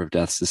dropping. The number of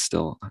deaths is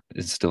still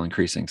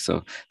increasing.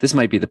 So this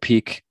might be the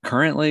peak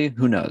currently.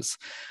 Who knows?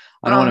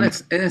 I don't Well, and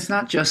want to. it's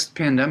not just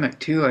pandemic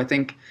too. I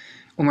think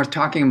when we're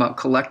talking about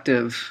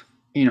collective,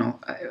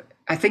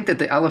 I think that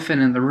the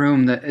elephant in the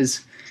room that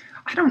is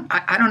I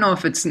don't know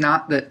if it's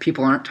not that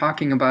people aren't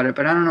talking about it,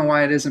 but I don't know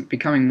why it isn't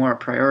becoming more a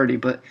priority.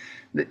 But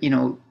you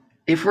know,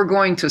 if we're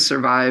going to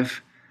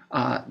survive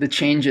the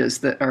changes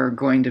that are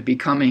going to be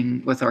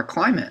coming with our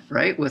climate,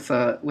 right, with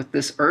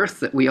this Earth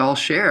that we all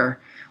share,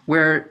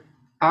 where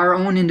our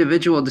own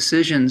individual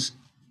decisions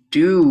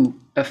do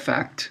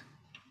affect,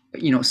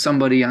 you know,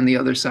 somebody on the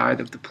other side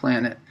of the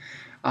planet.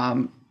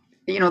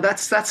 You know,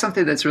 that's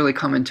something that's really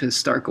come into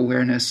stark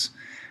awareness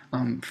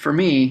for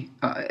me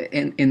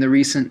in the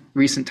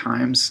recent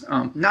times.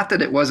 Not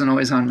that it wasn't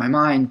always on my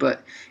mind,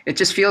 but it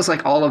just feels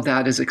like all of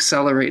that is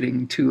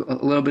accelerating to a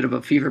little bit of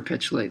a fever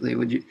pitch lately.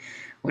 What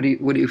do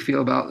you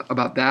feel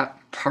about that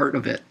part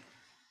of it?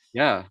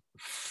 Yeah,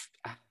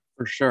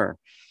 for sure.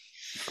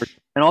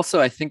 And also,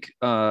 I think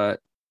to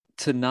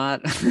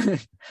not,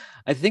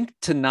 I think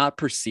to not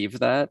perceive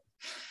that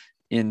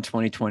in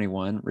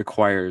 2021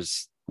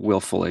 requires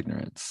willful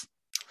ignorance.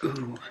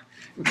 Ooh.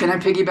 Can I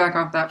piggyback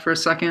off that for a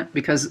second?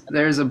 Because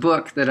there's a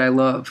book that I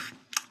love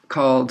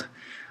called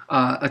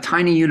A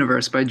Tiny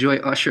Universe by Joy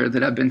Usher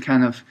that I've been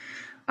kind of,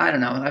 I don't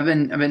know, I've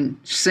been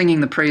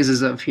singing the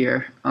praises of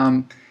here.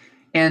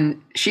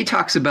 And she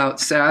talks about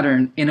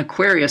Saturn in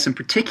Aquarius in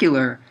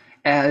particular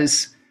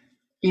as,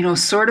 you know,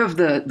 sort of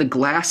the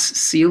glass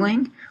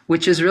ceiling,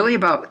 which is really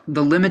about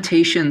the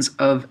limitations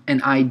of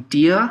an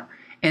idea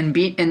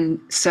and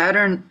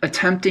Saturn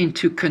attempting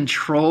to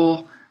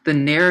control the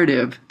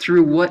narrative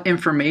through what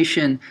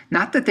information,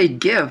 not that they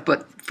give,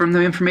 but from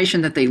the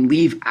information that they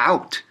leave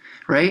out,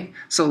 right?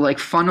 So like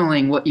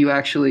funneling what you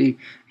actually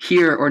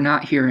hear or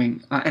not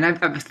hearing. And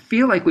I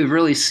feel like we've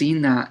really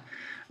seen that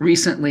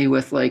recently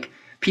with like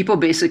people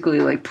basically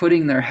like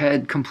putting their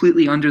head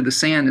completely under the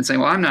sand and saying,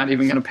 well, I'm not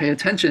even going to pay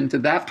attention to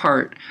that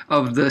part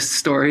of the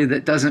story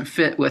that doesn't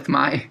fit with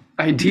my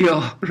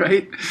ideal,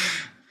 right?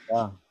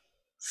 Yeah.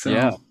 So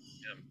Yeah.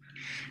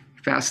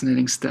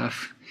 fascinating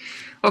stuff.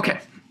 Okay.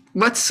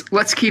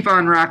 Let's keep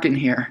on rocking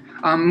here.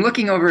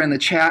 Looking over in the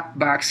chat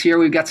box here,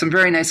 we've got some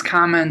very nice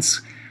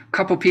comments. A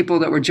couple people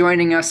that were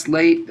joining us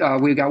late.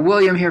 We've got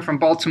William here from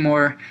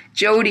Baltimore.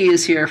 Jody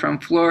is here from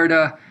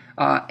Florida.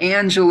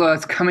 Angela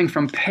is coming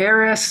from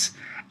Paris.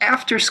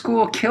 After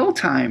school kill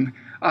time.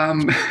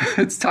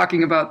 It's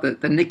talking about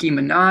the Nicki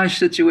Minaj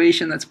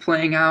situation that's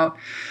playing out.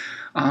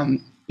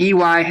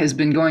 EY has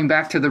been going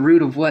back to the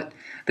root of what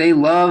they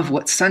love,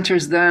 what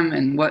centers them,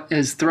 and what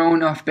is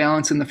thrown off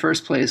balance in the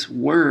first place.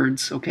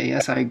 Words. Okay,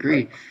 yes, I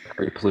agree.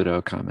 Very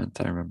Pluto comment,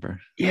 I remember.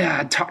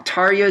 Yeah,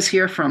 Tarya's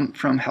here from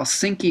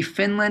Helsinki,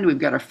 Finland. We've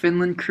got our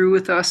Finland crew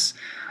with us.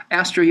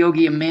 Astro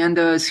Yogi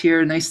Amanda is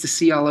here. Nice to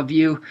see all of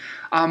you.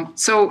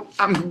 So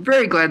I'm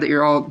very glad that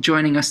you're all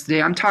joining us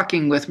today. I'm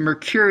talking with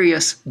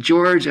Mercurius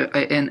George,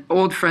 an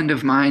old friend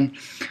of mine.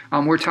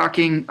 We're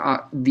talking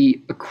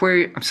the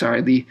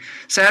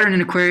Saturn in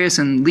Aquarius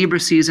and Libra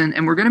season,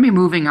 and we're going to be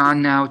moving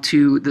on now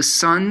to the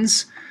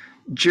Sun's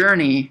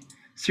journey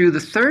through the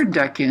third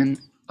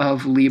decan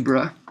of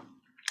Libra.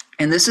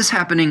 And this is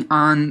happening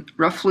on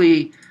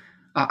roughly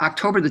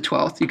October the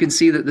 12th. You can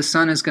see that the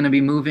Sun is going to be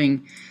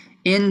moving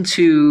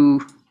into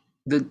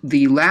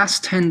the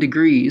last 10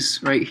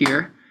 degrees right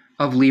here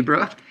of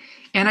Libra.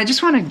 And I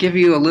just want to give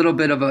you a little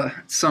bit of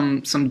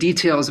some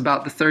details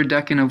about the third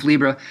decan of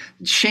Libra.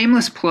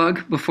 Shameless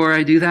plug before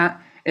I do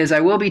that is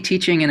I will be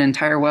teaching an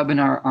entire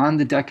webinar on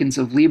the decans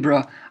of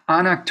Libra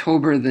on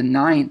October the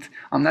 9th.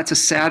 That's a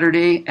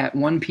Saturday at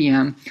 1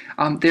 p.m.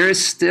 There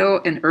is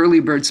still an early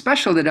bird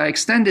special that I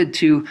extended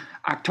to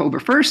October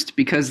 1st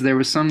because there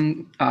was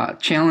some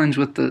challenge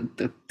with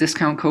the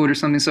discount code or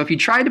something. So if you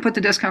tried to put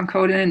the discount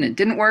code in and it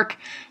didn't work,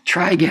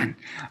 try again.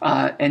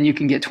 And you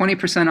can get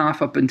 20%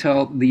 off up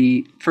until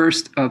the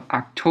 1st of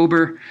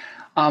October.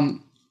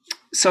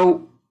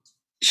 So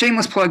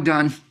shameless plug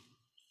done.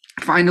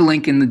 Find a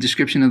link in the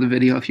description of the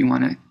video if you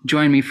want to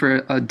join me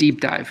for a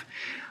deep dive.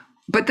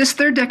 But this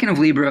third decan of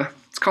Libra,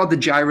 it's called the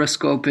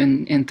gyroscope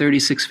in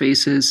 36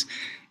 faces.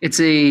 It's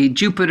a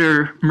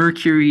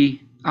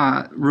Jupiter-Mercury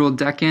ruled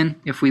decan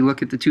if we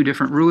look at the two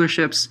different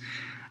rulerships.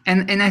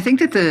 And I think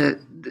that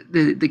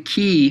the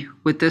key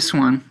with this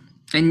one,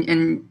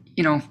 and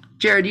you know,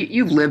 Jared,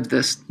 you've lived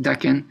this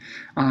decan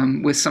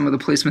with some of the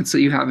placements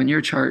that you have in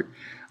your chart.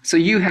 So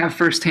you have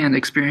firsthand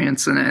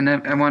experience, and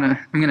I'm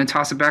going to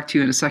toss it back to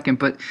you in a second,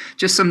 but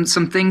just some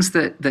things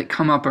that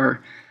come up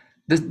are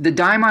the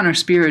daimon or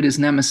spirit is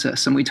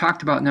Nemesis, and we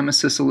talked about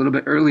Nemesis a little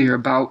bit earlier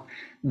about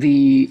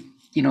the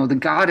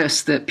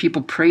goddess that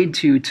people prayed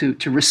to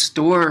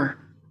restore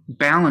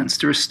balance,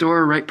 to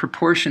restore right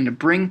proportion, to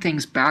bring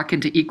things back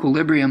into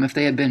equilibrium if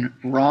they had been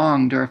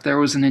wronged or if there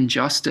was an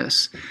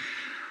injustice.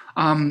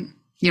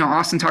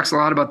 Austin talks a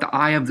lot about the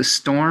eye of the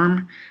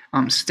storm,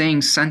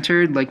 staying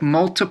centered, like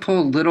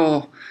multiple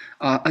little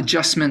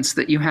adjustments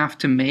that you have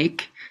to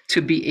make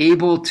to be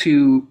able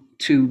to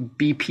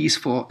be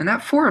peaceful. And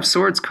that Four of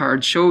Swords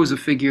card shows a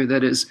figure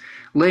that is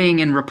laying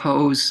in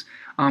repose,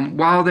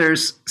 while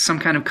there's some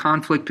kind of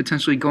conflict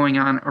potentially going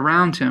on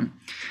around him.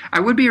 I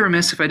would be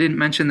remiss if I didn't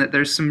mention that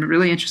there's some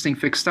really interesting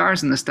fixed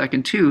stars in this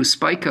decan too.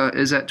 Spica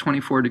is at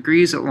 24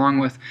 degrees, along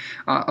with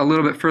a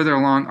little bit further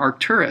along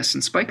Arcturus.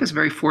 And Spica is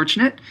very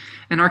fortunate.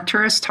 And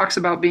Arcturus talks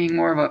about being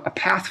more of a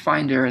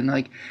pathfinder and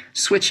like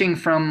switching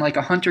from like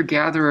a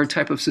hunter-gatherer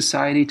type of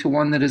society to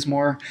one that is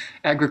more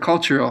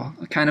agricultural,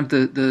 kind of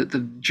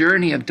the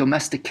journey of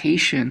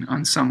domestication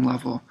on some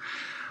level.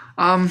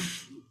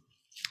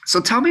 So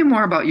tell me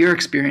more about your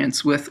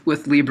experience with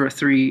Libra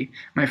 3,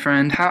 my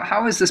friend.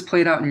 How has this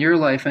played out in your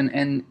life?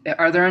 And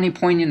are there any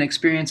poignant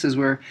experiences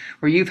where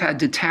you've had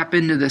to tap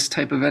into this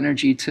type of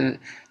energy to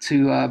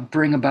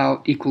bring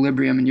about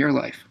equilibrium in your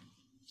life?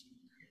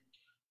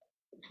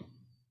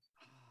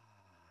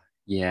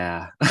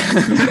 Yeah.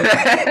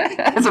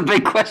 That's a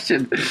big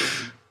question.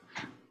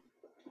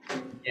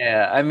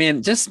 Yeah, I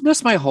mean,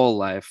 just my whole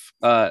life.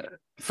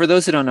 For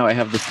those who don't know, I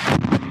have this.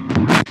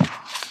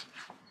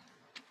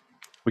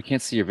 We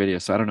can't see your video,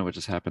 so I don't know what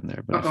just happened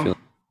there. But I feel.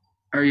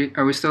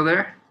 Are we still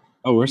there?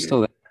 Oh, we're still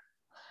there.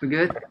 We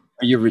good?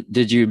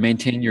 Did you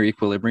maintain your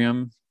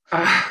equilibrium?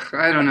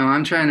 I don't know.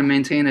 I'm trying to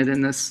maintain it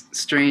in this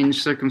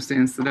strange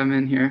circumstance that I'm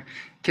in here.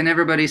 Can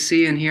everybody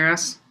see and hear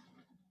us?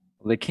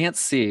 Well, they can't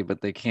see,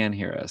 but they can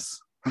hear us.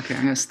 Okay,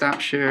 I'm gonna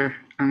stop share.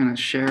 I'm gonna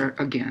share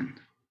again.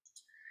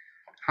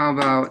 How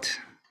about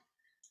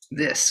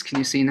this? Can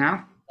you see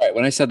now? All right.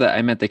 When I said that,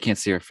 I meant they can't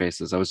see our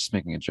faces. I was just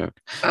making a joke.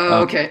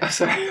 Oh, okay. I'm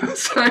sorry. I'm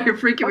sorry. You're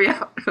freaking me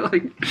out.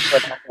 Like,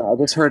 I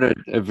just heard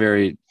a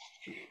very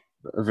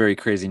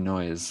crazy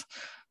noise.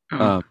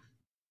 oh.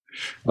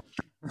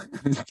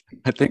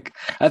 I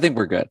think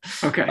we're good.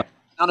 Okay. It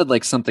sounded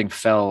like something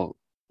fell,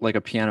 like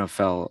a piano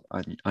fell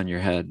on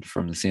your head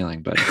from the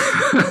ceiling, but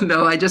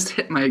no, I just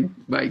hit my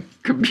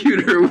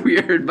computer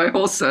weird. My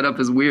whole setup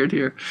is weird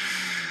here.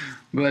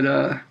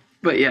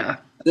 But yeah.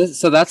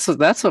 So that's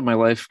what my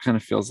life kind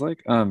of feels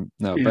like. Yeah.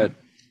 But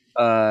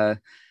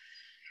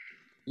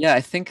yeah,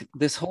 I think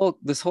this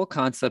whole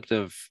concept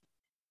of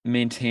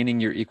maintaining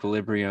your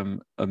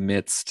equilibrium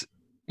amidst,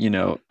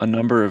 a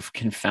number of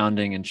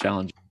confounding and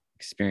challenging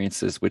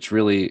experiences, which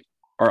really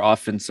are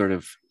often sort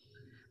of,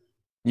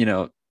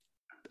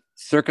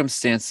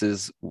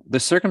 circumstances,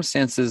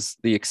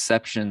 the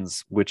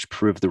exceptions which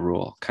prove the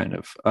rule, kind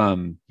of.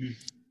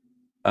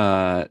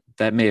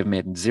 That may have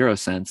made zero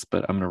sense,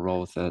 but I'm gonna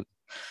roll with it.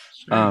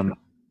 Sure.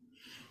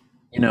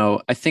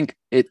 I think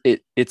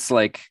it's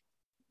like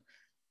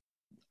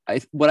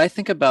what I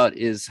think about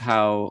is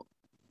how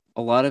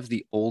a lot of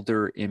the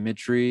older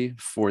imagery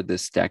for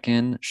this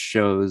decan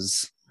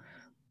shows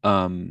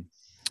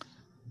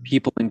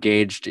people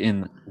engaged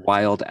in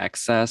wild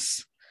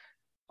excess,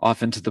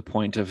 often to the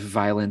point of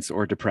violence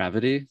or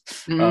depravity.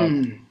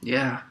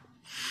 Yeah.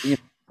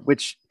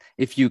 Which,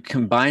 if you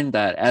combine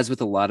that, as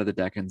with a lot of the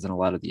decans and a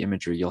lot of the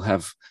imagery, you'll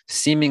have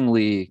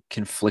seemingly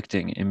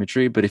conflicting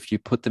imagery, but if you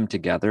put them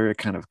together, it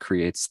kind of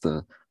creates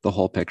the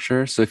whole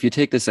picture. So if you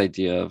take this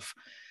idea of,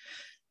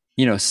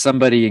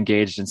 somebody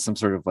engaged in some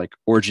sort of like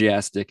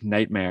orgiastic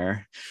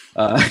nightmare,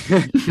 put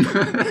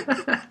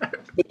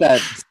that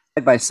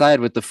side by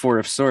side with the Four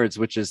of Swords,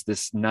 which is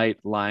this knight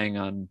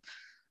lying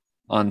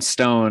on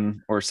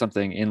stone or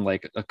something in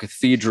like a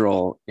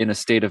cathedral in a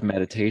state of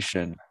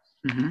meditation.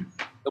 Mm-hmm.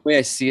 The way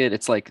I see it,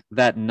 it's like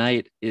that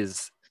knight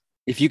is,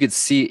 if you could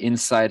see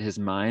inside his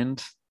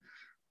mind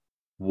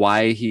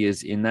why he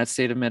is in that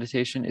state of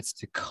meditation, it's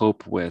to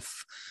cope with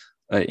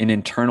an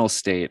internal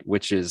state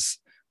which is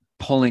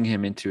pulling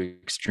him into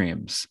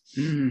extremes.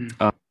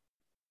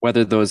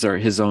 Whether those are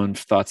his own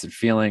thoughts and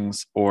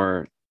feelings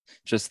or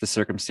just the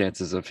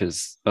circumstances of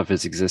his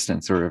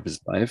existence or of his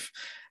life.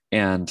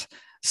 And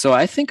so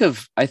I think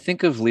of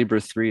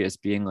Libra 3 as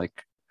being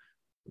like,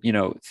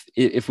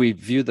 if we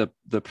view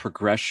the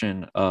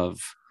progression of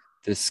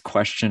this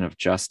question of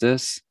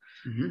justice,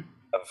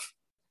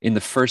 in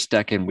the first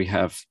decan, we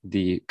have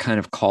the kind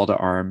of call to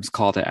arms,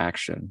 call to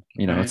action,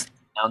 right. It's the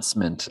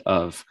announcement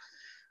of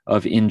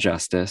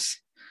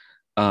injustice.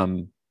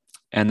 And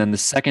then the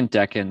second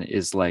decan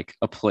is like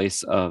a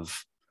place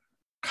of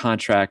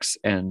contracts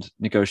and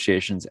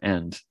negotiations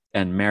and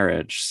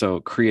marriage. So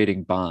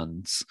creating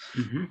bonds,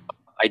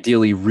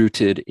 ideally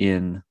rooted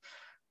in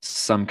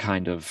some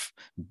kind of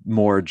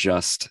more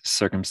just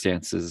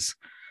circumstances,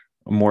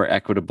 more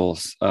equitable,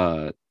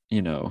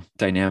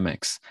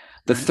 dynamics.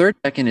 The third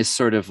decan is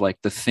sort of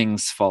like the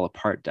things fall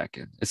apart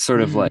decan. It's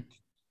sort of like,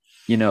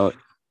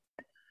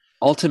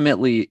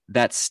 ultimately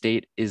that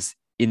state is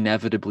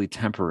inevitably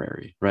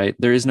temporary, right?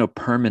 There is no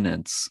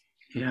permanence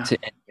to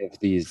any of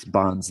these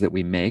bonds that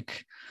we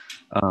make.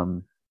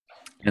 And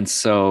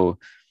so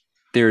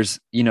there's,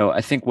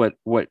 I think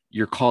what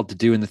you're called to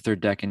do in the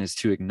third decan is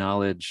to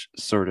acknowledge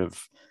sort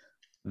of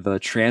the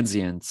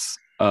transience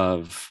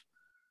of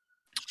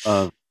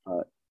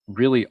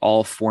really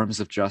all forms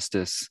of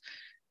justice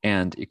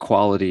and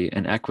equality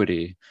and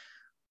equity,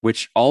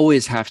 which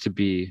always have to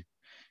be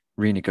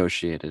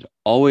renegotiated,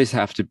 always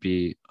have to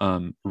be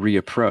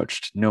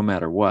reapproached, no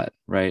matter what,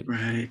 right?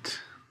 Right.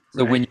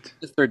 So when you're in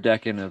the third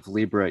decan of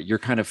Libra, you're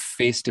kind of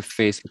face to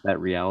face with that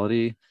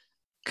reality,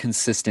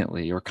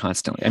 consistently or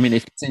constantly. I mean,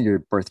 if it's in your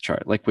birth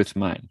chart, like with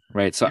mine,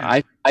 right? So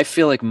Yeah. I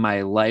feel like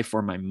my life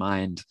or my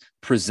mind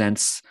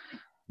presents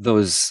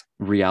those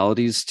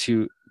realities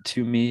to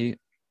me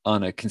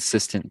on a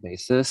consistent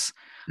basis.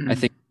 I Mm.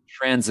 think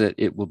transit,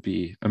 it will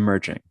be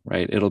emerging,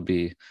 right? It'll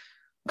be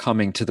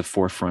coming to the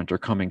forefront or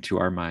coming to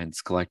our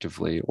minds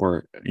collectively,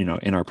 or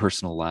in our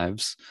personal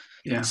lives.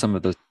 Yeah. Some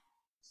of the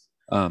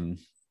um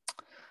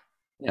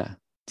yeah,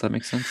 does that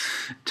make sense?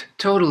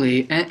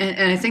 Totally.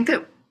 And I think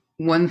that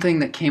one thing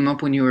that came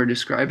up when you were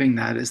describing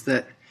that is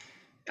that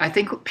I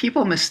think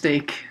people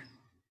mistake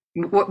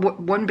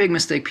one big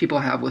mistake people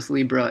have with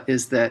Libra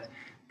is that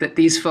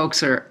these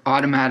folks are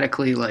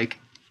automatically like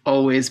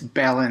always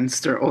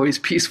balanced or always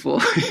peaceful.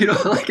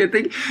 Like I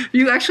think if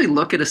you actually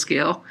look at a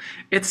scale,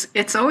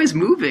 it's always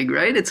moving,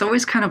 right? It's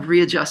always kind of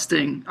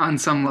readjusting on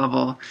some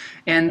level,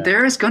 and Yeah.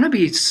 there is going to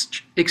be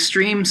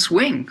extreme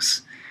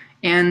swings.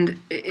 And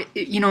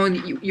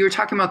you were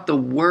talking about the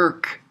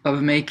work of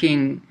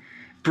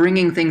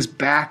bringing things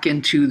back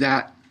into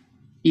that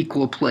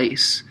equal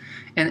place.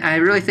 And I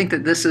really think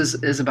that this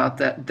is about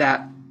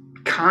that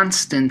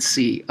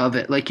constancy of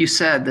it. Like you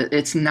said, that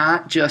it's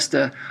not just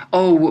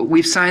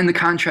we've signed the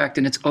contract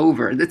and it's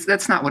over.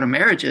 That's not what a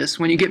marriage is.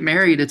 When you get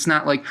married, it's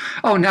not like,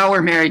 oh, now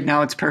we're married,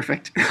 now it's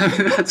perfect.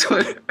 That's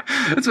what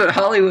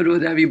Hollywood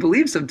would have you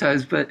believe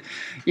sometimes. But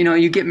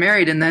you get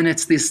married and then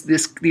it's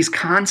these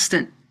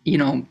constant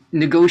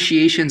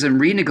negotiations and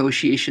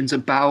renegotiations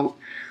about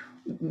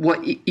what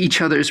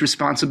each other's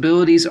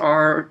responsibilities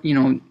are,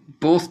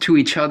 both to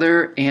each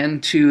other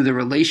and to the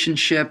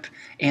relationship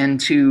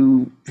and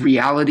to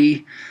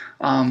reality.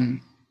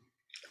 And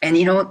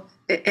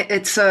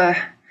it's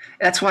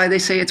that's why they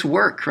say it's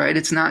work, right?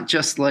 It's not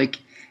just like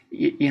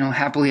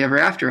happily ever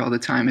after all the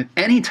time. If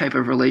any type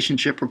of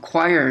relationship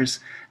requires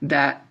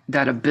that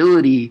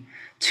ability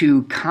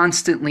to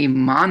constantly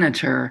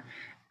monitor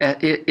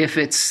if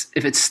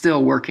it's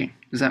still working.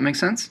 Does that make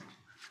sense?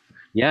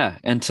 Yeah,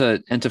 and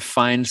to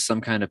find some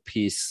kind of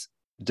peace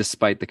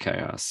despite the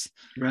chaos,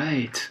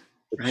 Right.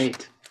 which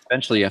Right.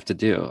 eventually you have to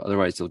do,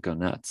 otherwise you'll go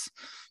nuts.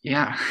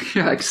 Yeah.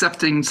 Yeah.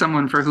 Accepting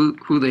someone for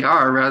who they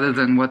are rather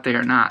than what they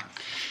are not.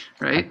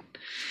 Right.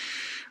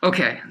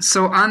 Okay.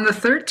 So on the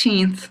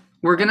 13th,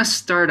 we're going to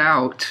start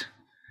out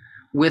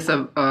with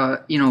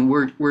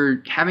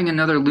we're having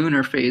another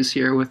lunar phase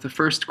here with the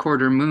first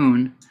quarter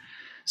moon.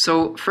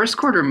 So first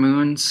quarter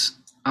moons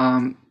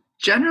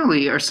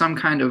generally are some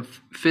kind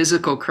of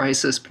physical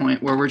crisis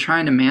point where we're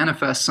trying to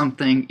manifest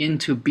something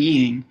into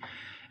being.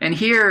 And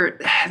here,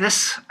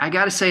 I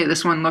got to say,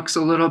 this one looks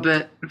a little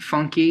bit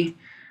funky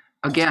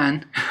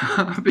again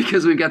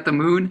because we got the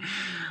moon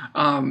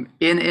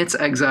in its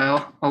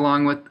exile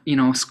along with,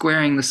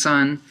 squaring the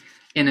sun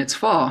in its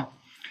fall.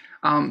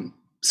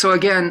 So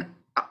again,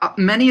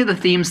 many of the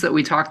themes that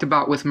we talked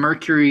about with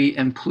Mercury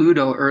and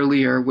Pluto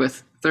earlier,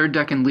 with third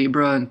deck in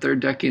Libra and third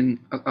deck in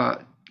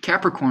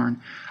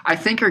Capricorn, I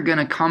think are going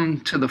to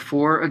come to the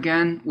fore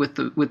again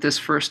with this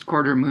first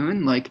quarter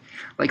moon, like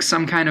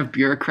some kind of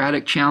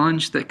bureaucratic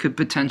challenge that could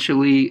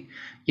potentially,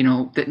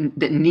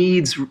 that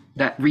needs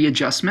that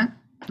readjustment.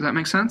 Does that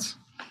make sense?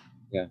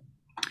 Yeah.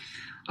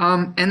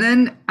 And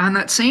then on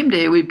that same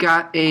day, we've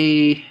got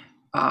a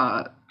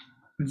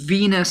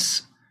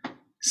Venus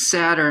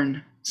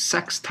Saturn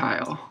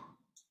sextile.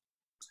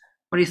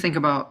 What do you think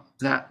about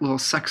that little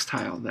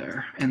sextile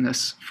there in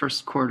this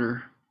first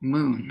quarter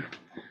moon?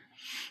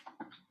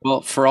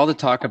 Well, for all the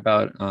talk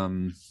about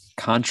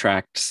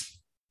contracts,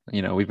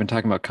 we've been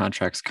talking about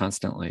contracts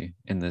constantly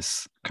in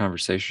this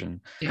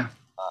conversation. Yeah.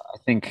 I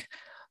think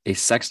a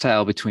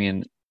sextile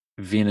between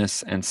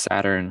Venus and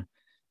Saturn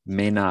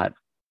may not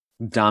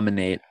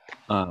dominate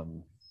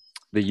the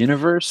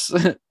universe.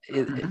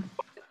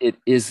 It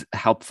is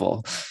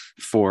helpful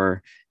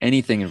for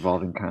anything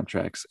involving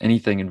contracts,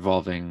 anything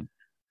involving,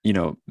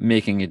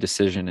 making a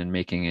decision and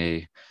making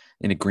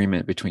an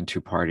agreement between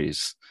two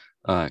parties.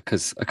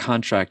 Because a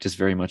contract is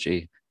very much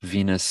a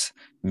Venus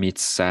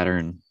meets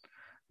Saturn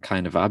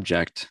kind of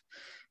object.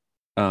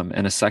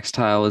 And a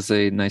sextile is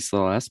a nice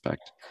little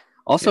aspect.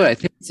 Also, I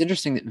think it's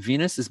interesting that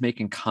Venus is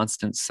making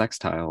constant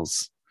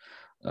sextiles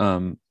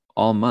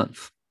all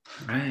month.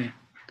 Right.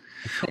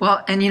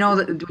 Well, and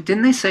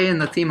didn't they say in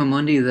the Thema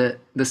Mundi that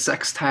the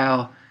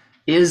sextile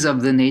is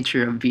of the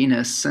nature of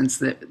Venus, since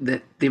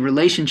the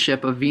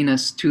relationship of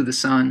Venus to the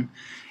Sun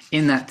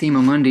in that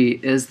Thema Mundi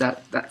is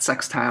that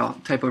sextile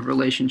type of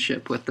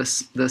relationship with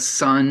the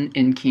Sun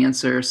in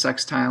Cancer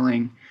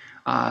sextiling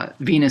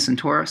Venus and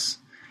Taurus,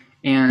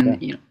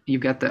 and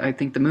you've got I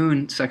think the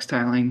Moon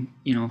sextiling.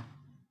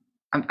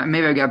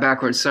 Maybe I got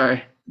backwards.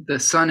 Sorry, the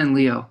Sun in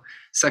Leo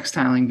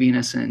sextiling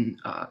Venus in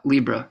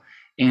Libra,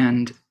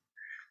 and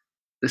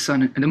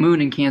the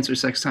Moon in Cancer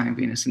sextiling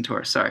Venus in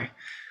Taurus. Sorry.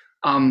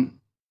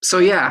 So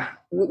yeah,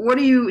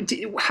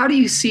 how do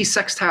you see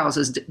sextiles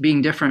as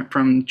being different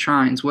from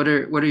trines? What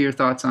are your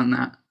thoughts on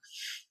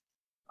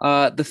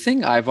that? The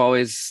thing I've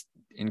always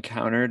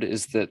encountered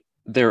is that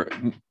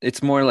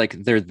it's more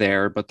like they're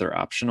there, but they're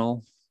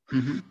optional.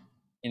 Mm-hmm.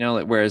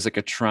 Like, whereas like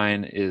a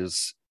trine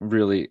is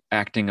really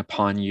acting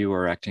upon you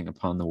or acting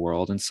upon the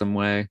world in some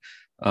way.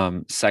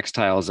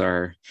 Sextiles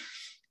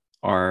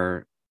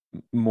are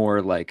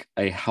more like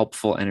a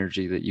helpful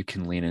energy that you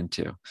can lean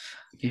into.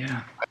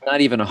 Yeah. I'm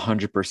not even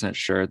 100%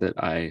 sure that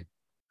I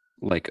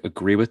like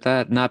agree with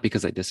that. Not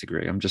because I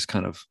disagree. I'm just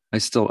kind of I'm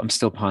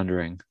still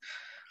pondering.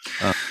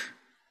 Um,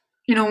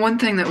 One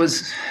thing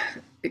that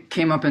it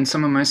came up in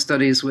some of my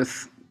studies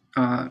with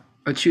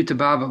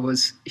Achyuta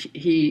was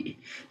he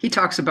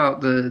talks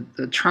about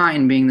the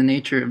trine being the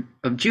nature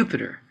of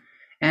Jupiter,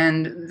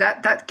 and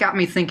that got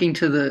me thinking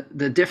to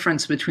the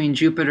difference between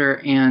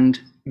Jupiter and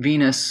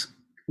Venus,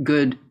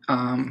 good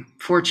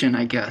fortune,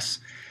 I guess.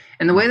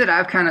 And the way that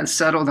I've kind of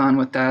settled on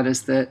with that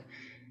is that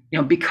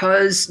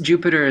because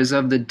Jupiter is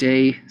of the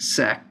day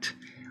sect,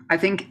 I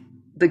think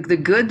the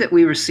good that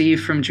we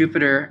receive from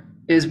Jupiter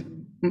is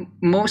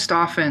most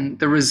often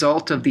the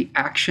result of the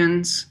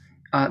actions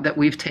that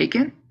we've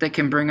taken that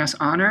can bring us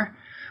honor,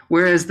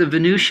 whereas the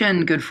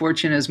Venusian good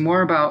fortune is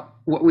more about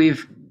what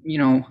we've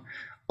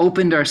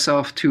opened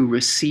ourselves to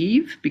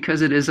receive,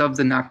 because it is of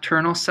the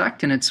nocturnal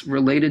sect and it's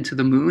related to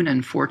the moon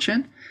and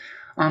fortune.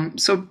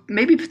 So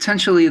maybe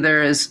potentially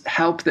there is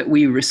help that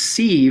we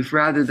receive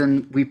rather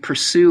than we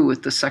pursue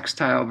with the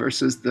sextile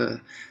versus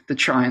the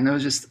trine. There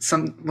was just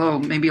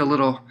maybe a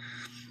little,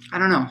 I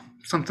don't know,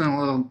 something a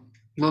little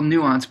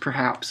nuance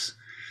perhaps.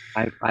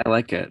 I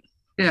like it.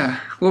 Yeah,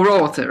 we'll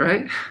roll with it,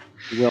 right?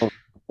 Will.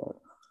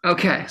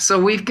 Okay,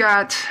 so we've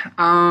got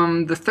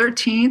the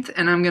 13th,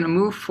 and I'm going to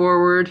move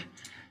forward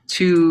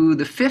to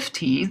the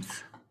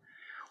 15th,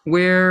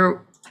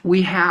 where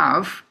we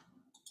have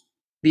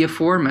the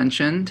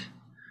aforementioned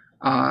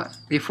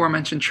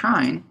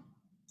trine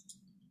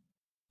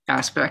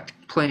aspect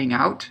playing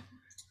out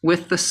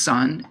with the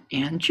Sun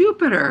and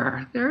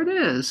Jupiter. There it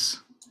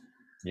is.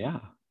 Yeah.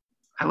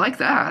 I like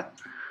that.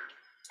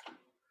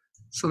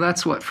 So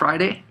that's what,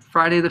 Friday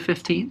the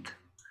 15th?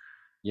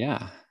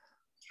 Yeah.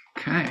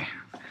 Okay.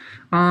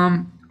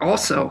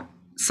 Also,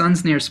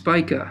 Sun's near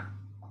Spica.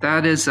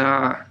 That is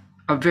a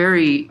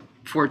very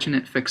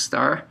fortunate fixed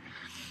star.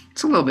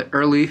 It's a little bit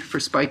early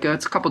for Spica.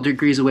 It's a couple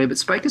degrees away, but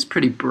Spica's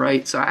pretty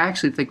bright, so I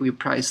actually think we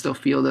probably still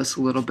feel this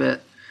a little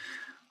bit.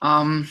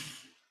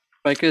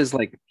 Spica is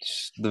like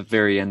the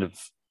very end of,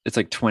 it's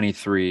like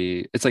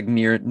 23. It's like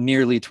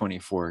nearly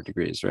 24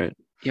 degrees, right?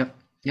 Yep,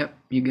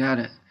 you got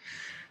it.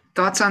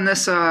 Thoughts on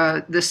this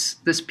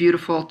this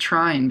beautiful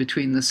trine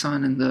between the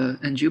Sun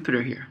and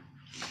Jupiter here?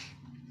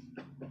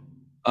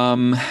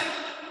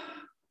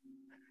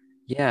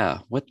 Yeah,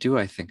 what do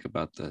I think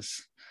about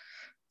this?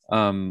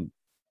 I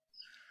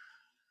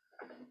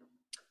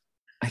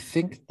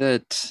think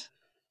that,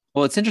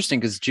 well, it's interesting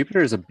because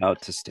Jupiter is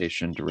about to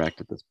station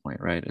direct at this point,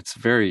 right? It's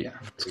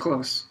It's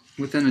close,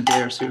 within a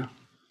day or two.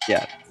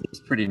 Yeah, it's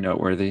pretty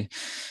noteworthy.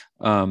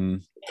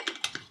 And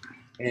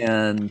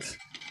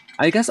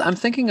I guess I'm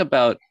thinking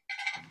about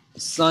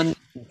Sun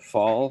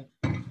fall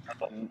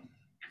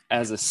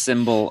as a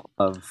symbol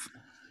of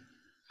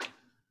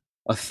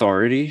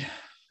authority,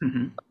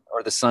 Mm-hmm.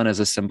 or the Sun as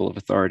a symbol of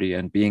authority,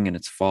 and being in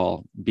its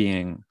fall,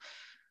 being,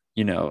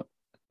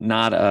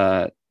 not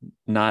at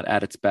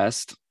its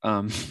best,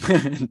 Sure.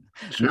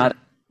 not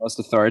most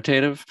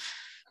authoritative.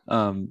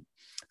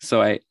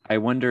 So I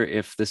wonder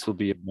if this will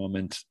be a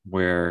moment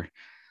where,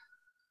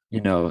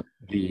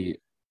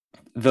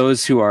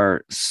 those who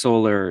are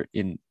solar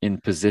in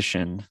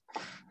position,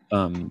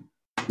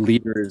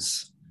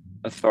 leaders,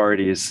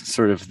 authorities,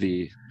 sort of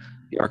the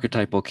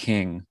archetypal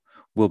king,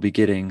 will be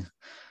getting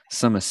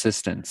some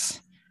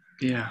assistance.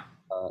 Yeah.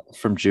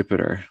 From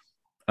Jupiter.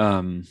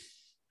 You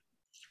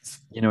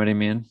know what I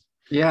mean?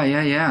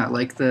 Yeah.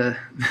 Like the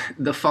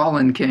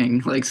fallen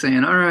king, like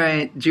saying, "All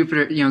right,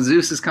 Jupiter."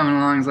 Zeus is coming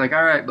along. He's like,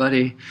 "All right,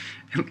 buddy,"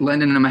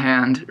 lending him a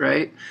hand,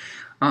 right?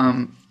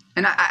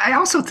 And I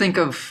also think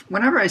of,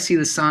 whenever I see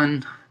the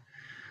Sun,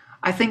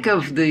 I think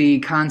of the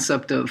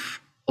concept of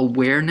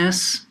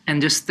awareness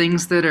and just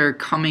things that are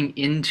coming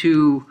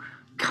into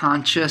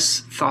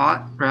conscious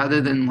thought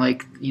rather than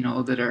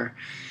that are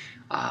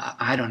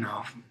I don't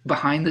know,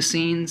 behind the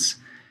scenes.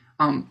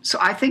 So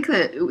I think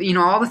that,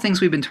 all the things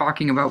we've been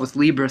talking about with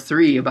Libra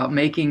 3, about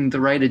making the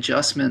right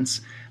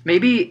adjustments,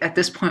 maybe at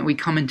this point we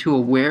come into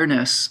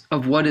awareness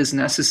of what is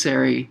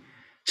necessary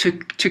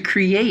to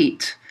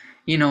create,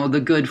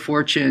 the good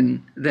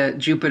fortune that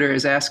Jupiter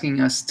is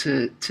asking us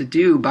to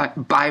do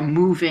by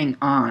moving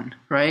on,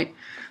 right?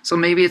 So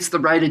maybe it's the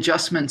right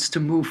adjustments to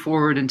move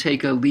forward and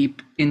take a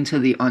leap into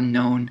the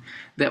unknown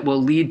that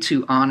will lead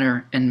to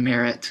honor and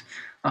merit.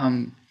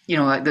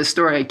 Like the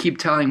story I keep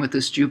telling with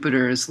this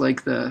Jupiter is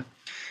like were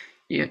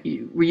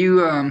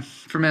you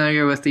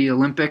familiar with the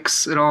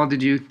Olympics at all?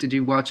 Did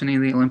you watch any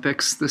of the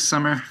Olympics this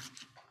summer?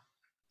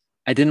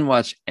 I didn't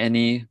watch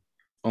any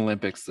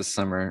Olympics this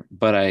summer,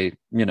 but I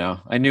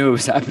knew it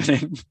was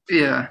happening.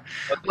 Yeah.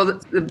 Well,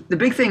 the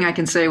big thing I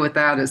can say with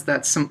that is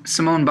that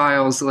Simone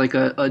Biles, like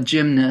a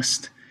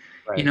gymnast,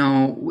 right.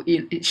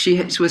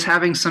 She was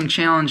having some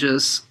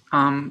challenges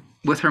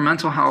with her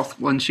mental health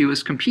when she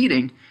was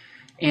competing,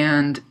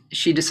 and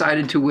she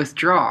decided to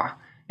withdraw.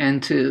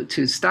 and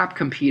to stop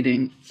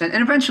competing.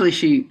 And eventually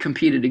she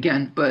competed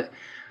again, but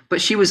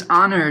she was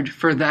honored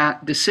for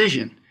that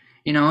decision.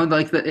 You know,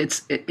 like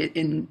it's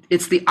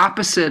the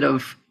opposite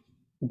of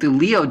the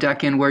Leo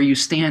decan where you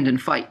stand and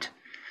fight.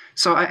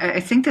 So I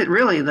think that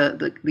really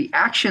the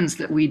actions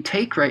that we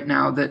take right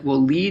now that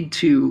will lead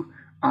to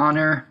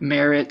honor,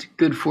 merit,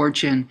 good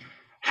fortune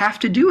have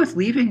to do with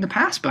leaving the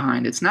past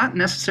behind. It's not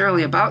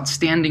necessarily about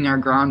standing our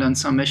ground on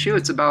some issue.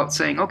 It's about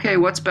saying, okay,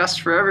 what's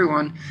best for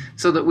everyone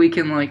so that we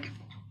can, like,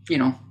 you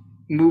know,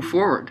 move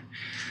forward.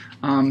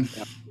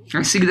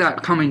 I see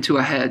that coming to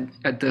a head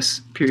at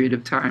this period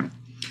of time.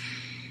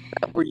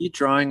 Were you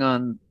drawing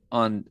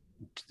on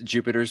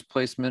Jupiter's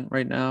placement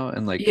right now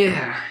and like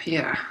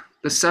Yeah.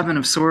 The Seven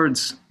of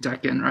Swords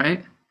decan,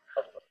 right?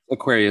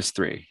 Aquarius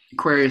 3?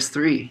 Aquarius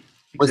 3.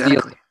 Was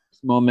Exactly.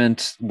 the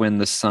moment when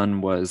the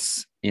sun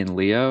was in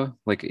Leo,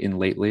 like in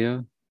late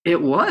Leo?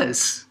 It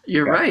was.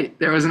 You're Yeah. right.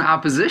 There was an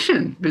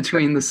opposition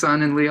between the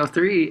Sun in Leo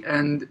 3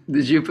 and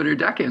the Jupiter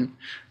decan.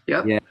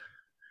 Yep. Yeah,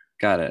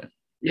 got it.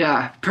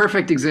 Yeah,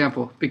 perfect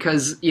example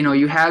because you know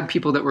you had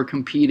people that were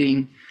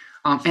competing,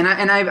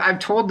 I've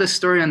told this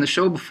story on the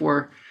show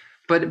before,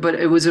 but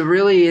it was a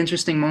really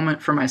interesting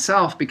moment for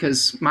myself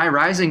because my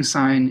rising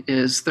sign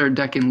is third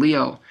decan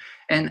Leo,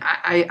 and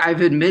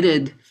I've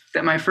admitted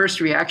that my first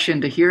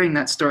reaction to hearing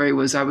that story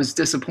was I was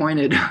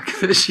disappointed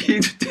that she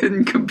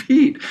didn't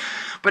compete.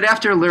 But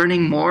after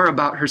learning more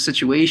about her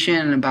situation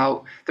and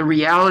about the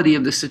reality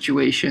of the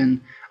situation,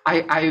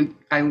 I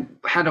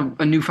had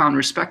a newfound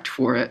respect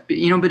for it,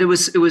 you know. But it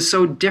was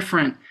so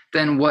different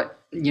than what,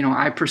 you know,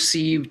 I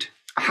perceived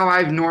how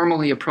I've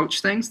normally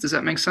approached things. Does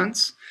that make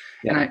sense?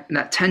 Yeah. And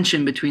that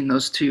tension between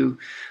those two.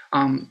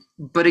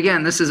 But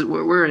again,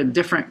 we're in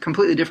a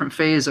completely different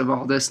phase of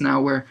all this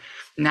now. Where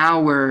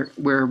now we're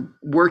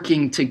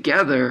working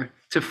together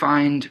to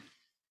find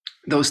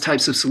those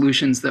types of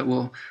solutions that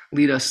will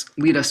lead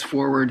us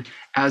forward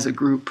as a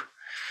group.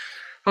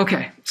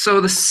 Okay,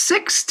 so the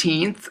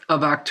 16th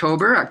of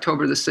October,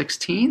 October the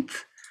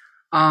 16th,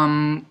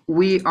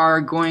 we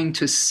are going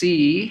to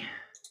see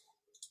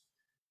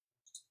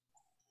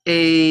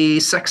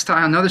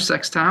another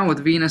sextile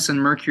with Venus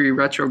and Mercury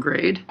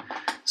retrograde.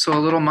 So a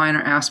little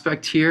minor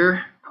aspect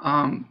here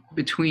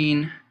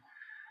between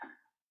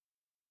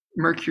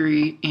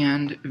Mercury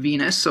and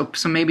Venus. So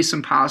maybe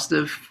some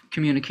positive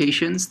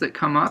communications that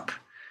come up.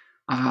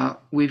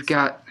 We've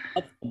got,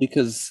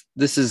 Because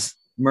this is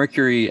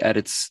Mercury at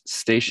its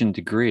station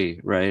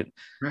degree, right?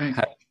 right.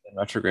 Having been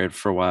retrograde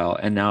for a while,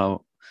 and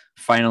now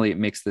finally it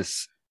makes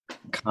this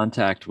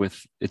contact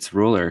with its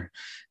ruler,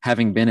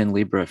 having been in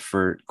Libra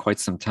for quite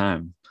some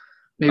time.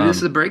 Maybe this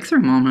is a breakthrough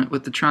moment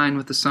with the trine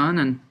with the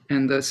Sun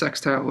and the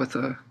sextile with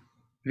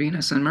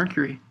Venus and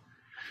Mercury.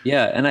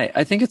 Yeah, and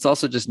I think it's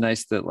also just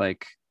nice that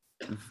like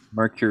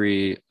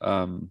Mercury,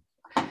 the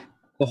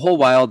whole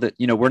while that,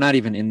 you know, we're not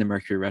even in the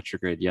Mercury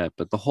retrograde yet,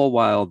 but the whole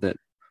while that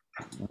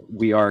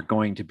we are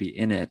going to be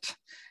in it,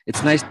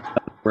 it's nice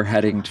that we're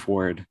heading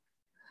toward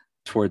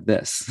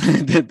this.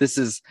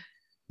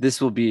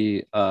 This will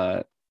be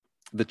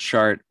the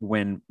chart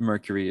when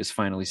Mercury is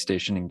finally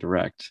stationing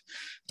direct.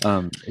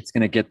 It's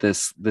going to get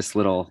this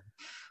little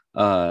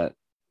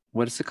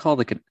what is it called?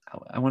 Like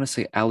I want to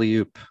say alley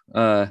oop.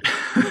 Yeah.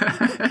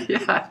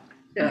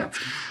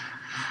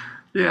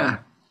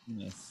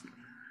 Yes.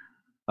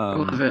 I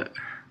love it.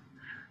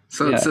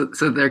 So, yeah.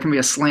 so there can be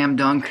a slam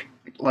dunk,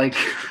 like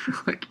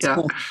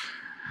yeah.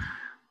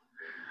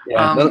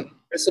 Yeah.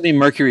 This will be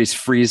Mercury's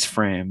freeze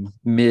frame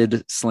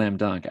mid slam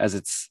dunk as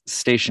it's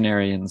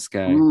stationary in the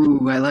sky.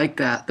 Ooh, I like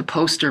that. The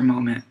poster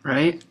moment,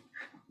 right?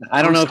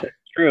 I don't know if it's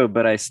true,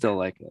 but I still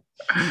like it.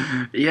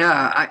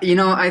 Yeah,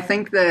 I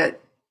think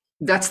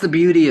that's the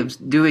beauty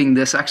of doing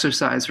this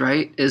exercise,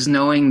 right? Is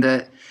knowing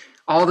that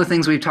all the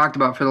things we've talked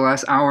about for the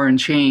last hour and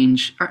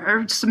change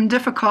are some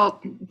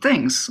difficult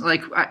things.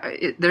 Like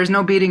there's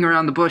no beating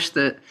around the bush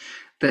that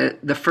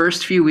the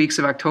first few weeks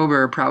of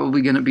October are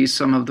probably going to be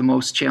some of the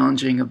most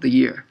challenging of the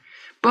year.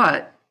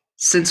 But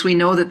since we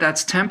know that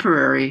that's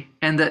temporary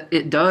and that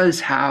it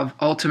does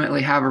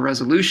ultimately have a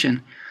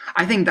resolution,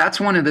 I think that's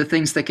one of the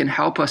things that can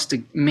help us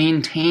to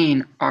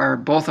maintain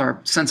both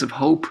our sense of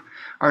hope,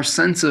 our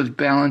sense of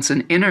balance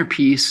and inner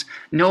peace,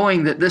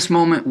 knowing that this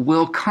moment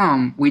will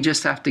come. We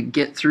just have to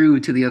get through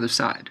to the other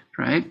side,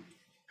 right?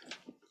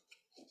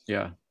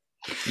 Yeah.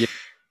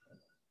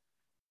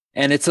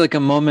 And it's like a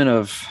moment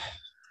of,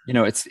 you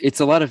know, it's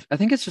a lot of, I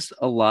think it's just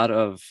a lot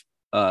of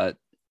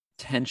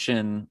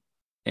tension,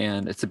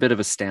 and it's a bit of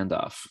a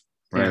standoff,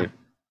 right?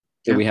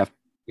 Yeah. That we have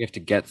to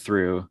get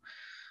through.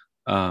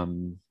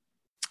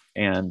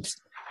 And,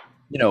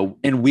 you know,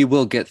 and we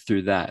will get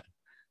through that.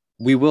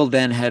 We will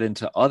then head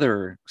into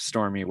other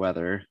stormy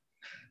weather.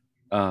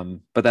 But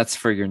that's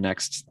for your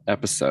next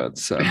episode.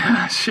 So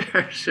yeah,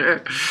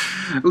 sure.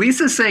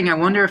 Lisa's saying, I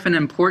wonder if an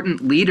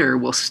important leader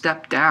will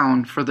step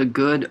down for the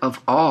good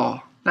of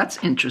all.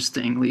 That's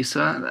interesting,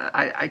 Lisa.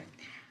 I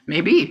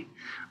maybe.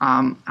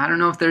 I don't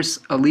know if there's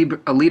a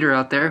leader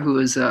out there who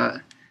is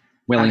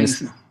willing.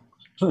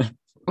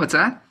 What's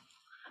that?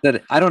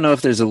 that I don't know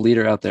if there's a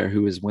leader out there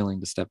who is willing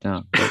to step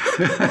down.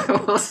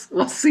 But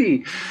We'll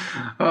see.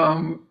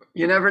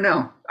 You never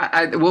know.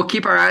 We'll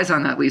keep our eyes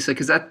on that, Lisa,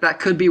 because that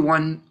could be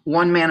one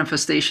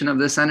manifestation of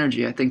this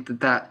energy. I think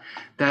that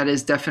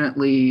is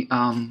definitely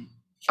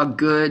a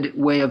good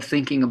way of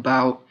thinking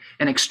about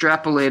and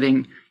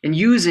extrapolating and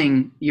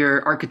using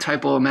your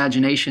archetypal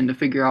imagination to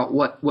figure out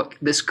what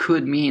this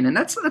could mean. And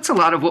that's a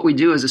lot of what we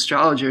do as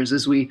astrologers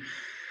is we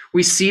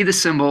see the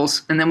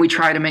symbols and then we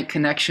try to make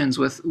connections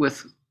with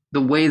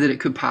the way that it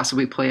could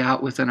possibly play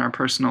out within our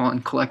personal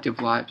and collective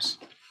lives.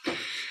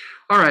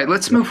 All right,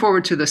 let's move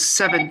forward to the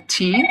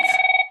 17th.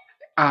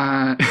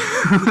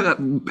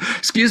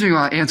 Excuse me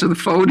while I answer the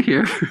phone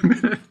here for a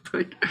minute.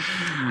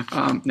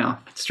 No,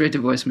 straight to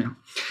voicemail.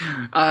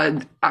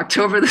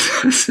 October the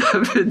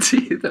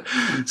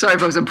 17th. Sorry,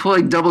 folks, I'm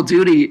pulling double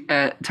duty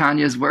at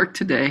Tanya's work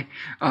today.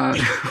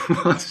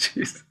 Well,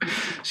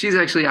 she's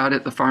actually out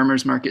at the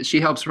farmer's market. She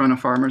helps run a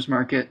farmer's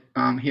market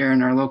here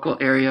in our local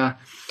area.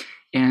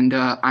 And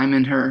I'm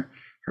in her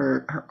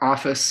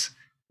office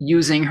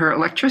using her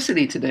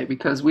electricity today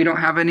because we don't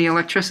have any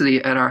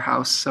electricity at our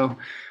house. So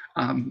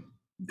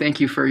thank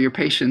you for your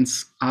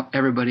patience,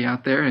 everybody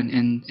out there,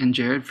 and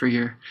Jared for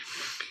your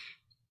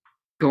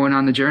going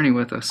on the journey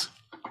with us.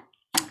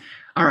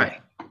 All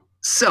right.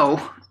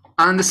 So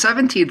on the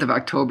 17th of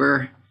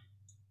October,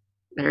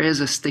 there is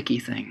a sticky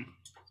thing,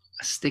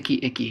 a sticky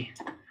icky,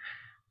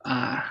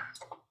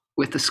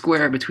 with the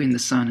square between the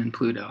sun and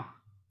Pluto.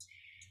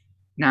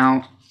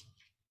 Now,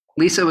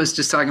 Lisa was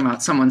just talking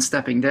about someone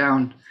stepping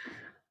down.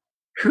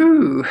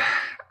 Whew.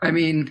 I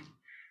mean,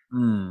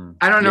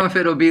 I don't know if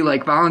it'll be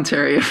like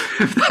voluntary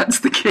if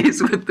that's the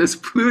case with this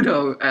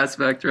Pluto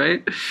aspect,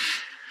 right?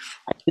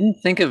 I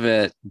didn't think of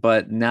it,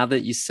 but now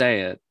that you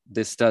say it,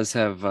 this does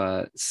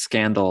have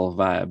scandal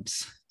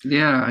vibes.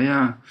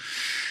 Yeah.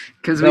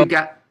 Because we've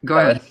got, go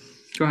ahead.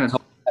 It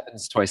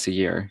happens twice a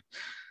year.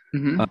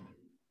 Mm-hmm.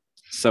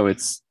 So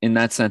it's, in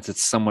that sense,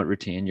 it's somewhat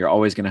routine. You're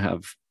always going to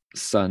have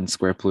Sun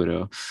square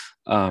Pluto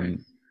Right.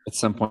 at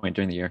some point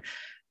during the year.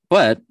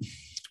 But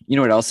you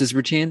know what else is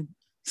routine?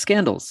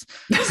 Scandals.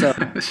 So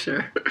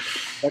Sure.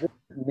 that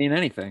doesn't mean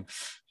anything.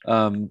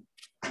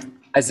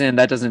 As in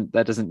that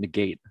doesn't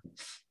negate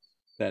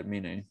that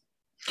meaning.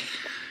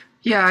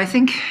 Yeah, I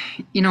think,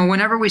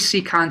 whenever we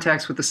see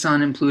contacts with the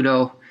sun and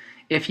Pluto,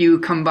 if you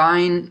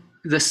combine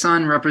the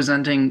sun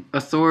representing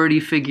authority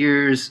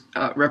figures,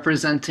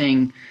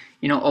 representing,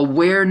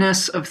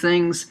 awareness of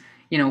things,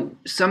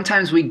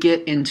 sometimes we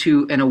get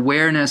into an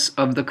awareness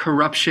of the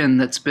corruption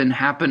that's been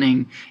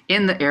happening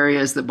in the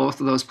areas that both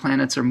of those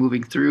planets are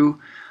moving through.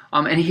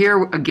 And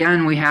here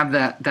again, we have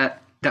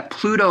that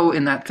Pluto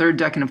in that third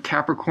decan of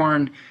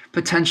Capricorn,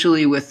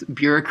 potentially with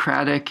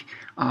bureaucratic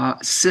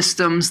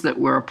systems that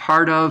we're a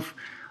part of.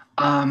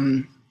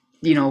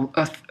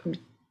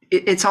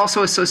 It's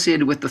also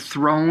associated with the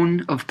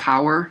throne of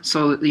power.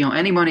 So,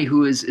 anybody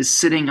who is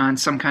sitting on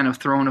some kind of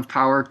throne of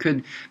power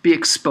could be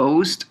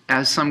exposed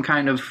as some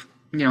kind of,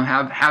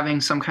 having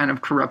some kind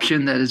of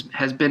corruption that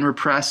has been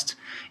repressed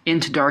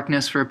into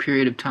darkness for a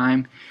period of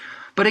time.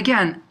 But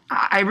again,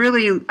 I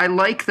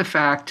like the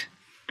fact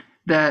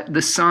that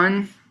the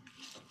sun,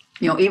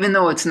 even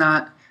though it's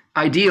not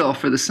ideal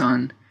for the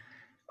sun,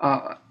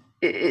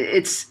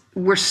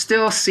 we're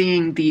still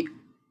seeing the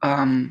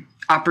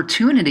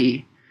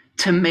opportunity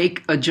to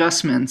make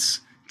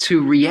adjustments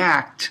to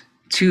react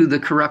to the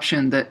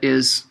corruption that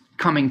is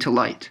coming to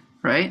light,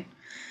 right?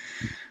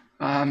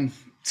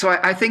 So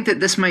I think that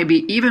this might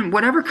be, even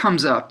whatever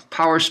comes up,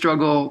 power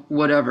struggle,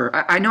 whatever.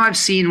 I know I've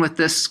seen with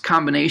this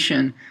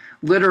combination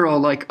literal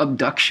like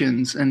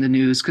abductions in the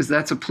news, because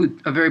that's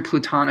a very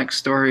Plutonic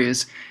story,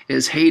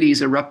 is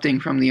Hades erupting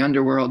from the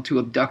underworld to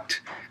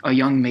abduct a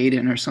young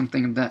maiden or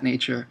something of that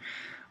nature.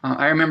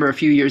 I remember a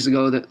few years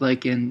ago that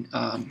like in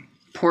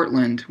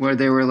Portland, where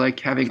they were like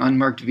having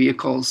unmarked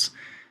vehicles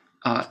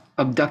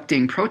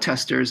abducting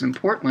protesters in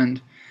Portland,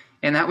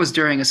 and that was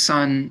during a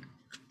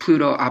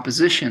Sun-Pluto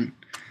opposition.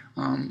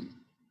 Wow.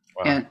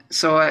 And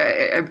so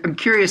I'm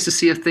curious to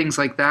see if things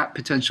like that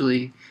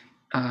potentially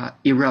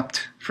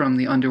erupt from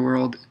the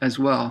underworld as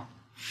well.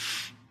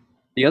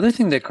 The other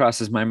thing that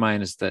crosses my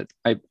mind is that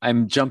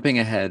I'm jumping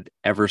ahead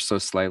ever so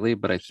slightly,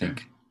 but I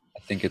think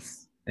it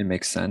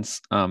makes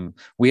sense.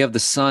 We have the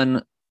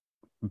sun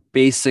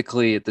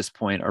basically at this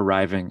point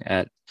arriving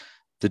at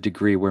the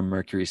degree where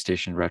Mercury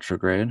stationed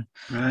retrograde.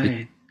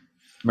 Right.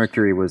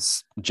 Mercury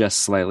was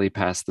just slightly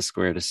past the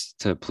square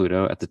to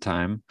Pluto at the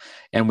time.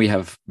 And we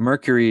have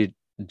Mercury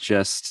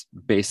just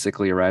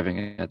basically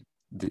arriving at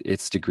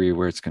its degree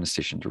where it's going to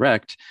station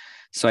direct.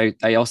 So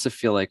I also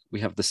feel like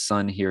we have the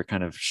sun here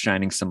kind of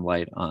shining some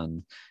light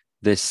on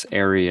this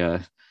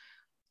area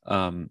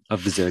of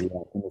the zodiac,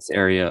 in this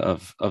area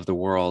of the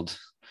world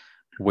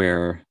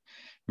where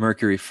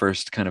Mercury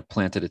first kind of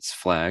planted its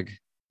flag.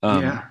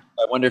 Yeah.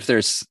 I wonder if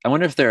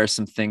there are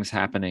some things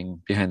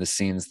happening behind the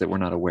scenes that we're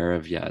not aware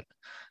of yet,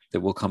 that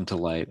will come to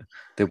light,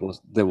 that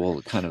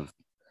will kind of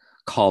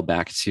call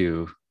back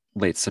to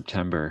late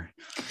September.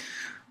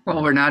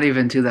 Well, we're not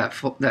even to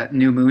that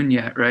new moon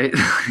yet, right?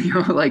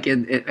 Like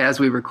as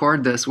we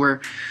record this, we're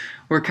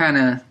kind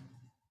of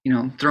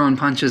throwing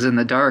punches in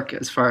the dark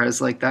as far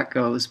as like that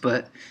goes.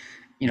 But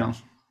you know,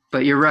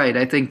 but you're right.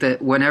 I think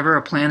that whenever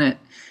a planet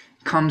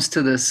comes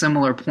to the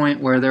similar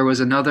point where there was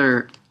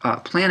another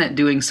planet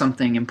doing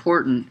something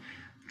important,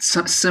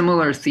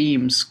 similar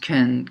themes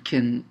can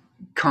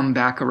come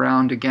back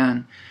around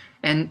again.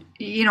 And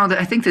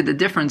I think that the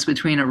difference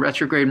between a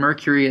retrograde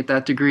Mercury at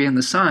that degree and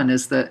the Sun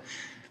is that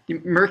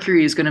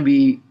Mercury is going to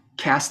be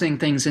casting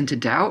things into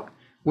doubt,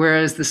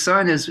 whereas the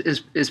Sun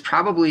is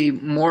probably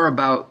more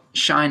about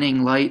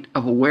shining light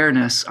of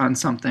awareness on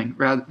something.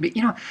 Rather,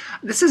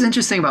 this is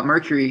interesting about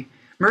Mercury.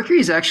 Mercury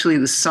is actually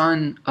the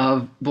son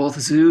of both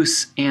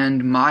Zeus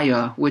and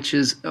Maya, which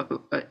is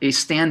a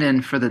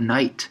stand-in for the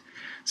night.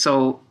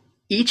 So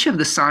each of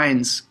the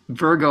signs,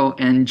 Virgo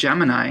and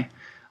Gemini,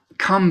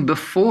 come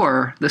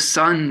before the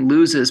sun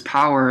loses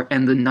power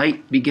and the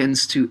night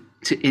begins to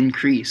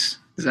increase.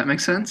 Does that make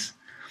sense?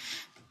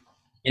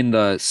 In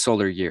the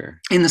solar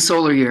year. In the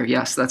solar year,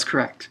 yes, that's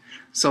correct.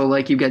 So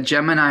like you get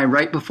Gemini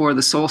right before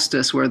the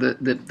solstice where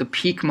the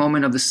peak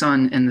moment of the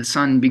sun, and the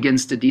sun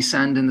begins to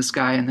descend in the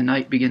sky and the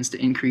night begins to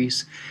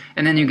increase.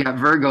 And then you got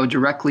Virgo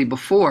directly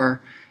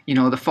before,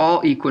 the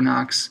fall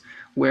equinox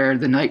where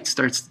the night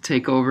starts to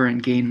take over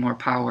and gain more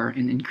power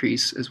and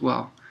increase as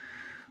well.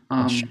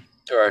 To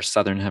our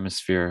Southern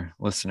Hemisphere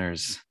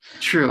listeners.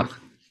 True.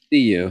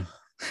 See you.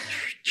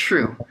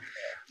 True.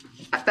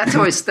 That's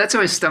always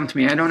stumped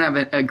me. I don't have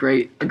a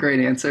great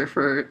answer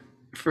for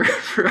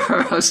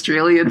our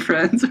Australian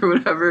friends or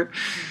whatever,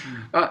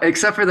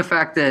 except for the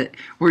fact that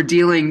we're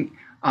dealing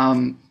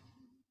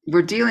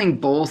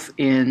both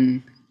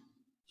in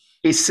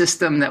a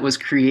system that was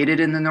created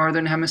in the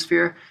Northern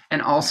Hemisphere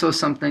and also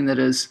something that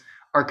is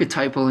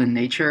archetypal in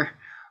nature.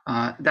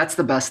 That's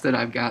the best that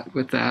I've got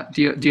with that.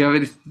 Do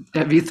you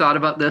have you thought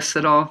about this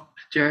at all,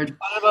 Jared? I've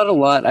thought about it a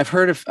lot. I've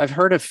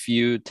heard a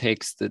few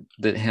takes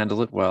that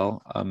handle it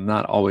well. I'm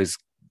not always.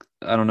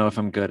 I don't know if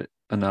I'm good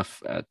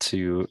enough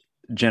to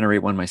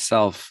generate one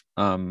myself.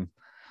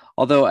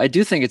 Although I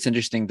do think it's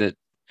interesting that,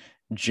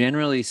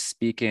 generally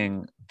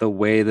speaking, the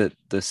way that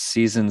the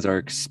seasons are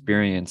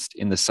experienced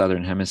in the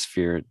Southern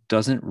Hemisphere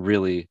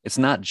it's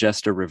not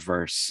just a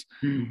reverse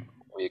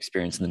we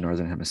experience in the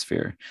Northern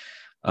Hemisphere.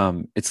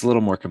 It's a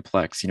little more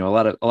complex. A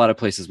lot of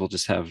places will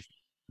just have,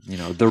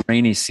 the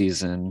rainy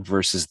season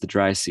versus the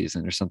dry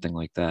season or something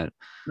like that.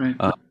 Right.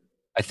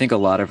 I think a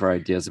lot of our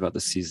ideas about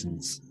the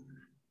seasons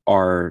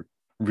are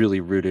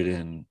really rooted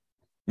in,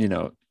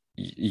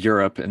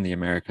 Europe and the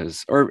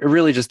Americas, or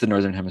really just the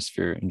Northern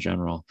Hemisphere in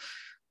general,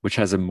 which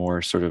has a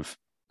more sort of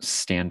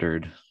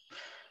standard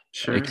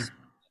experience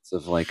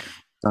of like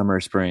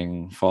summer,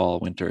 spring, fall,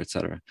 winter,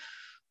 etc.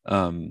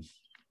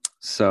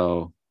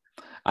 So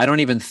I don't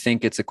even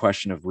think it's a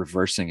question of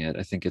reversing it.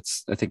 I think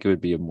it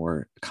would be a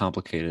more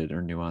complicated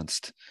or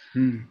nuanced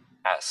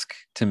task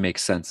to make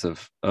sense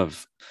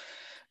of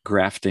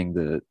grafting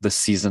the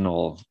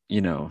seasonal,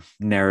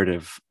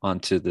 narrative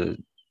onto the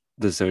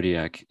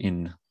zodiac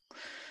in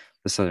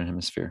the Southern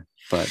Hemisphere.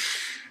 But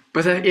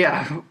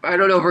yeah, I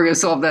don't know if we're going to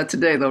solve that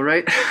today, though,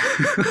 right?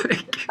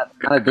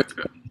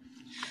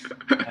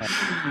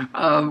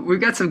 We've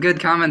got some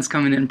good comments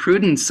coming in.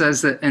 Prudence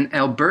says that an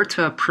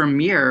Alberta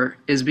premier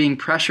is being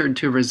pressured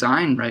to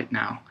resign right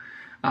now.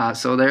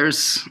 So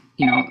there's,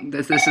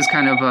 this is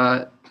kind of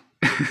a,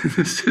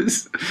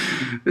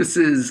 this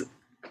is,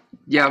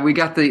 yeah, we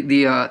got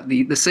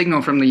the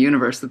signal from the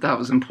universe that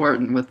was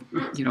important with,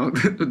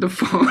 the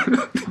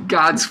phone,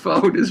 God's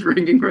phone is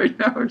ringing right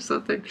now or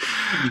something.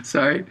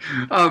 Sorry.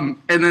 And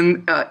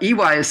then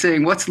EY is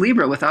saying, what's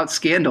Libra without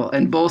scandal?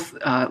 And both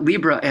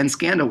Libra and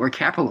scandal were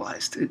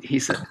capitalized. He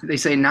said, they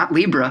say not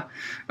Libra.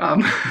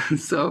 And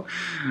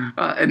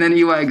then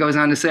EY goes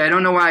on to say, I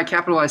don't know why I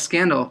capitalized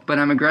scandal, but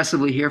I'm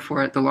aggressively here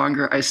for it the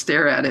longer I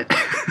stare at it.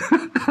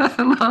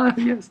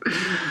 Yes.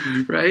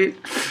 Right?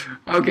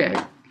 Okay.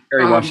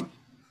 Very Washington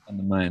on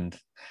the mind.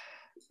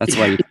 That's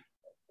why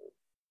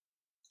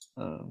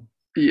you.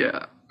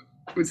 Yeah.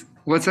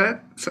 What's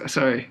that?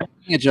 Sorry. I'm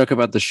making a joke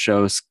about the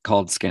show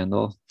called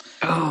Scandal.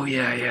 Oh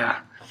yeah.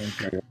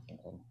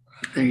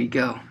 There you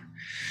go.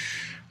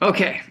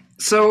 Okay,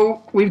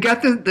 so we've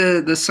got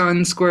the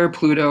Sun square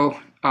Pluto.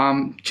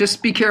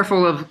 Just be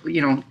careful of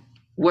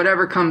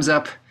whatever comes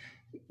up.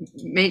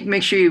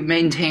 Make sure you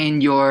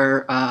maintain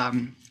your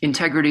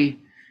integrity.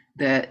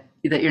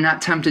 That you're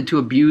not tempted to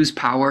abuse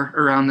power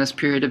around this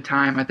period of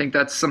time. I think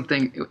that's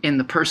something in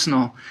the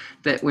personal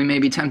that we may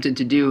be tempted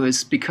to do,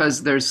 is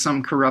because there's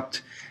some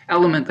corrupt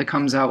element that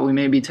comes out. We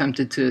may be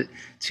tempted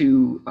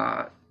to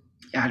I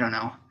don't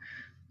know,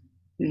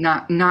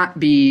 not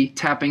be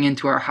tapping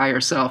into our higher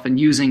self and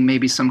using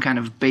maybe some kind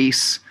of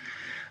base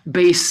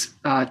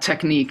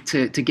technique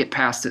to get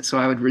past it. So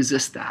I would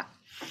resist that.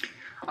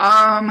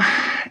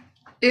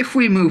 If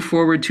we move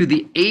forward to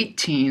the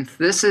 18th,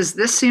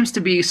 this seems to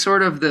be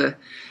sort of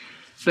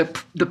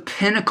the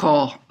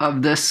pinnacle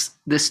of this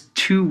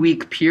 2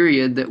 week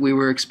period that we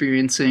were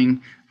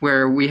experiencing,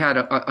 where we had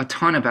a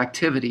ton of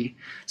activity.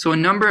 So a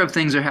number of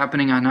things are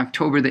happening on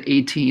October the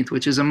 18th,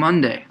 which is a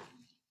Monday.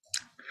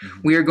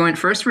 We are going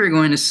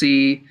to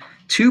see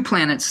two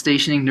planets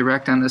stationing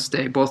direct on this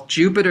day, both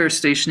Jupiter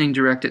stationing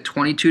direct at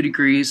 22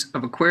 degrees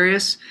of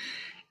Aquarius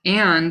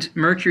and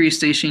Mercury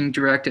stationing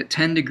direct at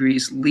 10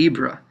 degrees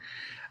Libra.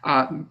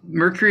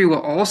 Mercury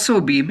will also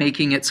be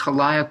making its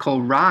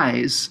heliacal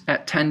rise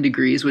at 10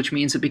 degrees, which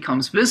means it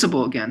becomes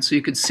visible again. So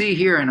you could see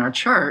here in our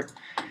chart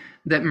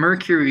that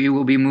Mercury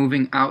will be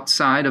moving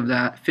outside of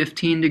that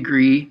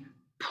 15-degree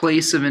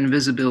place of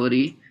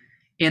invisibility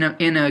in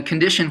a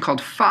condition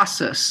called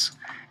phasis.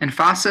 And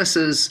phasis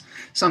is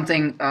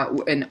something,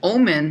 an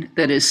omen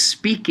that is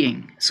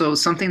speaking. So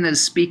something that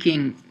is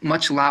speaking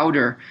much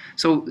louder.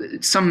 So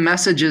some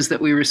messages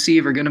that we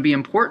receive are going to be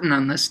important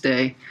on this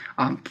day,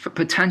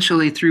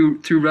 potentially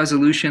through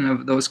resolution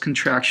of those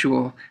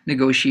contractual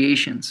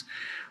negotiations.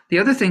 The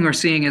other thing we're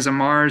seeing is a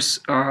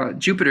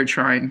Mars-Jupiter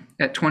trine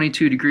at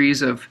 22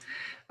 degrees of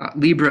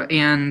Libra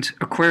and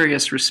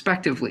Aquarius,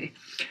 respectively.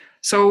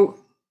 So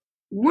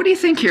what do you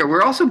think here?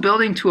 We're also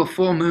building to a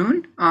full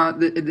moon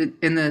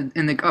in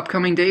the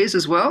upcoming days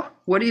as well.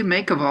 What do you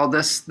make of all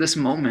this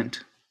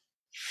moment?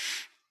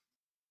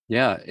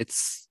 Yeah,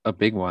 it's a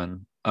big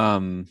one.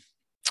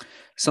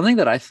 Something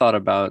that I thought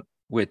about,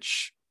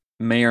 which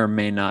may or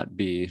may not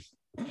be,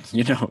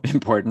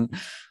 important,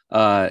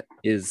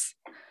 is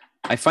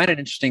I find it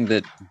interesting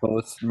that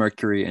both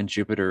Mercury and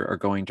Jupiter are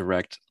going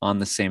direct on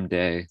the same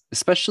day,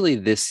 especially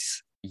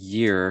this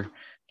year,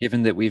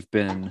 given that we've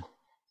been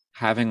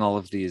having all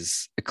of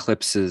these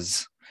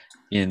eclipses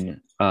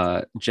in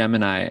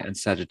Gemini and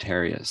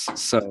Sagittarius.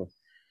 So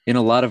in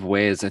a lot of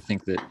ways, I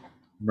think that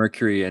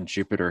Mercury and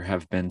Jupiter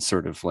have been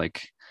sort of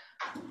like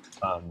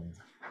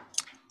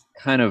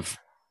kind of,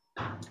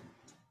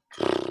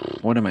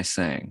 what am I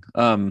saying?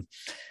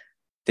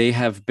 They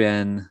have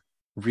been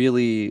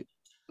really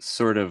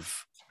sort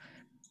of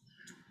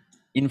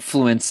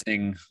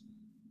influencing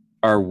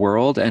our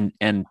world and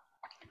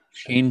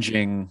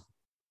changing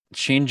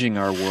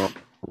our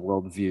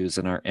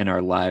worldviews and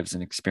our lives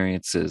and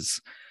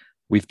experiences.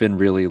 We've been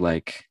really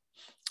like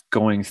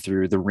going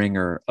through the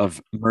ringer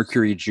of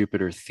Mercury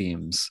Jupiter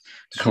themes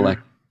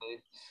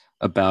collectively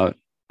about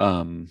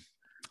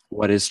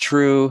what is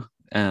true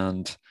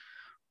and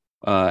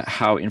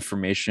how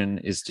information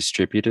is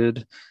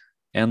distributed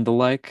and the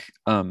like.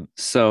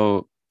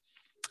 So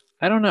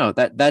I don't know,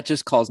 that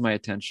just calls my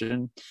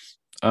attention.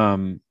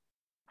 Do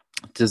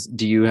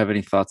you have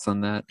any thoughts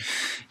on that?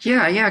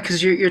 Yeah,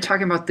 because you're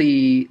talking about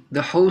the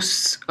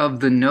hosts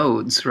of the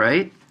nodes,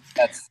 right?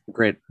 That's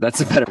great.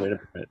 That's a better way to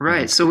put it.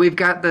 Right. So we've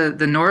got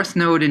the north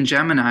node in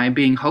Gemini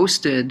being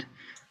hosted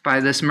by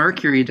this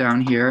Mercury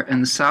down here,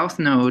 and the south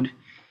node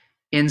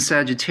in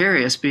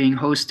Sagittarius being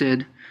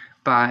hosted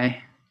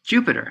by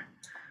Jupiter.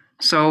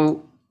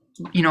 So,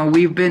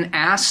 we've been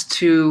asked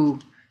to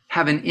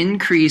have an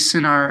increase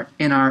in our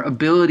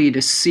ability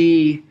to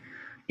see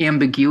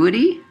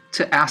ambiguity,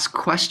 to ask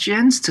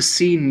questions, to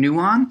see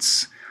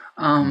nuance,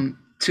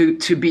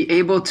 to be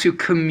able to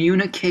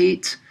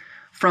communicate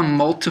from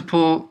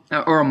multiple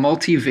or a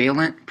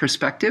multivalent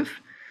perspective.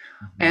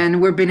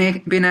 And we're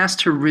being asked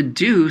to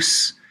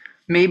reduce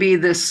maybe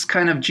this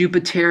kind of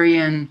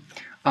Jupiterian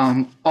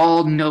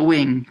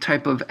all-knowing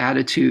type of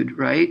attitude,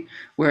 right?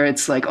 Where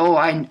it's like, oh,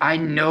 I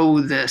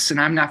know this and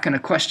I'm not going to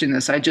question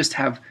this. I just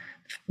have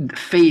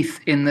faith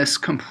in this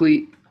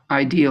complete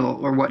ideal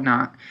or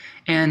whatnot.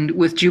 And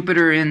with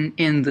Jupiter in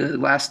the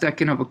last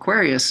decan of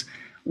Aquarius,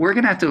 we're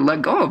going to have to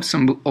let go of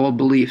some old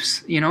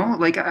beliefs.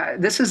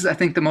 This is, I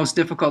think, the most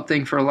difficult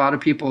thing for a lot of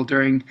people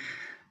during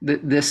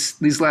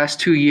these last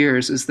 2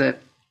 years, is that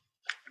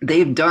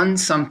they've done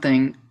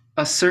something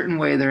a certain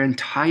way their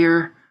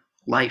entire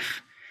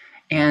life.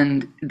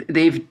 And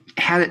they've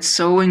had it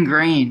so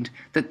ingrained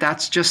that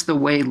that's just the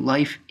way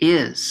life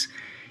is.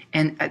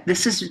 And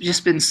this has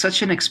just been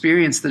such an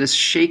experience that has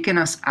shaken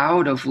us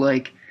out of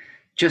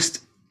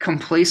just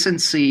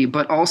complacency,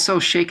 but also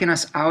shaken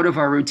us out of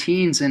our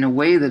routines in a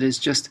way that is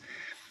just,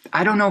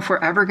 I don't know if we're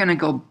ever going to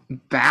go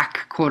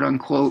back, quote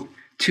unquote,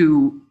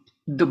 to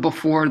the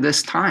before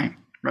this time,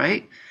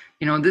 right?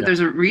 There's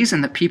a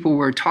reason that people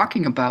were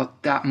talking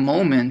about that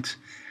moment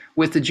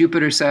with the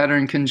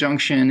Jupiter-Saturn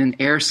conjunction and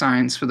air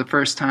signs for the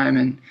first time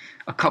in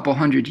a couple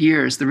hundred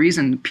years. The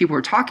reason people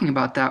were talking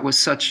about that was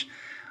such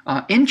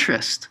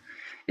interest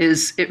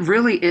is it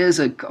really is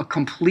a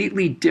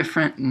completely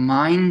different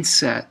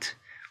mindset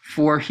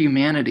for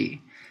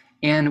humanity.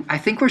 And I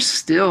think we're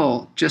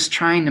still just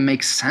trying to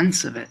make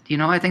sense of it.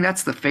 I think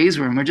that's the phase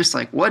we're in. We're just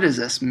like, what does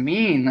this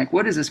mean?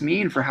 What does this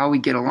mean for how we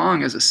get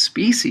along as a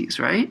species,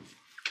 right?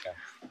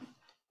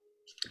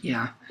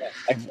 Yeah.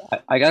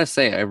 I gotta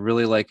say, I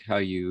really like how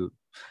you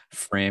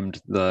framed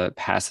the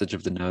passage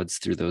of the nodes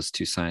through those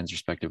two signs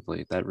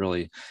respectively. That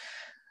really,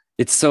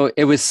 it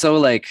was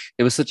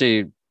such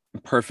a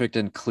perfect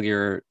and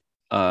clear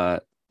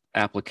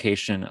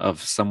application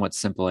of somewhat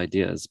simple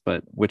ideas,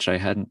 but which I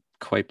hadn't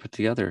quite put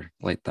together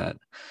like that.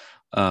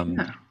 Um,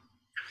 Yeah.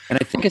 and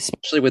I think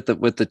especially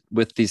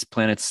with these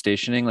planets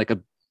stationing, like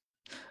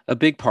a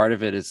big part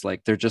of it is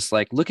like they're just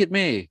like, look at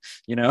me,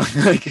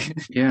 like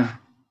Yeah.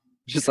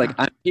 just Yeah. like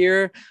I'm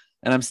here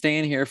and I'm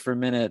staying here for a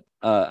minute.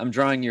 I'm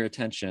drawing your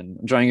attention.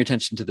 I'm drawing your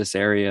attention to this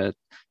area,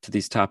 to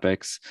these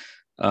topics.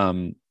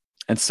 Um,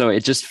 and so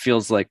it just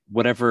feels like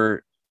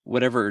whatever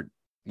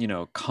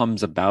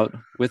comes about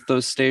with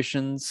those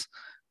stations,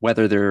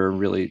 whether there are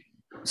really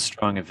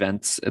strong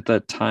events at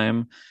that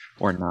time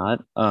or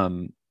not,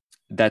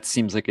 that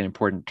seems like an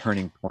important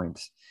turning point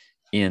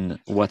in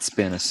what's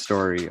been a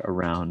story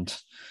around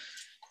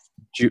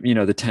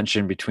the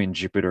tension between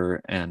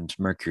Jupiter and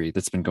Mercury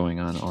that's been going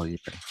on all year.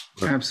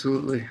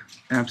 Absolutely.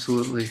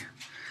 Absolutely.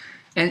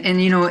 And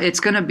it's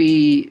going to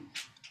be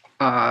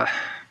uh,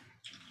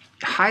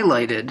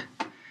 highlighted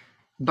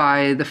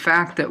by the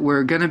fact that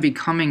we're going to be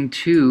coming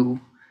to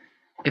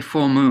a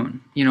full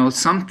moon.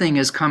 Something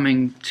is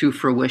coming to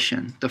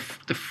fruition, the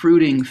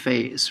fruiting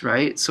phase,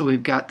 right? So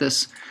we've got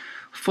this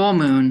full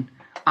moon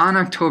on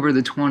October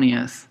the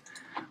 20th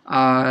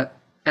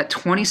at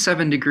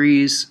 27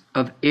 degrees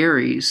of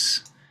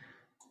Aries.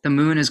 The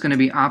moon is going to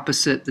be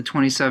opposite the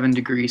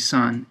 27-degree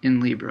sun in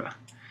Libra.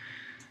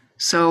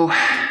 So,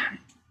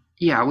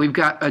 yeah, we've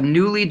got a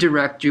newly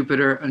direct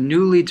Jupiter, a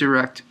newly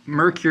direct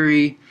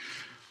Mercury.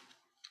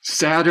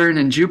 Saturn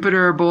and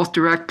Jupiter are both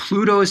direct.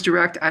 Pluto is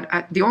direct.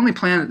 The only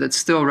planet that's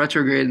still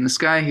retrograde in the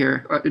sky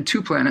here,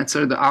 two planets,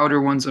 are the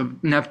outer ones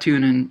of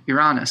Neptune and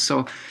Uranus.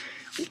 So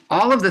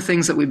all of the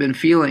things that we've been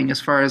feeling as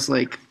far as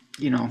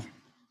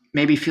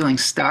maybe feeling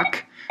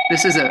stuck,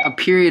 this is a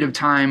period of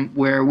time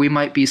where we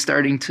might be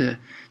starting to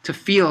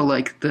feel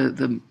like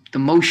the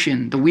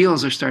motion, the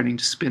wheels are starting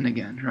to spin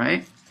again,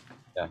 right?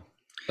 Yeah,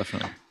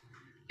 definitely.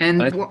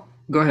 And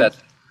go ahead.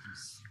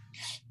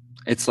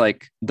 It's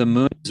like the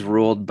moon is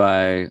ruled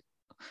by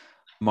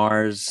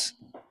Mars,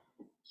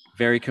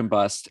 very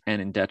combust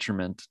and in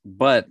detriment,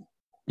 but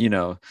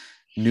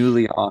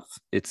newly off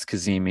its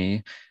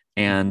cazimi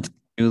and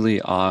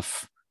newly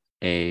off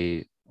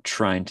a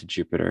trine to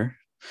Jupiter.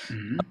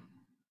 Mm-hmm.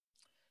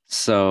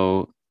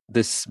 So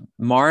this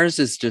Mars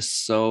is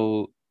just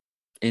so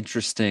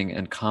interesting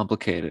and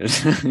complicated.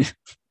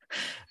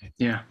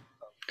 Yeah.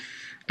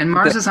 And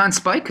Mars is on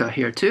Spica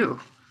here too.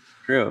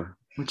 True.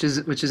 Which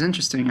is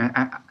interesting.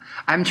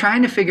 I'm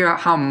trying to figure out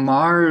how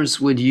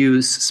Mars would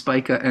use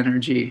Spica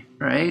energy,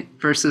 right?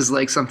 Versus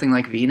like something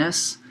like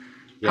Venus.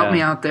 Yeah. Help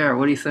me out there.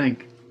 What do you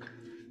think?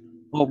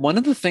 Well, one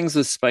of the things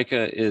with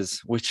Spica is,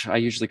 which I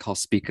usually call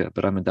Spica,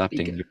 but I'm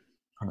adopting Spica.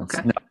 your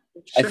Okay. No,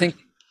 Sure. I think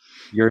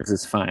yours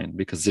is fine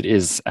because it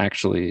is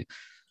actually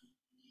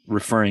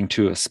referring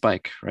to a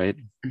spike, right?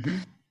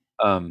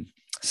 Mm-hmm.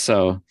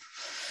 So,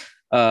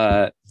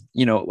 I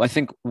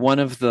think one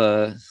of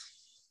the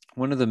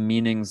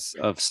meanings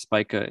of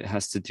Spica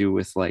has to do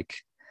with like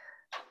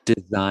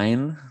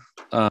design,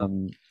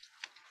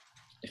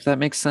 if that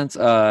makes sense.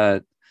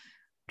 I'm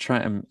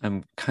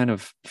kind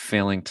of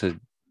failing to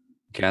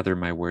gather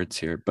my words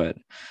here, but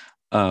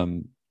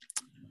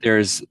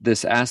there's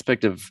this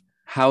aspect of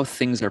how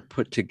things are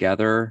put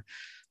together,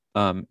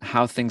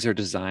 how things are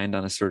designed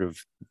on a sort of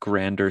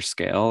grander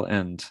scale,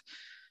 and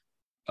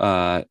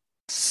I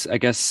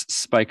guess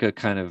Spica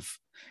kind of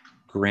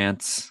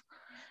grants,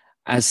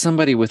 as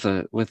somebody with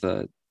a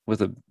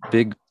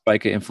big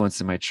Spica influence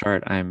in my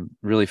chart, I'm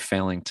really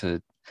failing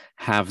to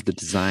have the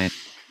design.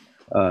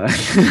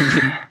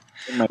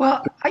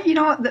 Well,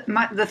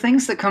 the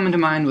things that come into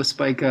mind with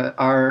Spica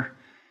are,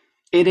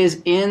 it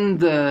is in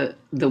the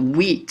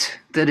wheat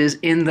that is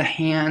in the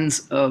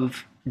hands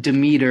of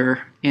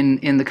Demeter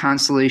in the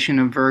constellation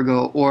of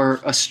Virgo, or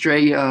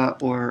Estrella,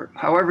 or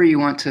however you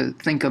want to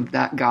think of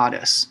that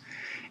goddess.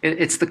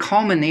 It's the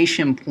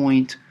culmination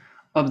point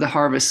of the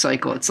harvest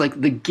cycle. It's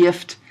like the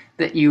gift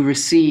that you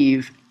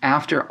receive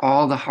after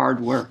all the hard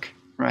work,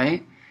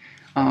 right?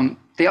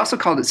 They also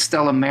called it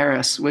Stella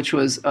Maris, which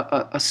was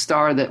a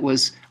star that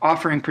was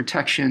offering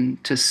protection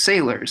to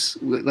sailors,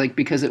 like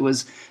because it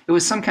was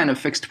some kind of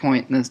fixed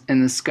point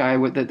in the sky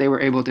that they were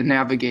able to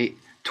navigate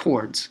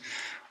towards.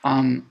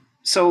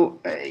 So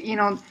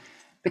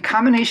the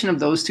combination of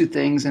those two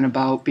things, and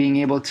about being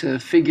able to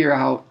figure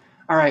out,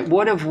 all right,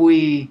 what have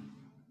we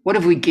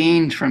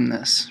gained from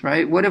this,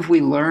 right? What have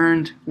we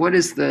learned? What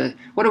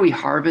are we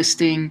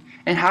harvesting?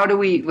 And how do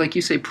we, like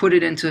you say,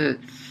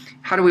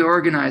 how do we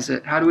organize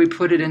it? How do we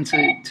put it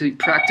into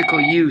practical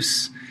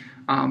use?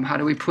 How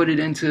do we put it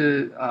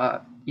into,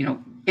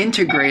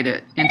 integrate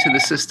it into the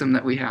system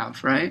that we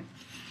have, right?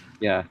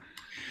 Yeah.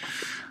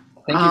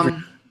 Thank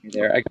you for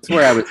there. I guess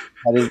where I was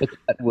headed with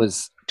that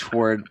was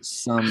toward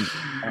some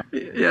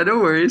yeah, no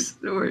worries.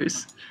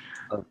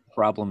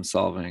 problem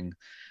solving,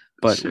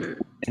 but sure.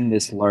 In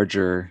this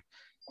larger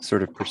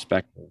sort of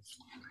perspective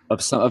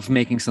of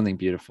making something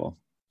beautiful.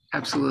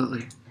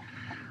 Absolutely.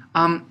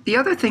 The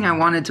other thing I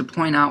wanted to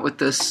point out with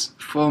this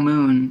full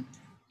moon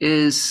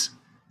is,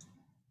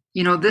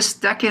 this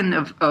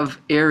decan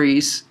of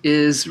Aries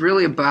is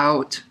really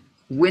about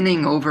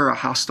winning over a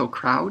hostile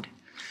crowd.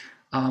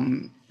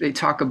 They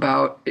talk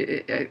about,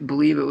 I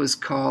believe it was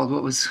called,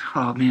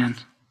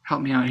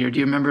 help me out here. Do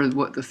you remember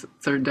what the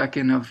third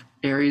decan of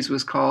Aries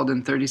was called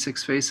in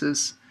 36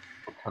 Faces?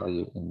 I'll tell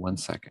you in 1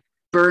 second.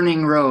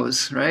 Burning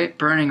Rose, right?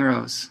 Burning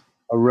Rose.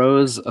 A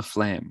rose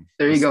aflame.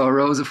 There you go, a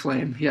rose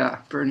aflame. Yeah,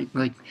 burning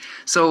like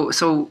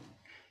so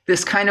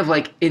this kind of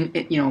like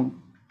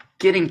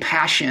getting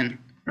passion,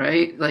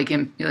 right?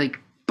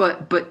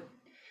 But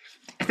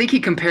I think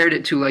he compared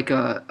it to like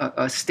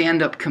a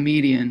stand-up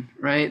comedian,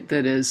 right?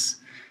 That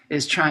is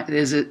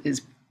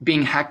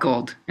being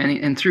heckled,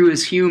 and through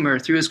his humor,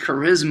 through his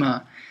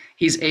charisma,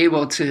 he's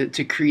able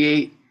to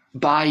create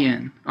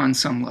buy-in on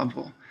some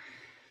level.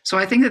 So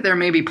I think that there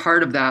may be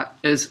part of that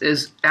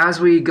is as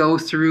we go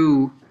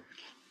through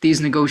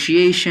these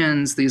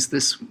negotiations,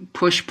 this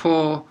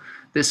push-pull,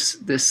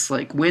 this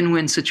like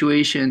win-win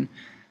situation,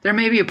 there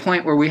may be a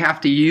point where we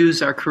have to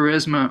use our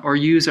charisma or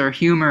use our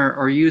humor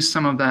or use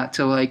some of that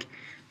to like,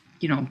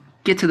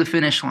 get to the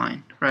finish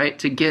line, right?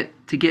 To get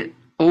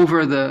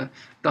over the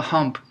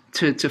hump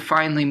to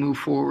finally move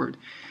forward.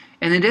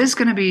 And it is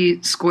going to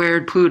be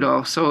squared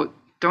Pluto, so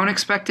don't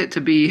expect it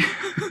to be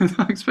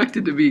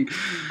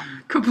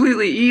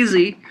completely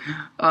easy.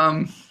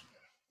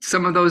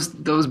 Some of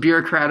those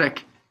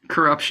bureaucratic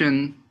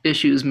corruption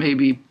issues may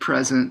be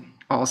present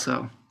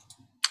also.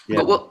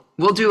 Yeah. But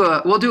we'll do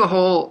a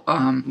whole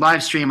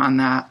live stream on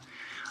that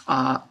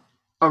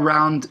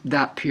around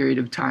that period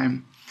of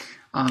time.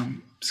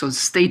 So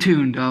stay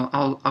tuned.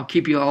 I'll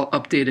keep you all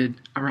updated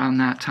around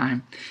that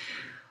time.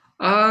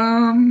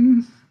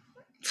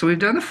 So we've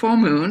done the full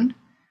moon.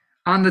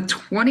 On the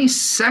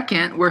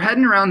 22nd, we're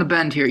heading around the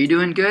bend here. You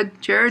doing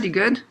good, Jared? You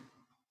good?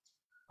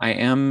 I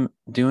am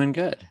doing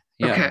good.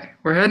 Yeah. Okay,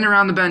 we're heading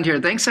around the bend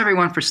here. Thanks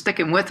everyone for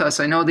sticking with us.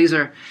 I know these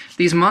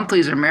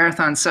monthlies are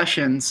marathon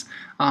sessions,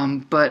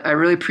 but I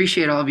really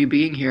appreciate all of you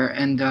being here.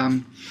 And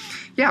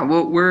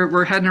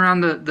we're heading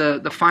around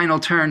the final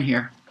turn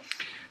here.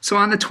 So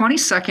on the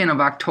 22nd of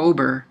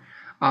October,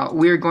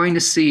 we're going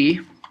to see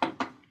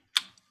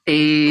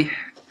a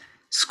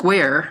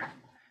square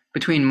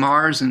between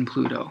Mars and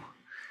Pluto.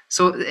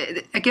 So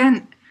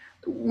again,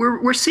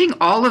 we're seeing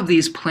all of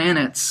these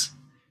planets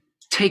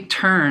take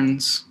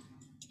turns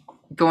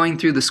going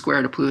through the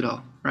square to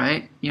Pluto,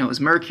 right? It was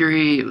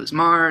Mercury, it was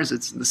Mars,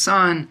 it's the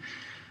Sun,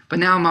 but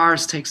now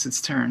Mars takes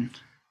its turn.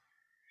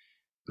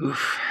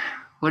 Oof,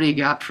 what do you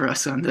got for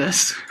us on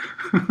this?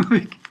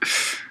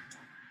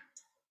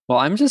 Well,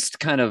 I'm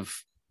just kind of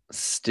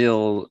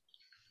still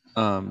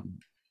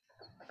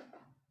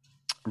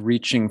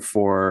reaching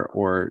for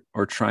or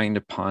trying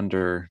to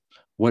ponder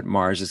what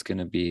Mars is going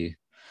to be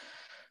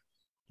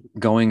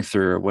going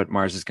through, or what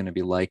Mars is going to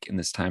be like in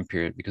this time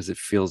period, because it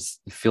feels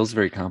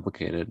very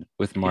complicated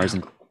with Mars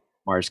and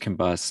Mars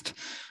combust.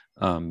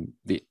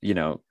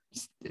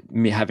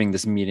 Me having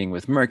this meeting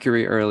with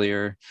Mercury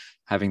earlier,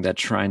 having that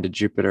trine to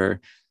Jupiter.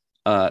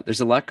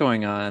 There's a lot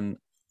going on,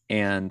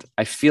 and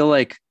I feel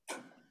like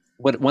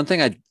one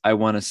thing I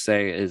want to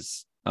say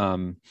is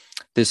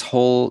this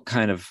whole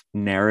kind of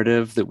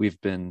narrative that we've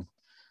been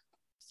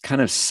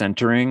kind of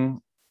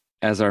centering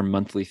as our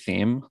monthly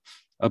theme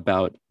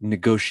about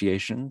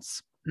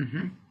negotiations.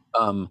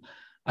 Mm-hmm.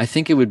 I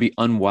think it would be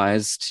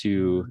unwise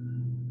to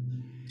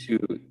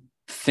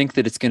think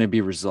that it's going to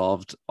be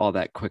resolved all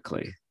that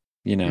quickly.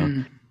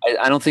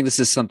 I don't think this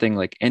is something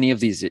like any of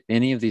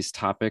these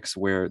topics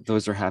where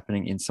those are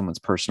happening in someone's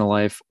personal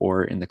life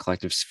or in the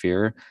collective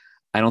sphere.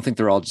 I don't think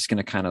they're all just going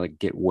to kind of like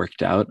get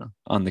worked out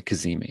on the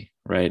Cazimi,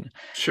 right?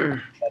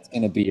 Sure. That's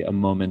going to be a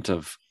moment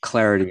of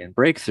clarity and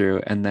breakthrough,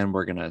 and then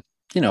we're going to,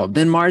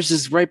 then Mars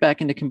is right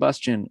back into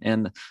combustion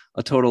and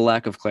a total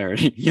lack of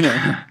clarity,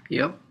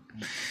 Yep.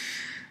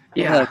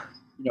 Yeah.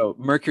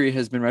 Mercury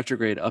has been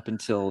retrograde up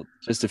until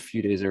just a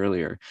few days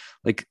earlier.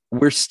 Like,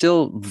 we're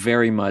still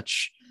very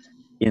much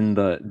in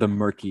the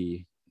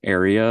murky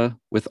area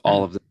with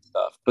all of this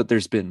stuff, but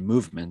there's been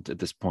movement at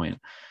this point.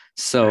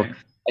 So right.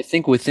 I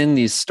think within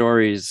these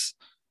stories,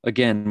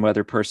 again,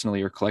 whether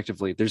personally or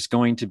collectively, there's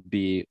going to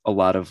be a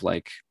lot of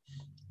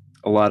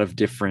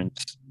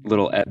different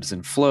little ebbs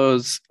and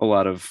flows, a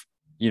lot of,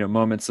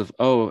 moments of,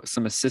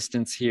 some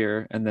assistance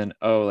here. And then,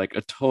 like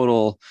a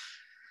total,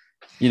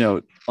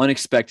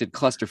 unexpected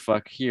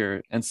clusterfuck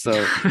here. And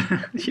so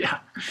yeah,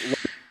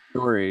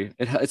 story,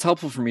 it's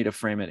helpful for me to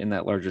frame it in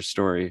that larger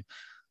story.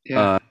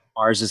 Yeah.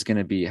 Mars is going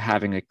to be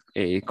having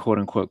a quote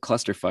unquote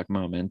clusterfuck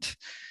moment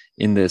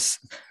in this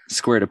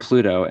square to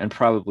Pluto, and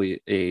probably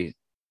a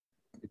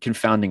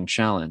confounding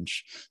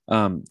challenge.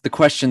 The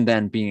question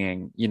then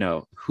being,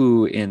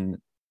 who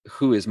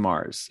is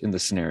Mars in the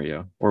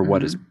scenario, or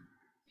what is?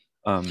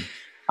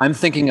 I'm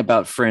thinking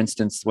about, for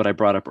instance, what I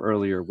brought up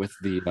earlier with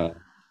the,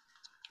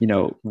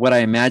 what I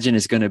imagine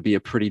is going to be a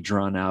pretty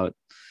drawn out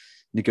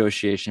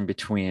negotiation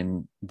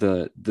between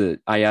the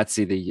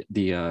IATSE,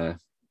 the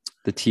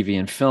TV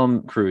and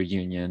film crew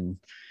union,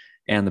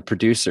 and the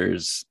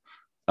producers.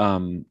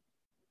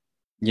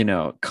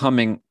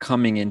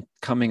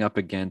 Coming up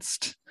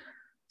against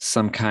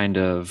some kind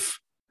of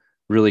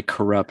really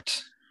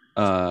corrupt,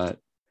 under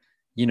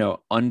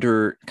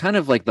kind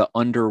of like the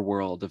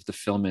underworld of the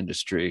film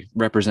industry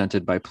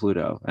represented by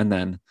Pluto. And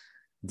then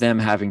them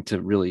having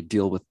to really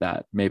deal with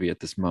that maybe at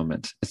this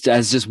moment. It's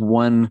as just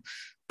one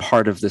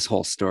part of this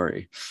whole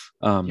story.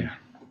 Yeah.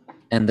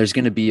 And there's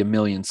going to be a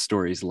million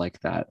stories like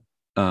that.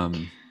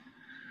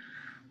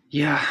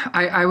 Yeah,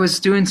 I was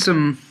doing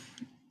some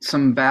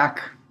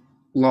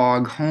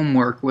backlog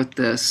homework with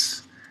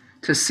this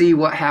to see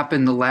what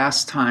happened the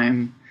last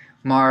time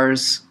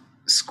Mars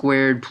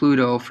squared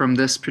Pluto from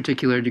this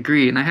particular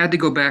degree, and I had to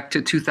go back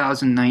to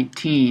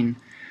 2019.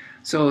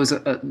 So it was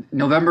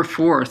November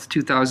 4th,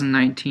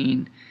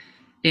 2019,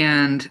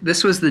 and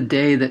this was the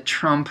day that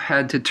Trump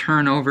had to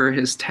turn over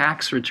his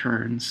tax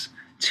returns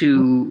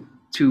to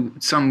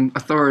some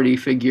authority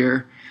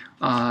figure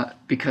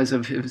because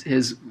of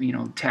his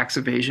tax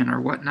evasion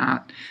or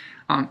whatnot.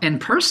 And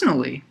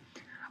personally,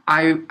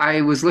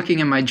 I was looking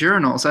in my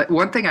journals.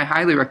 One thing I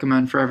highly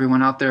recommend for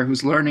everyone out there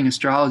who's learning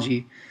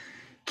astrology: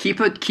 keep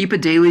a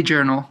daily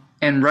journal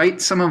and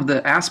write some of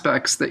the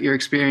aspects that you're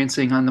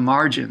experiencing on the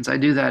margins. I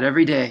do that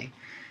every day,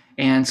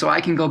 and so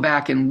I can go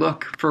back and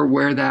look for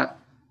where that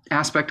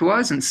aspect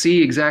was and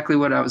see exactly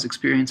what I was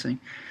experiencing.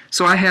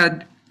 So I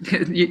had,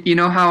 you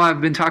know how I've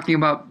been talking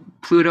about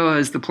Pluto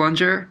as the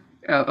plunger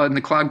on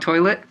the clogged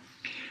toilet?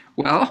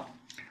 Well,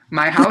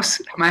 my house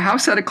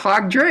had a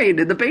clogged drain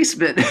in the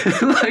basement.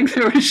 Like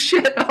there was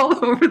shit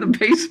all over the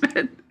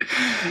basement.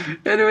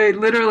 Anyway,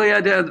 literally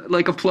I had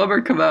like a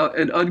plumber come out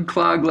and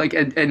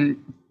unclog and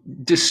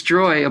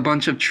destroy a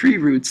bunch of tree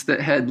roots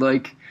that had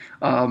like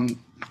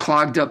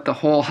clogged up the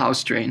whole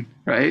house drain,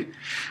 right?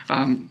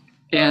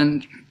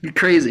 And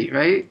crazy,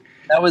 right?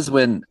 That was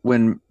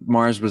when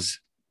Mars was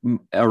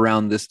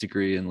around this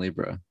degree in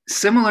Libra.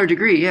 Similar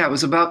degree, yeah. It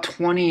was about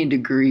 20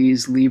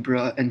 degrees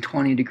Libra and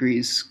 20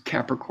 degrees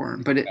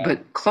Capricorn, but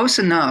close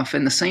enough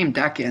in the same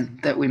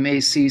decan that we may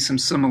see some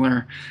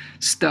similar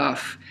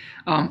stuff.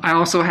 I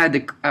also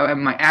had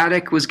my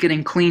attic was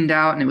getting cleaned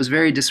out, and it was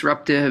very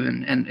disruptive,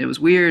 and it was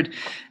weird,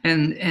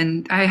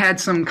 and I had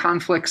some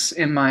conflicts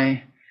in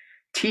my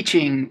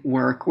teaching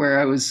work where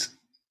I was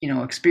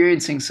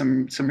experiencing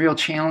some real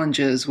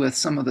challenges with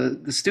some of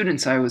the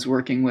students I was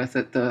working with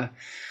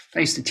I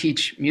used to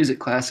teach music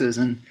classes,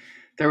 and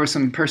there were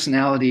some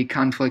personality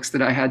conflicts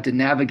that I had to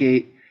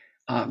navigate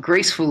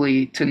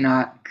gracefully to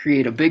not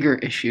create a bigger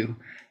issue.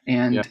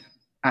 And yeah.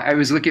 I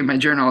was looking at my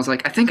journal. I was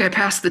like, I think I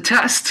passed the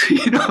test,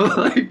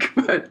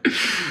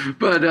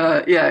 but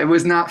yeah, it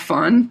was not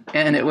fun.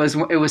 And it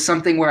was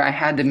something where I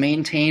had to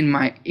maintain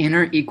my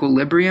inner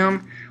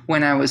equilibrium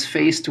when I was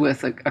faced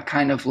with a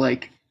kind of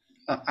like,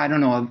 I don't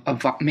know,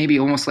 maybe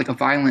almost like a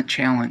violent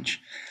challenge.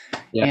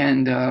 Yeah.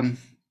 And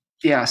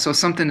yeah, so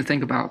something to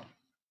think about.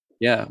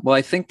 Yeah, well,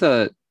 I think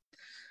the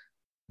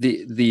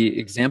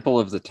example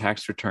of the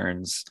tax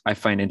returns I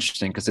find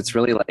interesting because it's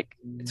really a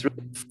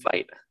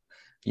fight.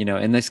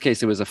 In this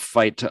case, it was a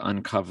fight to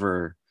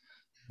uncover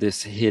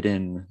this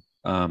hidden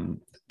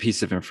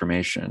piece of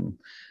information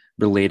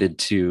related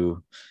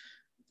to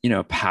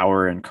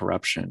power and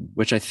corruption,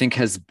 which I think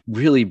has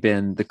really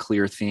been the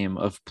clear theme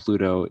of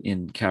Pluto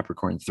in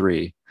Capricorn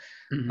 3.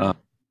 Mm-hmm.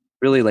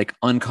 Really like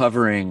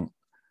uncovering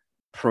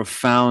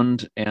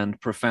profound and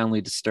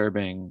profoundly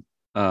disturbing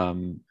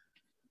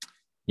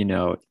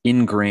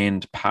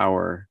ingrained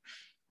power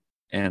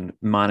and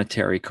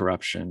monetary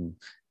corruption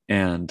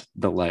and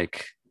the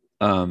like.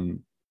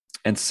 And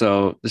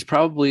so there's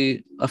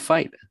probably a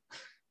fight.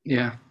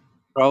 Yeah.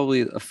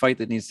 Probably a fight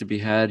that needs to be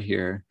had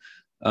here.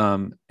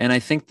 And I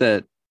think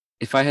that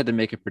if I had to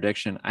make a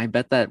prediction, I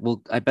bet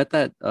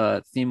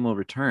that theme will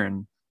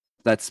return.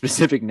 That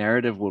specific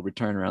narrative will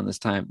return around this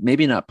time.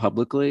 Maybe not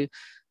publicly,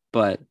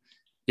 but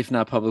if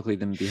not publicly,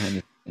 then behind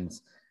the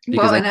scenes.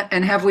 Well,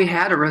 and have we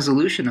had a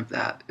resolution of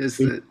that?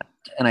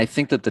 And I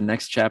think that the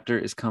next chapter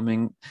is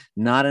coming,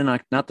 not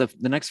the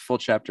next full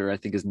chapter. I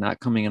think is not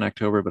coming in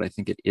October, but I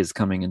think it is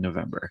coming in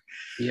November.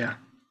 Yeah.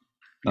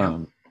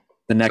 The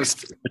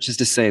next, which is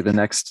to say, the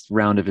next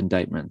round of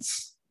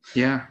indictments.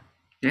 Yeah.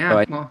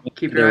 Yeah. So well,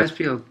 keep your eyes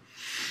peeled.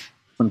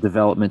 Some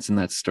developments in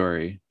that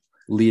story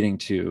leading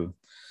to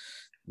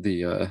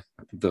the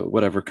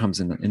whatever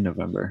comes in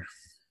November.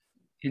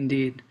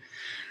 Indeed.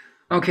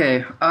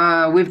 Okay,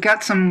 we've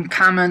got some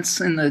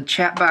comments in the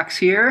chat box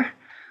here.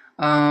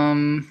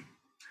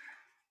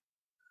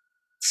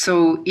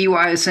 So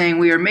EY is saying,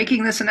 we are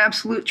making this an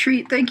absolute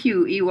treat. Thank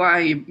you,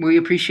 EY. We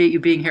appreciate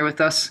you being here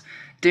with us.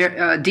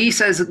 D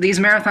says, these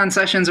marathon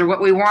sessions are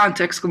what we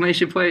want,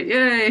 exclamation point.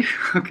 Yay.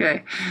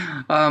 Okay.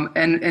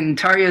 And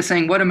Tarya is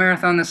saying, what a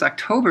marathon this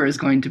October is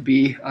going to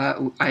be.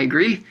 I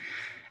agree.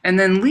 And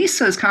then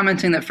Lisa is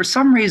commenting that for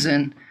some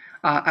reason,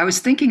 I was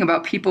thinking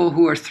about people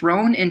who are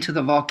thrown into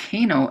the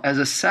volcano as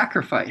a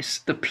sacrifice.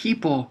 The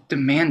people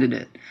demanded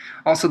it.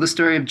 Also, the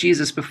story of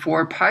Jesus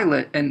before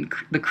Pilate, and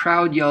the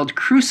crowd yelled,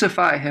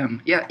 "Crucify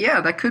him!"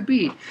 Yeah, that could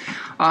be.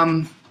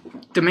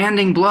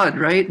 Demanding blood,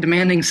 right?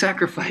 Demanding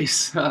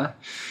sacrifice.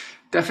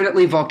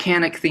 Definitely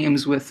volcanic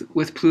themes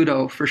with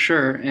Pluto for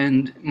sure,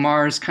 and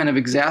Mars kind of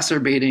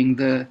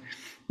exacerbating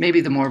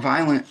maybe the more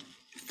violent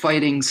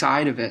fighting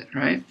side of it,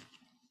 right?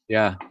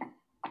 Yeah.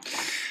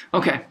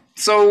 Okay.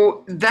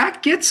 So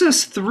that gets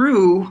us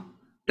through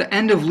the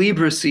end of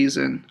Libra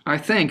season, I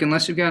think,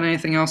 unless you've got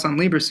anything else on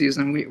Libra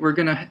season. We're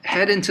going to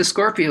head into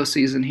Scorpio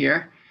season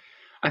here.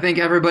 I think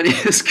everybody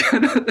is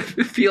going to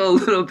feel a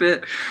little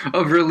bit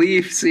of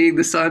relief seeing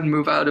the sun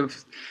move out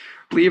of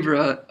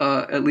Libra.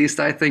 At least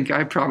I think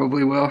I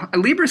probably will.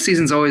 Libra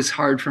season's always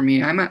hard for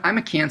me. I'm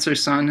a Cancer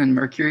sun and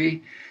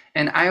Mercury,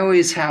 and I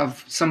always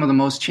have some of the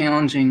most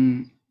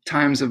challenging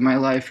times of my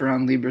life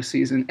around Libra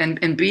season.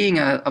 And being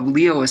a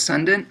Leo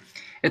ascendant,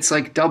 it's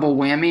like double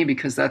whammy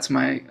because that's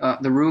my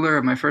the ruler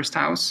of my first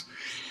house.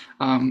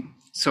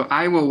 So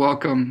I will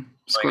welcome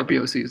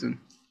Scorpio season.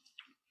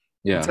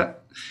 Yeah.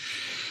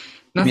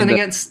 Nothing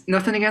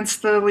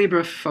against the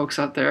Libra folks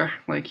out there.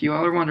 Like, you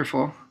all are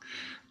wonderful.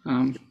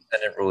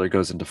 Ascendant ruler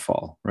goes into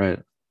fall, right?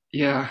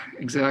 Yeah,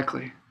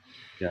 exactly.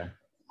 Yeah.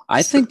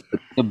 I think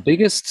the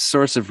biggest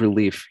source of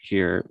relief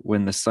here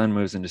when the sun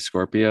moves into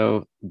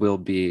Scorpio will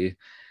be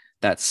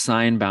that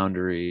sign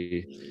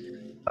boundary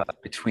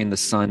between the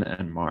sun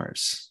and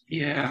Mars.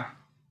 Yeah.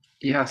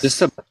 Yes.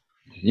 Just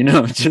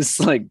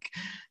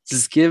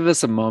just give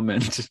us a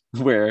moment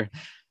where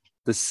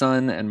the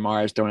sun and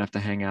Mars don't have to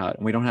hang out,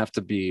 and we don't have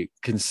to be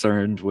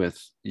concerned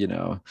with,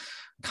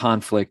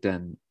 conflict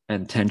and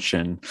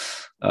tension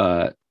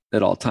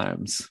at all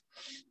times.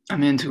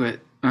 I'm into it.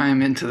 I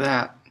am into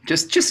that.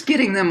 Just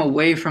getting them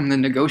away from the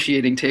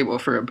negotiating table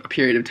for a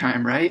period of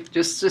time, right?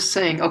 Just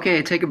saying,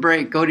 okay, take a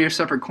break, go to your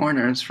separate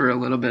corners for a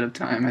little bit of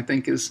time, I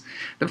think is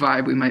the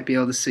vibe we might be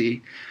able to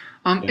see.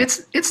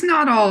 It's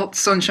not all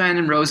sunshine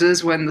and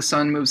roses when the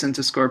sun moves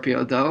into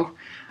Scorpio, though.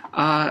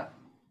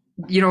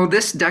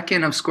 This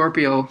decan of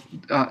Scorpio,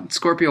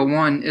 Scorpio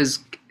 1,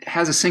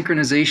 has a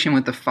synchronization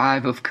with the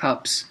Five of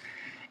Cups.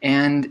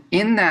 And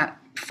in that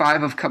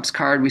Five of Cups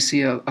card, we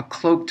see a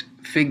cloaked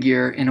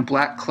figure in a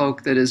black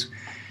cloak that is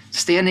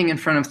standing in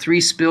front of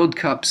 3 spilled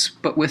cups,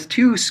 but with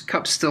 2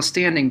 cups still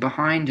standing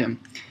behind him.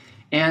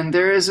 And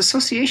there is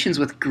associations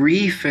with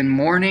grief and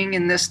mourning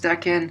in this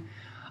decan,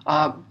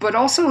 but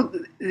also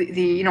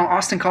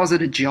Austin calls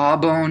it a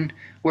jawbone,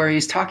 where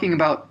he's talking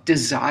about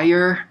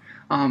desire.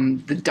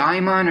 The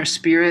daimon or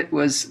spirit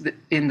was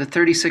in the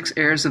 36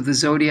 heirs of the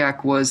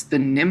zodiac was the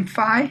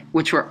nymphi,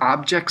 which were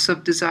objects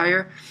of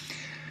desire.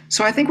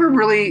 So I think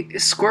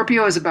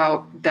Scorpio is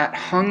about that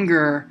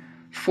hunger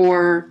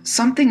for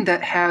something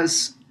that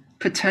has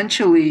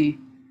potentially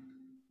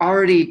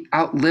already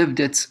outlived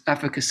its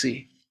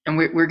efficacy. And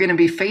we're going to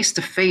be face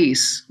to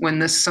face when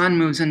the sun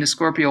moves into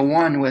Scorpio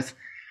 1 with,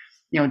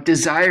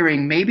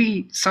 desiring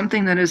maybe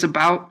something that is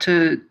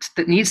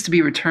that needs to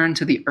be returned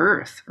to the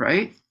earth,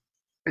 right?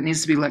 It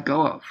needs to be let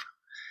go of.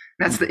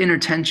 That's the inner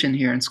tension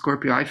here in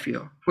Scorpio, I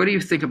feel. What do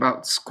you think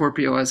about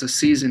Scorpio as a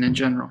season in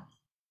general?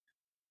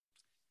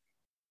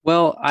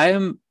 Well,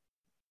 I'm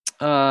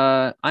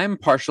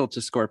partial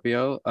to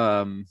Scorpio.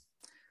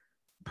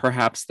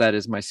 Perhaps that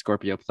is my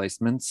Scorpio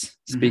placements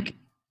speak.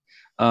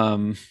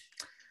 Mm-hmm.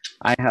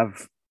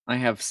 I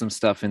have some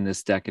stuff in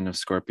this decan of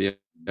Scorpio.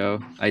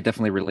 I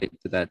definitely relate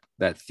to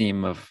that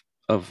theme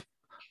of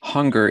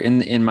hunger.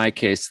 In my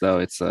case, though,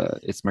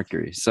 it's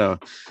Mercury. So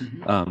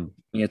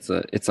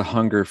it's a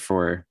hunger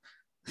for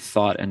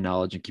thought and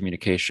knowledge and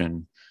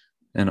communication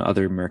and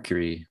other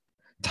Mercury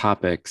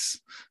topics.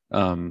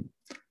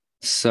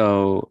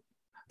 So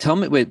tell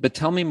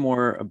me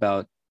more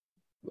about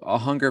a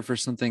hunger for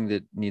something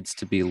that needs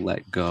to be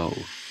let go.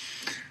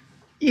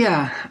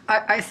 Yeah,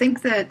 I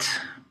think that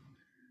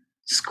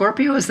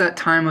Scorpio is that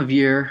time of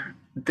year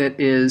that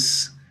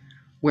is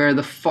where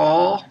the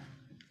fall,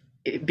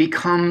 it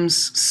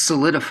becomes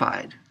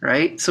solidified,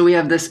 right? So we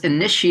have this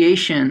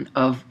initiation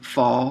of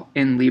fall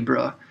in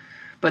Libra,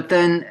 but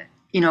then,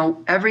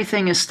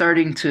 everything is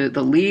starting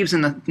the leaves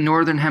in the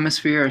northern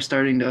hemisphere are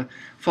starting to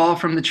fall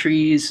from the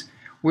trees.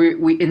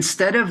 We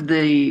instead of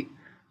the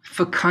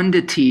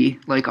fecundity,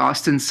 like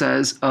Austin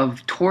says,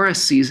 of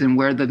Taurus season,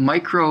 where the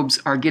microbes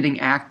are getting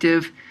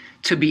active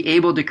to be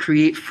able to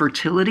create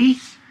fertility,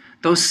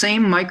 those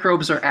same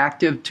microbes are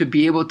active to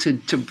be able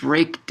to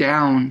break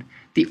down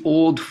the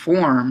old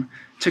form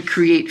to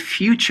create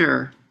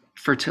future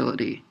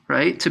fertility,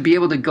 right? To be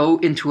able to go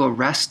into a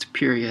rest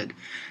period.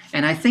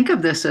 And I think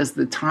of this as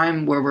the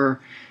time where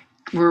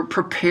we're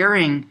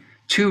preparing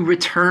to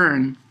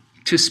return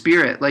to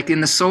spirit. Like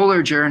in the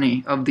solar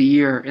journey of the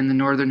year in the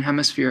northern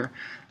hemisphere,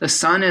 the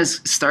sun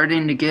is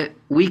starting to get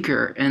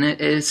weaker, and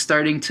it is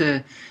starting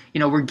to,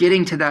 we're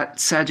getting to that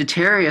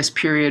Sagittarius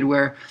period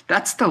where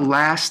that's the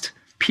last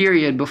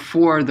period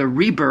before the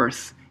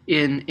rebirth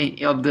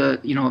of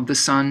the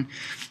sun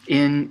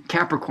in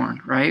Capricorn,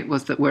 right?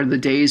 Where the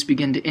days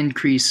begin to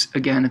increase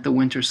again at the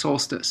winter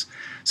solstice.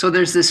 So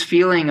there's this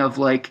feeling of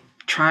like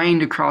trying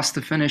to cross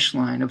the finish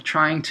line, of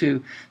trying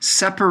to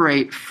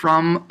separate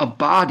from a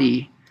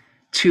body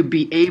to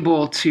be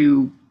able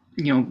to,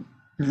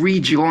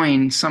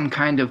 rejoin some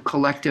kind of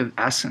collective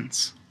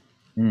essence.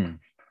 And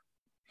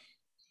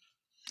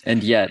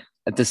yet,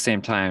 at the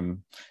same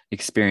time,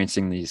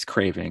 experiencing these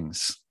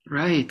cravings.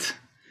 Right.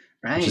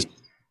 Which is the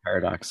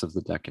paradox of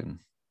the decan.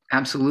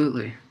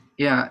 Absolutely.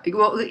 Yeah.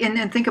 Well,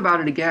 and think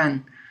about it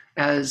again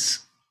as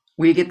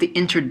we get the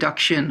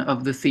introduction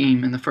of the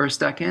theme in the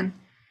first decan.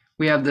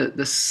 We have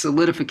the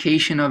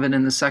solidification of it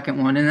in the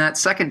second one. In that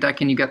second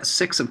decan, you got the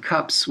Six of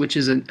Cups, which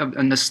is a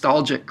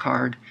nostalgic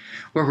card,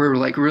 where we're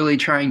like really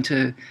trying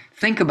to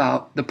think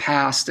about the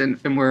past, and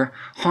we're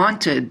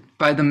haunted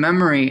by the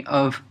memory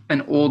of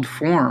an old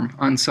form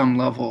on some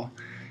level.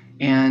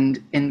 And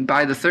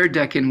by the third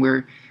decan,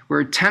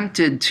 we're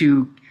tempted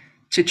to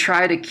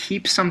try to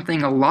keep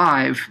something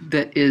alive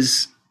that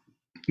is,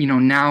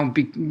 now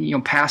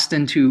passed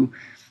into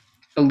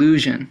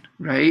illusion,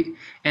 right?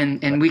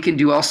 And we can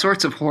do all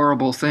sorts of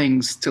horrible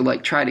things to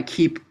like try to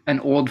keep an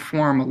old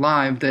form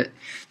alive that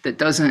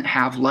doesn't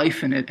have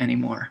life in it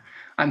anymore.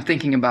 I'm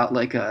thinking about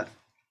like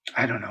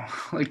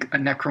like a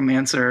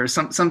necromancer or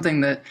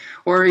something that,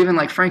 or even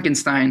like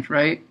Frankenstein,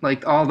 right?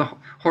 Like all the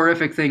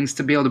horrific things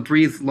to be able to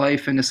breathe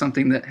life into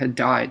something that had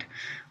died.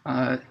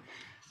 And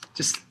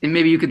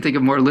maybe you can think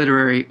of more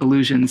literary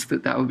allusions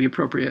that would be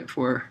appropriate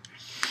for.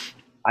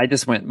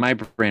 My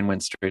brain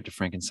went straight to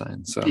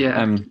Frankenstein. So yeah.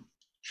 I'm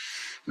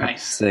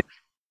nice.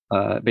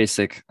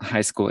 Basic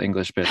high school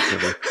English bit.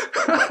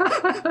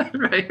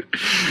 Right.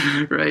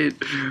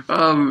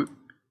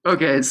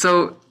 Okay,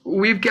 so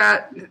we've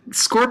got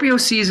Scorpio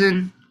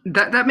season.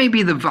 That may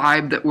be the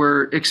vibe that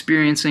we're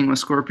experiencing with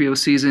Scorpio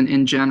season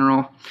in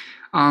general.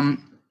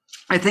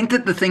 I think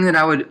that the thing that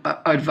I would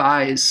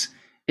advise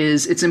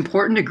is it's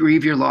important to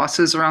grieve your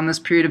losses around this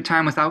period of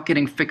time without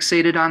getting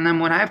fixated on them.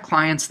 When I have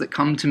clients that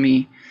come to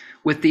me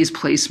with these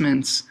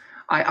placements,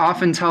 I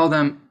often tell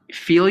them,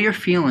 feel your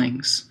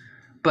feelings,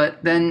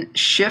 but then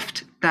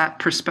shift that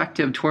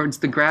perspective towards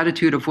the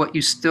gratitude of what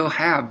you still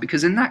have.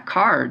 Because in that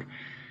card,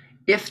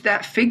 if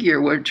that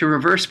figure were to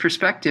reverse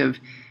perspective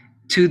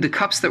to the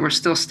cups that were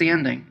still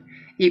standing,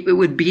 it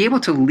would be able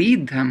to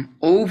lead them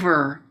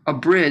over a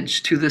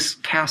bridge to this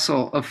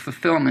castle of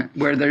fulfillment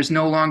where there's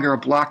no longer a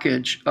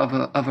blockage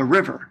of a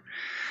river.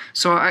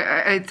 So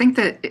I think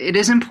that it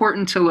is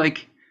important to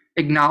like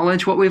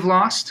acknowledge what we've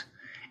lost.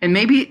 And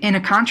maybe in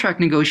a contract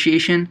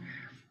negotiation,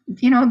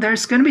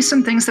 there's going to be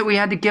some things that we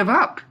had to give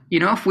up.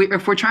 If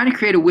we're trying to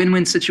create a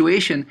win-win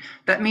situation,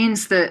 that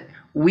means that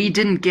we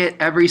didn't get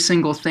every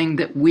single thing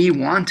that we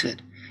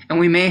wanted. And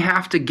we may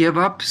have to give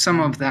up some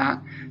of that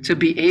to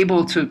be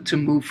able to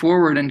move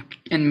forward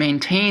and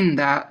maintain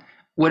that,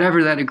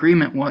 whatever that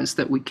agreement was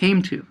that we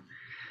came to.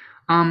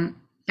 And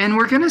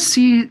we're going to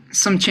see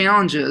some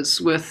challenges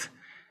with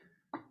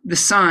the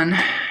sun.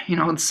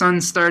 The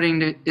sun's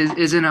starting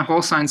is in a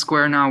whole sign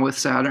square now with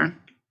Saturn,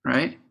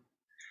 right?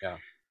 Yeah.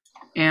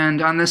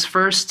 And on this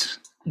first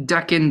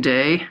decan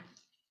day,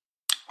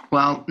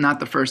 well, not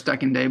the first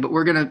decan day, but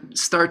we're going to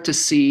start to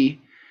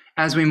see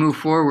as we move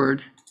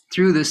forward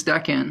through this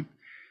decan,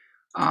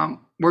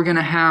 we're going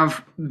to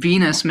have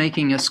Venus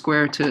making a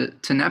square to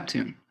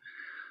Neptune.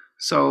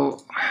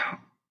 So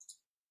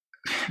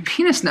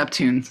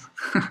Venus-Neptune,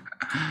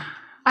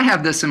 I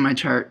have this in my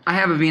chart. I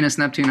have a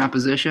Venus-Neptune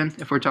opposition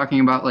if we're talking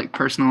about like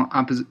personal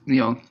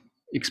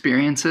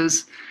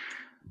experiences.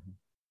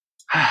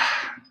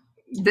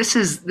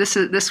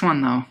 This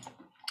one though.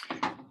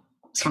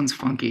 This one's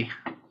funky.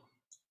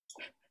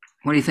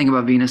 What do you think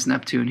about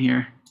Venus-Neptune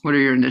here? What are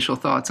your initial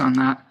thoughts on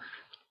that?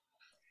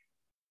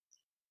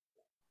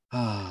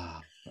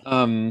 I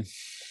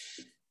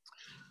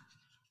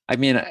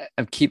mean,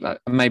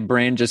 my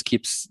brain just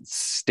keeps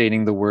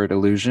stating the word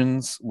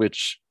illusions,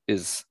 which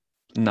is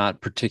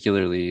not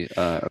particularly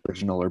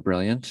original or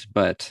brilliant,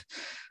 but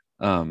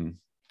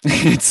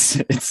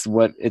it's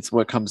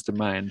what comes to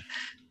mind.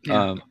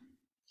 Yeah.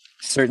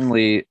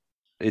 Certainly,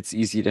 it's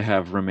easy to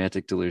have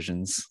romantic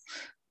delusions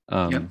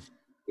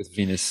with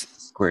Venus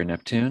square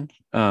Neptune.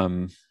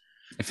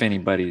 If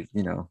anybody,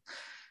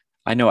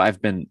 I know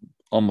I've been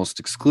almost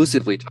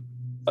exclusively talking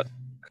about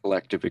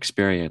collective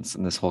experience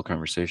in this whole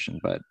conversation,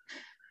 but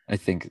I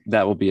think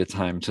that will be a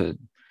time to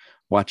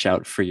watch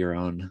out for your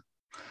own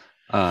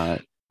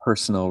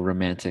personal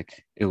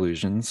romantic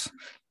illusions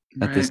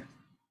at this.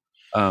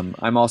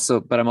 I'm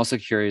also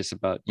curious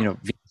about,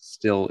 Venus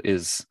still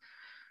is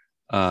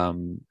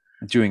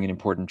doing an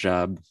important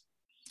job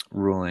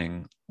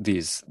ruling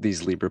these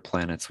Libra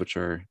planets, which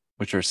are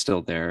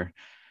still there,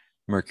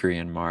 Mercury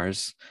and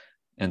Mars.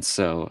 And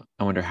so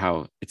I wonder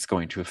how it's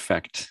going to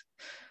affect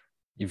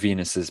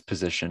Venus's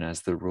position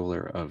as the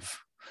ruler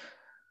of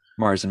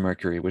Mars and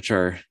Mercury,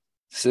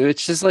 so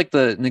it's just like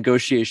the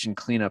negotiation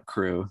cleanup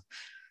crew,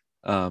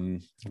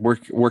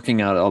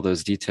 working out all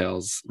those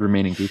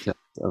remaining details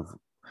of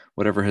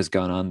whatever has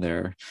gone on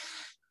there.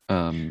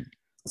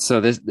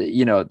 So this,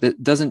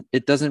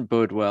 it doesn't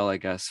bode well, I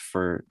guess,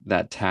 for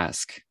that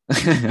task.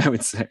 I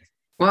would say.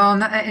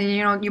 Well,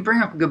 and you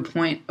bring up a good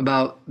point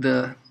about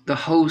the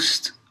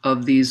host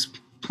of these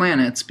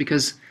planets,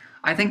 because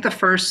I think the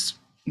first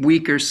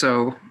week or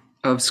so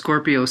of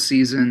Scorpio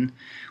season,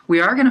 we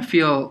are going to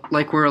feel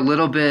like we're a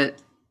little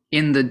bit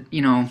in the,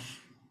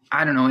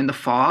 in the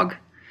fog,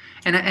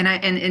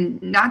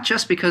 and not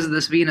just because of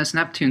this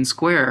Venus-Neptune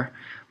square,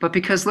 but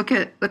because look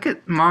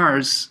at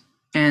Mars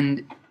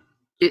and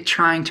it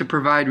trying to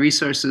provide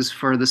resources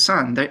for the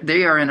sun.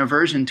 They are in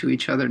aversion to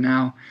each other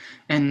now,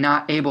 and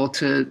not able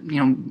to,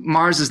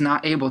 Mars is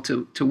not able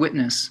to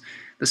witness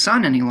the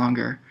sun any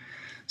longer.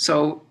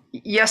 So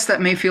yes,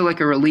 that may feel like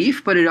a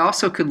relief, but it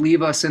also could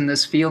leave us in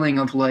this feeling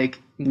of like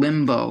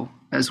limbo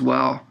as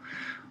well.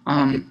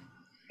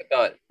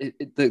 About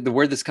the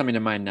word that's coming to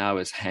mind now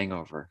is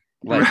hangover.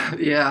 Like,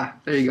 yeah,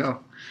 there you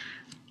go.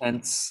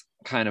 tense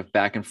kind of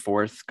back and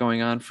forth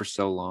going on for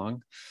so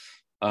long,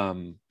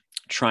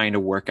 trying to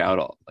work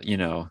out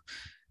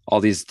all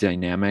these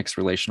dynamics,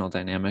 relational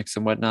dynamics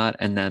and whatnot,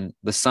 and then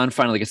the sun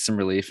finally gets some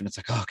relief, and it's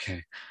like, oh,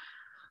 okay,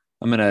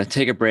 I'm gonna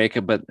take a break,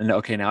 but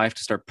okay, now I have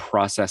to start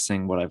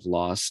processing what I've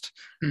lost.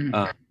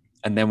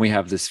 And then we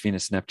have this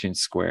Venus Neptune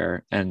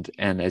square, and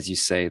as you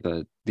say,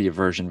 the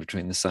aversion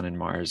between the sun and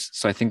Mars.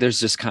 So I think there's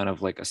just kind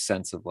of like a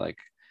sense of like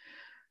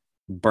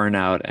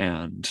burnout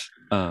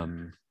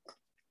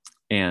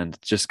and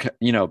just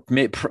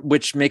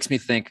which makes me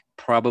think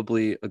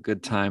probably a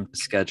good time to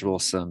schedule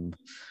some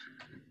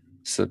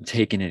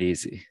taking it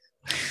easy.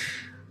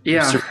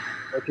 Yeah.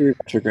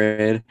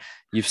 Retrograde.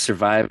 You've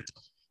survived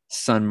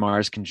Sun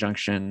Mars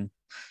conjunction.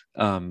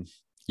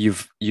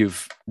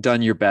 You've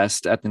done your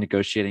best at the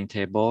negotiating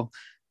table,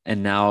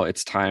 and now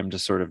it's time to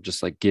sort of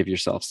just like give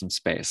yourself some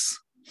space.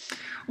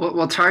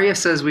 Well, Tarja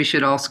says we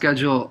should all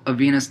schedule a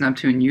Venus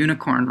Neptune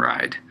unicorn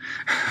ride.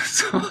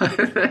 So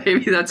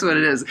maybe that's what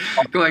it is,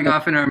 going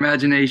off in our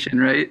imagination,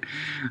 right?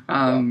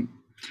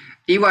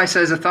 EY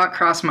says, a thought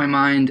crossed my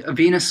mind, a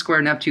Venus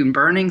square Neptune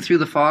burning through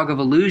the fog of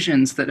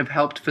illusions that have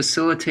helped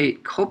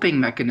facilitate coping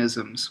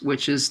mechanisms,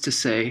 which is to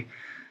say,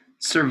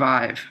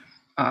 survive.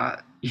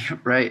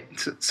 Right?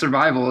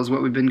 Survival is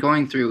what we've been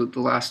going through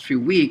the last few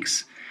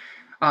weeks.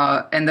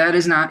 And that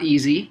is not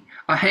easy.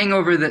 A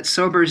hangover that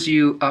sobers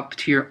you up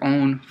to your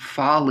own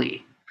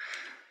folly.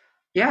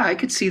 Yeah, I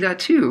could see that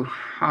too.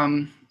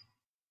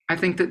 I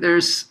think that there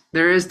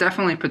is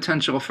definitely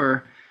potential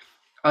for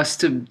us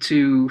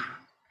to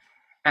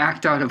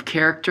act out of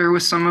character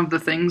with some of the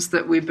things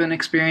that we've been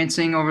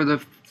experiencing over the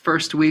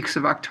first weeks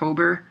of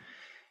October.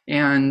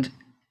 And,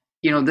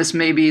 this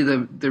may be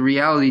the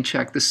reality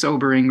check, the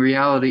sobering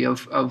reality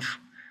of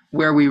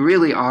where we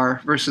really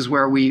are versus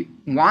where we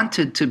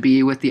wanted to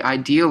be with the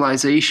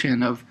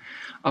idealization of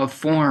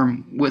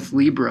form with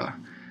Libra.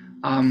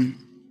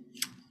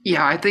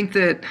 I think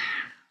that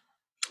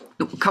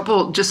a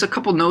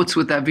couple notes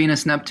with that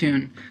Venus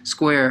Neptune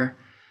square.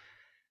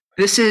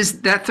 This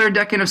is that third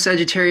decan of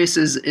Sagittarius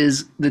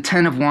is the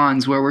 10 of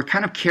Wands, where we're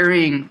kind of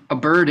carrying a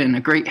burden,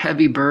 a great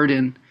heavy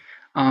burden,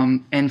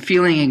 and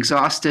feeling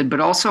exhausted, but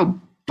also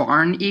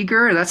barn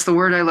eager. That's the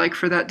word I like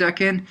for that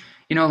decan.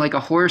 Like a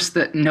horse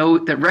that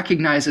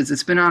recognizes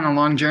it's been on a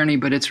long journey,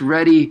 but it's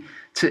ready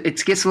to.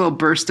 It gets a little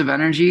burst of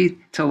energy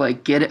to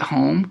like get it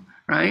home,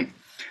 right?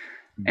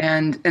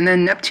 And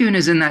then Neptune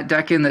is in that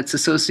decan that's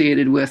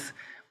associated with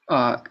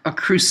a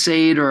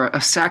crusade or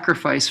a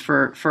sacrifice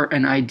for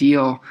an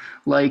ideal.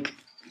 Like,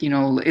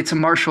 it's a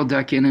martial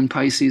decan in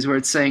Pisces where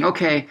it's saying,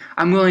 okay,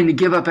 I'm willing to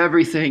give up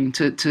everything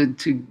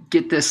to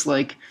get this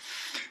like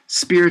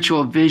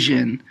spiritual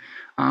vision.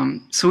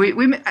 So we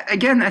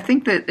again, I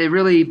think that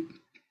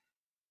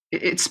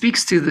it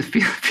speaks to the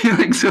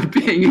feelings of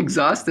being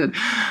exhausted.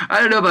 I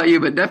don't know about you,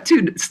 but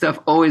Neptune stuff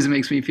always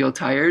makes me feel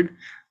tired.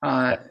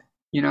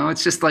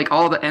 It's just like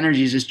all the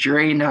energy is just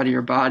drained out of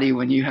your body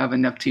when you have a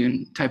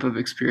Neptune type of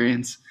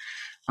experience.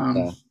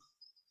 And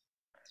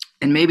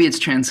maybe it's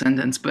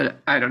transcendence, but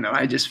I don't know.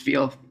 I just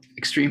feel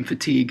extreme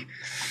fatigue.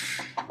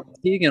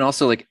 Fatigue and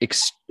also like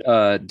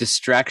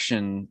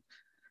distraction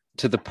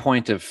to the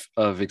point of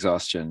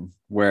exhaustion,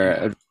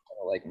 where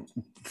like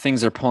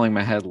things are pulling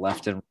my head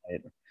left and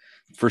right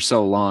for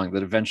so long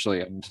that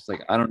eventually I'm just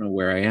like, I don't know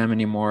where I am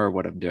anymore or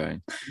what I'm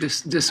doing.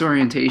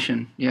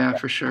 Disorientation. Yeah,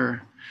 for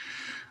sure.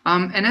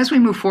 And as we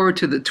move forward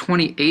to the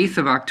 28th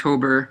of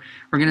October,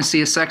 we're going to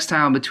see a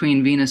sextile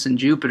between Venus and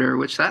Jupiter,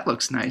 which that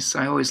looks nice.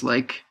 I always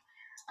like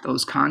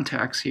those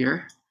contacts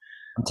here.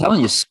 I'm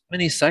telling you, so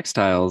many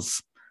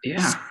sextiles. Yeah.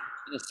 So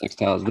many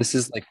sextiles.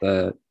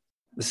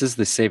 This is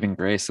the saving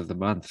grace of the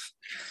month.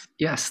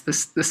 Yes, the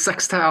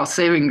sextile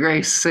saving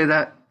grace. Say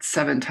that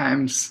 7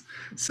 times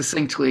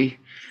succinctly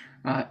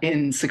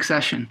in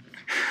succession.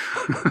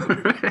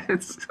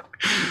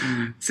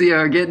 So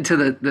we're getting to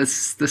the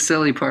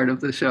silly part of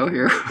the show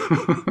here.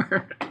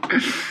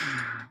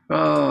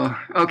 Oh,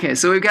 okay.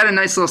 So we've got a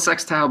nice little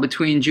sextile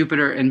between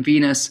Jupiter and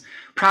Venus.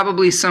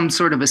 Probably some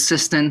sort of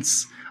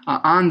assistance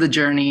on the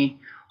journey.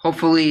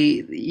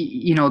 Hopefully,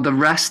 the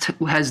rest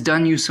has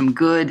done you some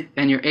good,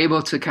 and you're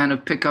able to kind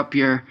of pick up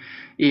your,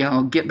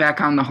 get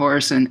back on the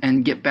horse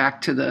and get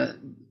back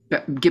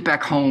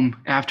back home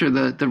after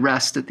the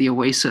rest at the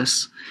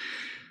oasis.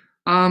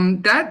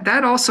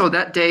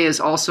 That day is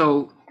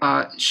also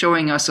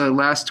showing us a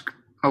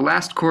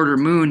last quarter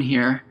moon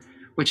here,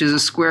 which is a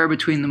square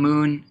between the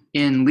moon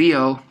in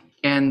Leo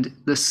and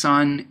the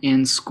sun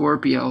in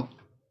Scorpio.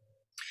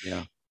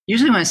 Yeah.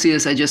 Usually when I see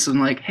this, I just am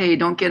like, hey,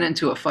 don't get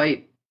into a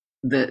fight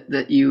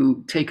that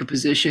you take a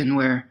position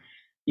where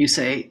you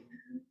say,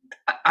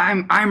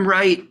 I'm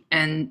right,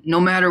 and no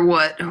matter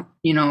what,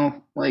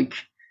 like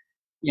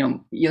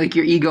your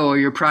ego or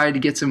your pride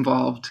gets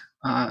involved,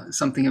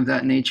 something of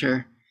that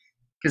nature.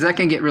 because that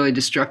can get really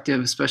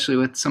destructive, especially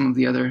with some of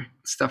the other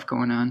stuff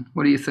going on.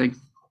 What do you think?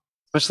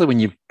 Especially when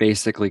you've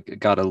basically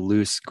got a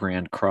loose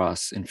grand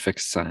cross in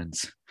fixed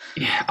signs.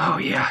 Yeah. Oh,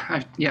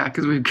 yeah. Yeah,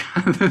 because we've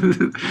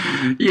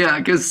got yeah,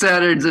 because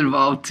Saturn's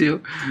involved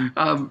too.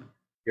 Um,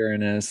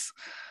 Uranus.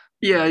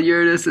 yeah,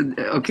 Uranus and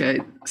okay.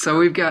 So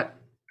we've got.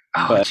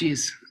 Oh, But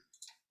geez,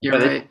 you're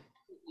but it,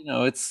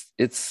 right.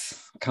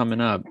 it's coming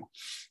up.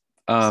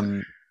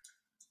 Um,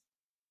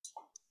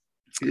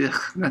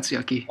 Ugh, that's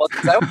yucky.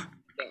 well,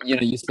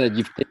 you said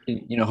you've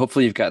taken,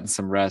 hopefully you've gotten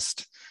some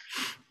rest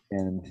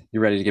and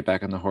you're ready to get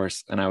back on the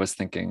horse. And I was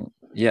thinking,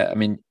 yeah, I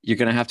mean, you're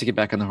gonna have to get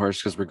back on the horse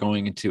because we're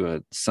going into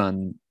a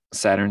Sun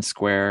Saturn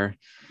square.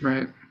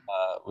 Right.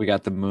 We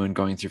got the moon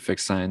going through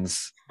fixed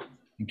signs,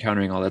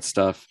 encountering all that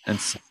stuff, and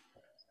so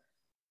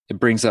it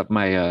brings up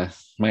my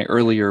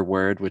earlier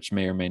word, which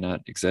may or may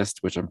not exist,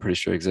 which I'm pretty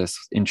sure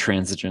exists,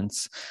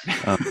 intransigence.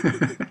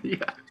 Um,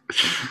 Yeah.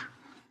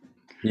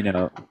 you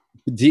know,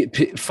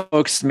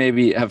 folks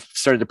maybe have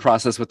started to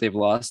process what they've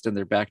lost, and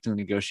they're back to the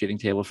negotiating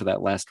table for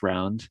that last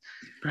round.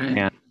 Right.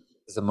 And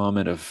it's a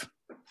moment of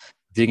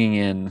digging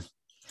in.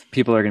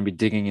 People are going to be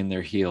digging in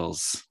their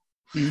heels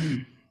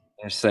Mhm.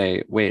 and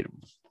say, "Wait,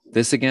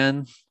 this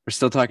again? We're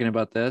still talking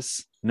about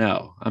this?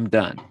 No, I'm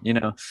done."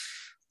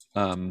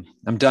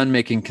 I'm done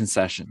making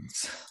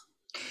concessions.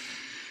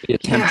 The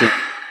attempted.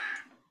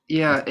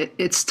 Yeah. Yeah.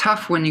 It's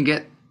tough when you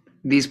get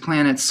these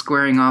planets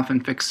squaring off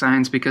in fixed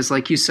signs because,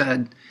 like you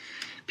said,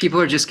 people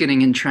are just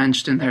getting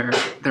entrenched in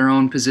their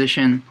own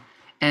position,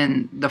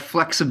 and the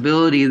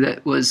flexibility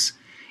that was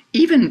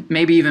even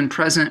maybe even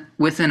present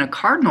within a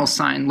cardinal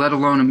sign, let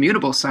alone a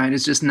mutable sign,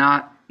 is just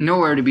not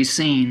nowhere to be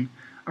seen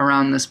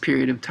around this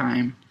period of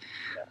time.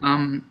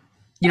 Um,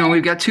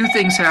 we've got two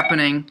things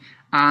happening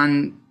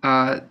on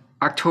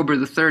October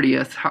the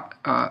 30th.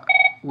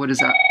 What is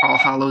that? All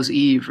Hallows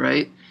Eve,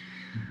 right?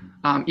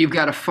 You've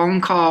got a phone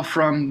call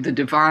from the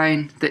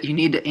divine that you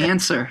need to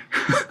answer.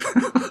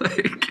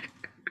 Like,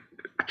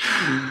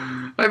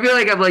 I feel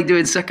like I'm like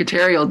doing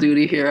secretarial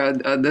duty here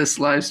on this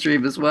live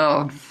stream as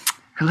well.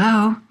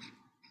 Hello,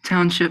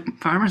 Township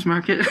Farmers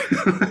Market.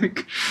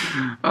 Like,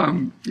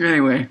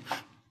 anyway,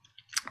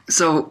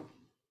 so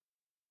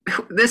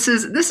this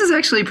is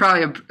actually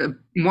probably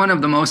one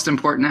of the most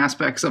important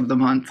aspects of the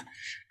month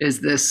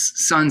is this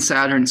Sun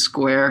Saturn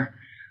square.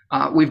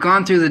 We've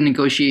gone through the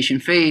negotiation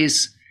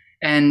phase,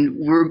 and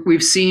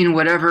we've seen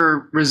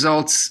whatever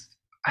results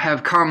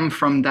have come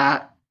from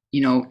that.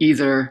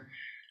 Either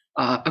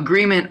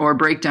agreement or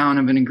breakdown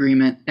of an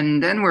agreement,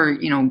 and then we're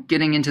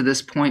getting into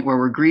this point where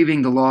we're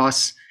grieving the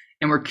loss,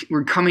 and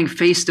we're coming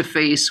face to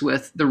face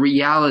with the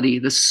reality,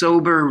 the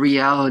sober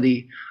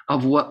reality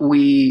of what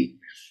we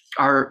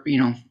are,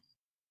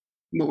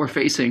 what we're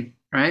facing,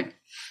 right?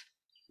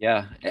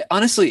 Yeah.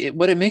 Honestly,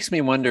 what it makes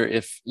me wonder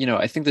if,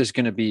 I think there's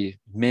going to be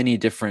many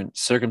different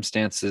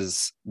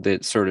circumstances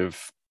that sort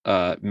of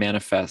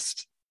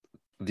manifest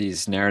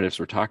these narratives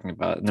we're talking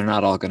about, and they're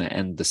not all going to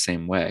end the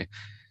same way.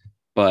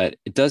 But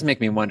it does make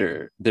me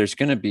wonder, if there's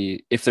going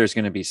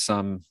to be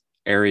some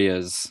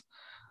areas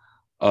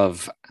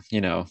of,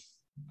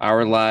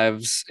 our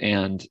lives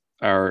and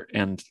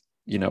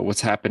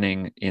what's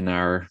happening in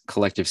our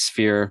collective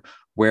sphere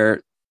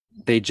where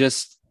they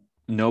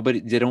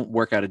don't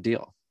work out a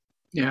deal.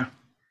 Yeah.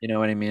 You know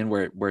what I mean?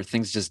 Where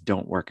things just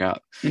don't work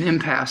out. An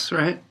impasse,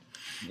 right?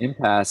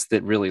 Impasse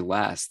that really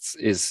lasts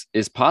is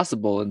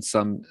possible in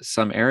some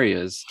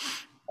areas,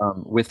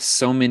 with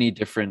so many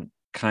different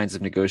kinds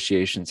of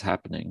negotiations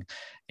happening.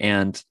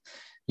 And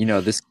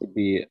this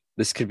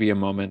could be a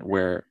moment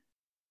where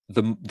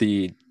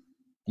the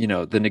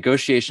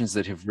negotiations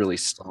that have really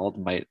stalled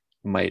might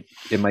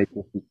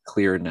be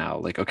clear now,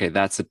 like, okay,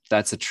 that's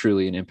a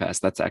truly an impasse.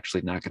 That's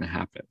actually not going to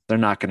happen. They're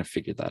not going to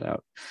figure that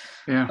out.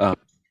 Yeah.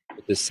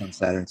 With this Sun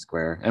Saturn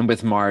square, and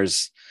with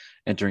Mars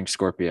entering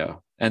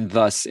Scorpio, and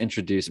thus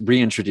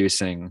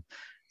reintroducing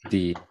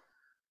the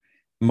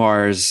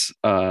Mars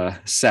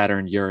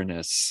Saturn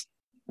Uranus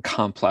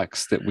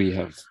complex that we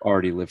have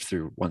already lived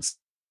through once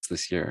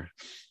this year.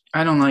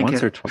 I don't like once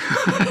it. Or twice.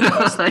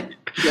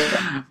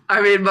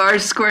 I mean,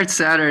 Mars squared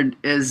Saturn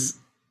is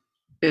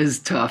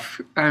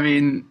tough. I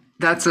mean,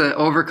 that's an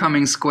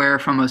overcoming square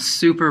from a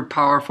super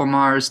powerful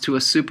Mars to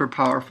a super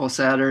powerful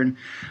Saturn.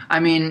 I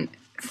mean,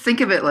 think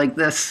of it like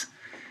this.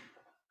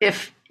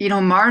 If,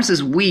 Mars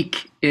is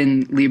weak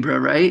in Libra,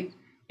 right?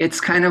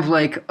 It's kind of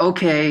like,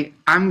 okay,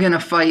 I'm going to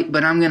fight,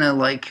 but I'm going to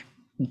like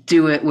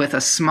do it with a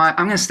smile.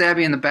 I'm going to stab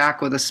you in the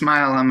back with a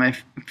smile on my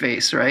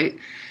face, right?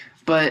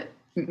 But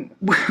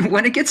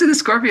when it gets into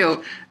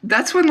Scorpio,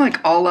 that's when like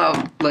all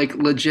out, like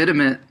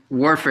legitimate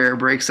warfare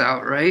breaks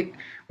out, right?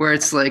 Where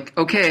it's like,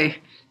 okay,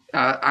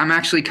 I'm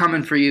actually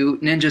coming for you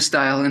ninja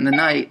style in the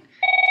night.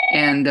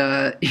 And,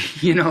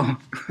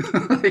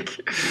 like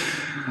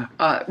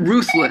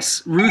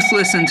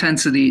ruthless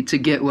intensity to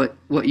get what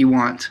you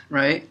want,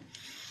 right?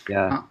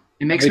 Yeah.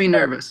 It makes me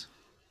nervous.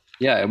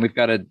 Yeah. And we've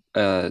got a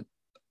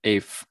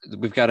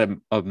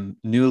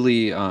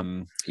newly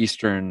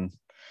Eastern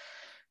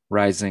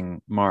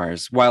rising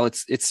Mars. While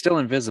it's still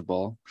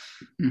invisible,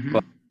 Mm-hmm.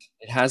 but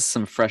it has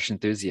some fresh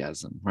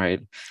enthusiasm,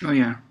 right? Oh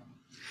yeah.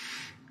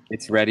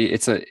 It's ready.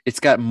 It's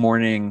got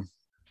morning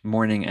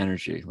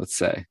energy, let's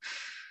say.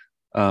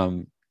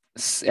 Um,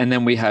 and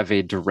then we have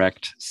a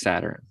direct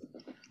Saturn.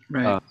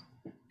 Right. Uh,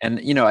 and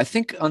I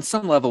think on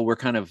some level we're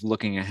kind of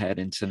looking ahead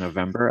into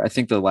November. I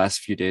think the last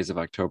few days of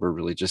October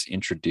really just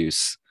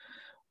introduce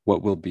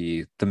what will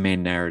be the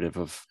main narrative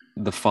of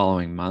the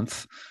following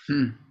month.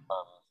 Hmm.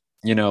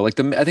 Like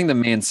I think the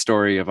main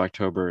story of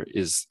October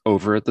is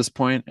over at this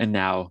point, and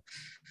now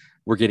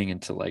we're getting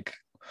into like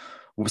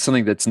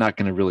something that's not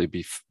going to really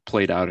be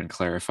played out and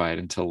clarified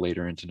until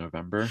later into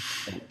November.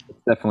 It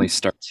definitely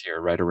starts here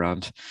right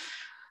around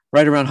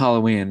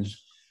Halloween.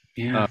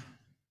 Yeah.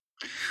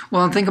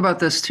 Well, and think about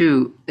this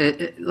too.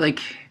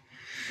 Like,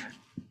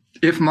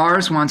 if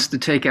Mars wants to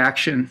take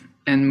action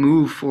and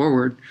move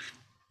forward,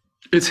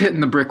 it's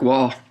hitting the brick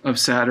wall of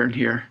Saturn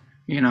here.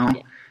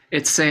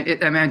 It's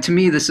saying, I mean, to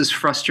me, this is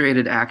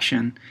frustrated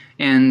action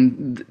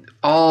and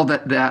all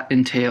that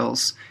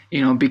entails.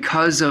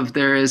 Because of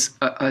there is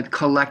a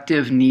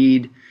collective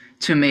need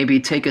to maybe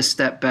take a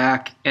step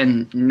back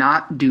and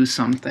not do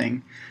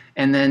something.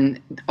 And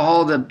then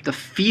all the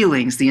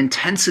feelings, the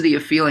intensity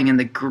of feeling and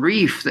the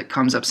grief that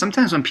comes up.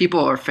 Sometimes when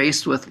people are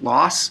faced with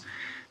loss,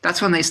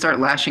 that's when they start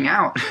lashing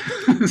out.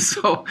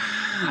 So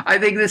I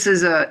think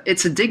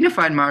it's a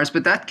dignified Mars,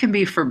 but that can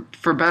be for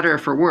better or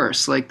for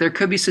worse. Like, there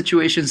could be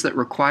situations that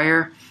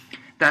require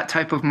that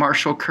type of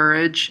martial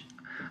courage.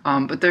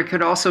 But there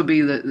could also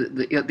be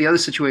the other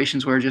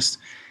situations where just,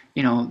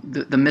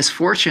 the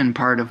misfortune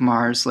part of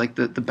Mars, like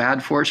the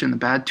bad fortune, the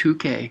bad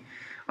 2K,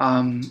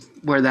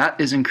 where that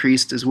is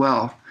increased as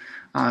well.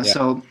 Yeah.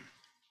 So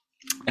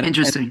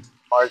interesting. And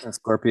Mars and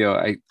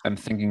Scorpio, I'm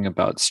thinking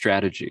about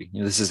strategy.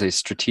 This is a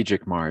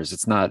strategic Mars.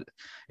 It's not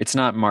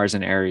Mars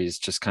and Aries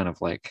just kind of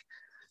like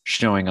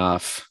showing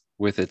off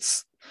with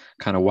its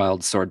kind of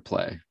wild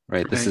swordplay,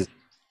 right? This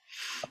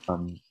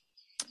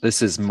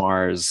is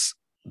Mars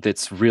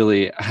that's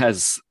really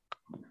has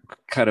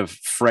kind of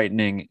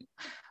frightening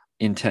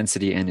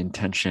intensity and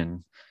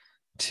intention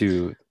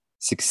to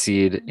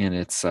succeed in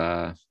its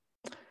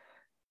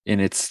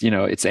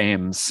its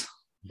aims,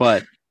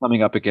 but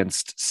coming up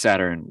against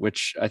Saturn,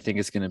 which I think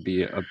is going to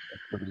be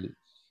an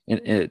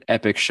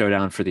epic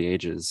showdown for the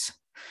ages.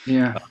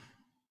 Yeah.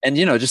 And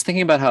just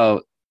thinking about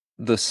how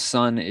the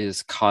sun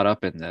is caught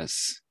up in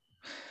this.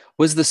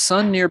 Was the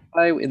sun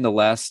nearby in the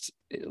last,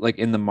 like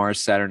in the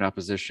Mars Saturn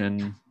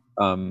opposition?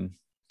 That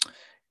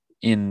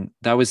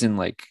was in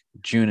like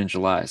June and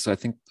July. So I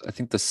think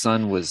the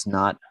sun was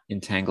not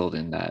entangled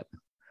in that.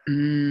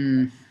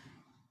 When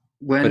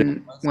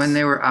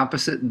they were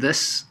opposite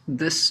this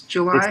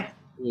July?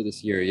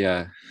 This year,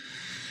 yeah.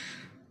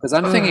 Because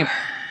I'm thinking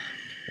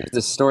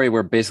this story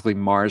where basically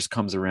Mars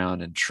comes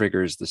around and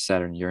triggers the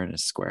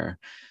Saturn-Uranus square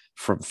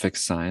from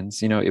fixed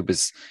signs. It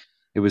was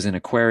in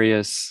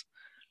Aquarius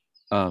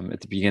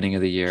at the beginning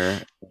of the year.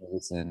 It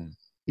was in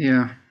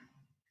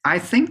I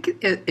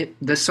think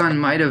the sun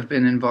might have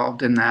been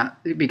involved in that,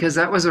 because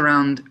that was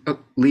around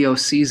Leo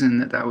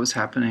season that was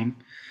happening.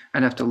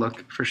 I'd have to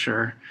look for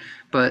sure,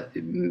 but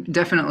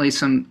definitely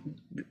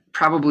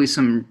probably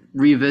some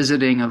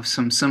revisiting of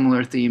some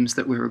similar themes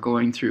that we were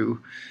going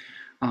through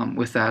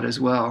with that as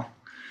well.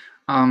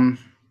 I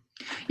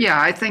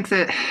think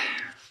that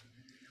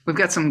we've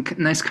got some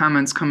nice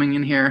comments coming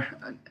in here.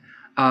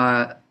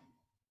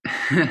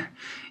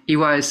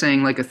 EY is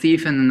saying like a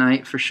thief in the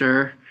night for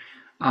sure.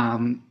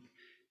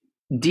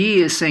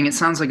 D is saying it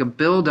sounds like a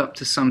build up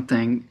to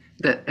something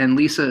and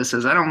Lisa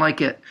says, I don't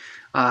like it.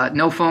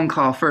 No phone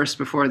call first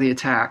before the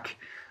attack.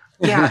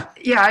 Yeah,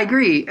 I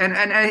agree.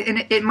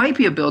 And it might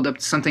be a build up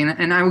to something.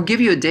 And I will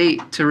give you a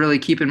date to really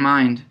keep in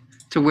mind,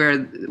 to where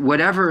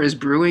whatever is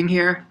brewing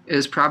here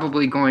is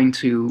probably going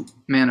to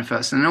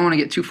manifest. And I don't want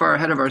to get too far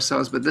ahead of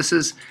ourselves, but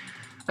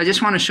I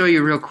just want to show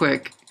you real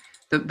quick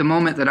the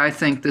moment that I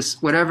think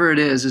this, whatever it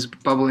is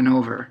bubbling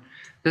over.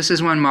 This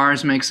is when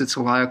Mars makes its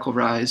heliacal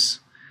rise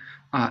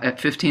at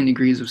 15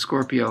 degrees of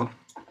Scorpio,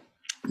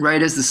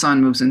 right as the sun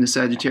moves into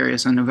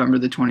Sagittarius on November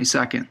the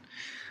 22nd.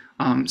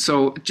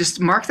 So just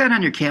mark that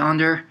on your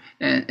calendar,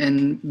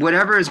 and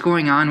whatever is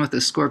going on with the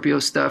Scorpio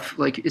stuff,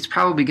 like, it's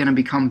probably going to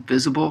become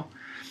visible.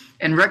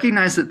 And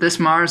recognize that this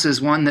Mars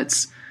is one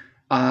that's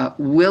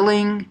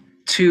willing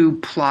to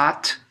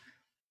plot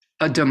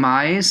a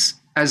demise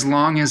as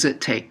long as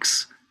it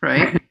takes,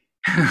 right?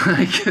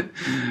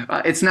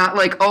 It's not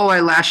like, oh, I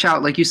lash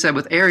out, like you said,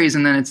 with Aries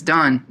and then it's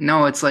done.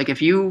 No, it's like,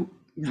 if you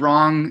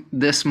wrong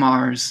this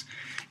Mars,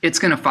 it's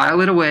going to file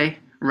it away,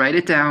 write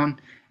it down,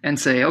 and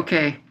say,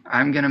 okay,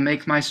 I'm going to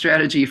make my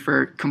strategy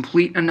for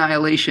complete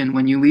annihilation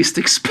when you least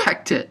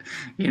expect it,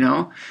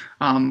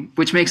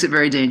 which makes it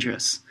very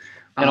dangerous.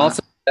 And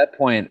also at that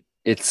point,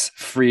 it's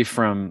free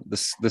from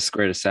the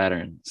square to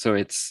Saturn. So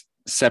it's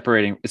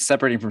separating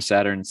from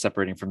Saturn,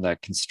 separating from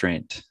that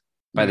constraint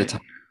by the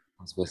time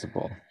it's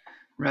visible.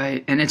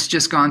 Right. And it's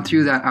just gone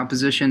through that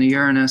opposition to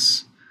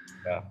Uranus.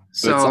 Yeah.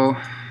 So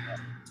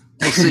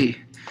we'll see.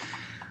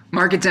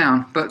 Mark it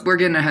down, but we're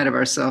getting ahead of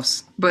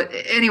ourselves. But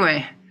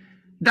anyway,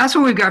 that's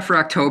what we've got for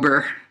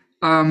October.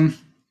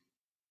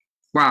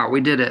 Wow,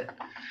 we did it.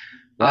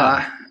 Yeah.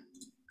 Uh,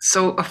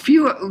 so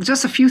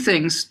just a few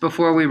things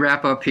before we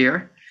wrap up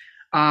here.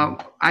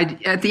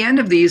 At the end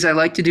of these, I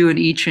like to do an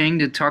I Ching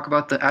to talk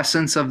about the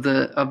essence of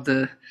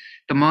the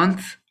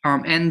month,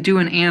 and do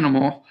an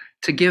animal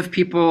to give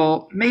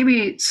people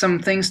maybe some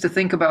things to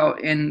think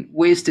about and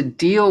ways to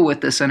deal with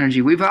this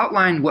energy. We've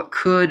outlined what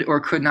could or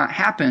could not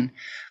happen,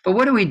 but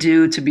what do we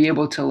do to be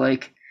able to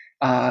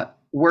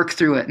work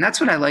through it? And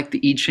that's what I like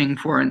the I Ching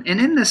for. And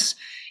in this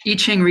I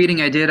Ching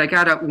reading I did, I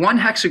got up one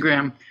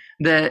hexagram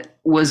that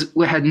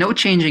had no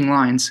changing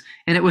lines,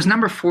 and it was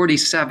number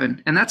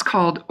 47, and that's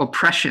called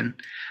oppression.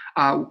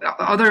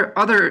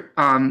 Other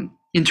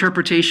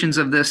interpretations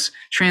of this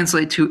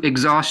translate to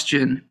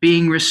exhaustion,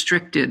 being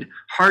restricted,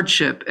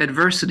 hardship,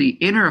 adversity,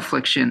 inner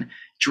affliction,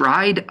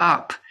 dried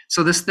up.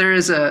 So there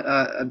is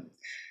an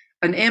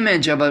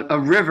image of a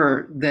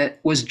river that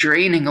was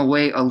draining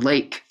away a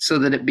lake so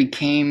that it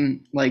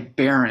became like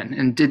barren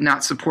and did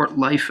not support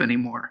life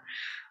anymore.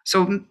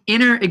 So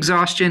inner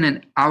exhaustion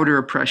and outer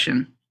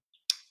oppression.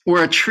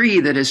 Or a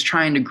tree that is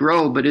trying to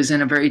grow but is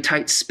in a very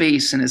tight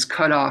space and is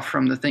cut off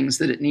from the things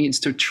that it needs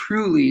to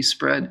truly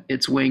spread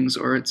its wings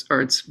or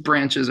its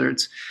branches or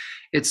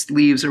its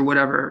leaves or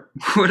whatever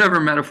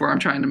metaphor I'm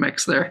trying to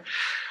mix there.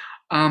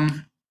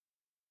 And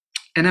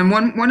then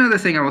one other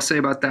thing I will say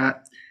about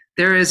that,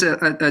 there is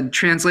a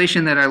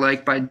translation that I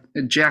like by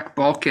Jack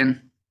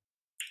Balkin,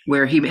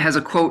 where he has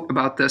a quote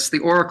about this. The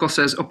oracle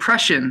says,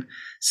 "Oppression,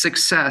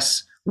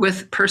 success,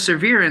 with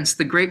perseverance,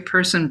 the great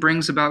person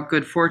brings about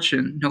good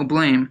fortune, no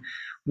blame.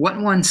 What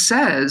one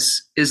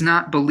says is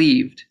not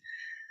believed."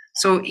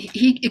 So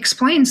he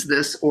explains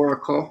this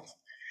oracle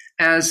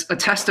as a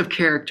test of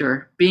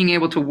character, being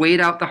able to wait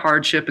out the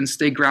hardship and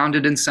stay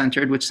grounded and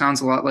centered, which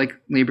sounds a lot like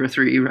Libra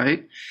 3,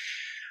 right?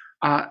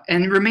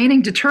 And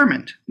remaining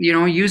determined.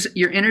 Use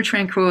your inner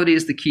tranquility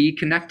is the key,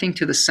 connecting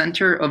to the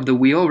center of the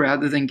wheel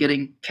rather than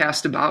getting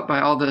cast about by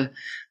all the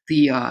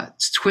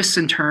twists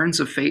and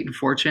turns of fate and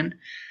fortune.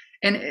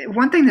 And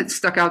one thing that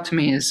stuck out to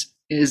me is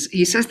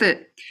he says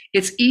that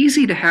it's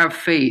easy to have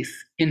faith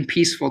in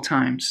peaceful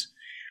times,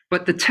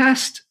 but the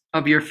test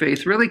of your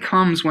faith really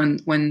comes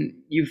when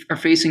you are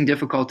facing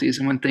difficulties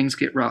and when things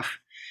get rough.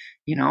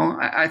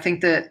 I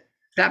think that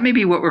may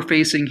be what we're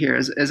facing here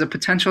as a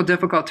potential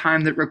difficult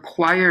time that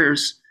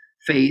requires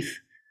faith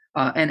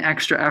and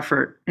extra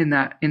effort in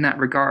that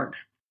regard.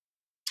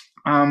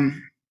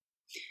 And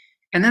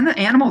then the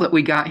animal that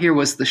we got here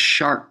was the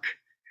shark.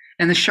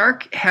 And the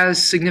shark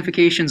has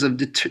significations of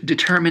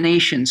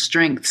determination,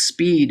 strength,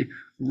 speed,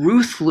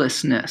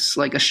 ruthlessness.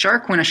 Like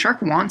when a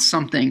shark wants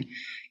something,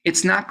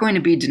 it's not going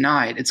to be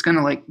denied. It's going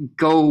to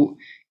go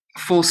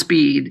full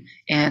speed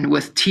and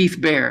with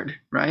teeth bared,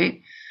 right?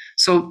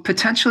 So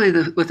potentially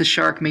with a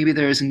shark, maybe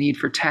there is a need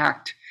for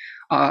tact,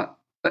 a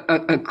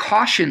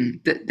caution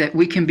that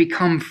we can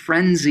become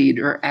frenzied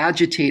or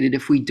agitated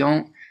if we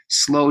don't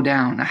slow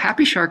down. A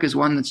happy shark is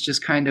one that's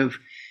just kind of,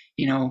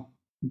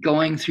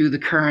 going through the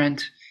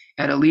current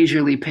at a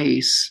leisurely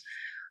pace.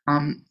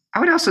 I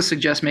would also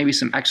suggest maybe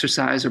some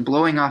exercise or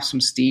blowing off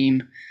some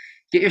steam.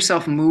 Get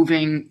yourself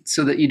moving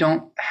so that you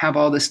don't have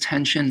all this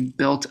tension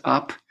built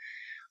up.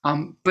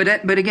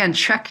 But again,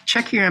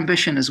 check your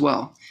ambition as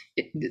well.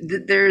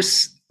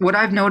 There's what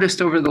I've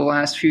noticed over the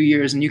last few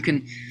years, and you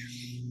can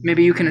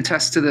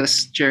attest to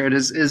this, Jared,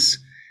 is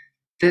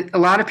that a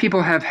lot of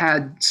people have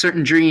had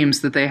certain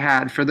dreams that they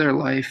had for their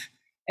life,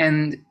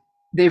 and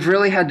they've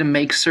really had to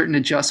make certain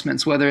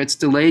adjustments, whether it's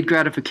delayed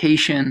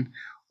gratification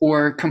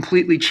or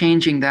completely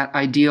changing that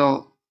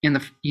ideal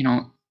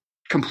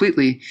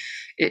completely.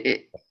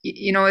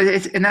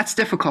 And that's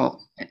difficult.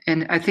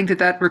 And I think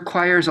that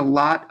requires a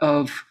lot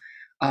of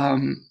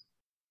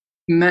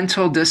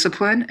mental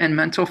discipline and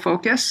mental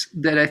focus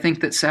that I think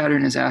that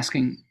Saturn is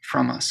asking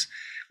from us.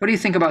 What do you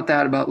think about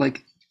that, about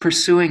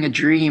pursuing a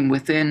dream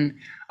within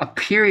a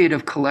period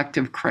of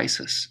collective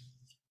crisis?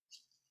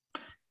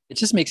 It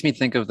just makes me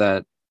think of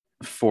that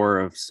Four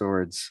of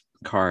Swords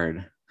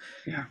card.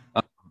 Yeah.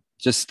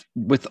 Just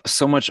with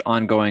so much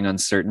ongoing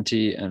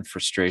uncertainty and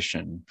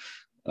frustration,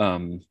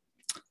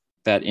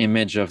 that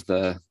image of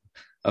the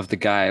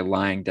guy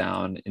lying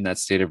down in that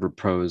state of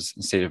repose,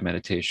 state of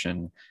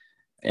meditation.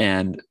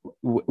 And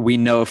we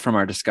know from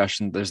our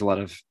discussion, there's a lot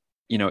of,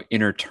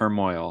 inner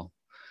turmoil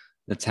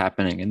that's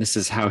happening. And this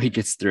is how he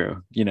gets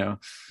through,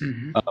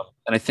 Mm-hmm.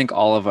 And I think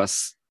all of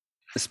us,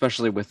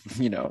 especially with,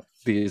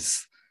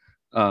 these,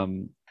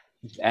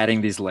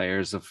 adding these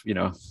layers of,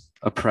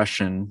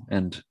 oppression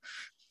and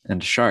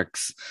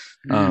sharks,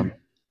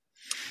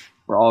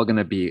 we're all going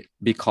to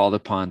be called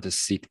upon to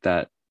seek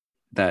that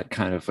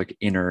kind of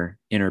inner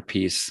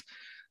peace,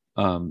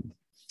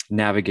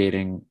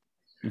 navigating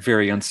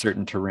very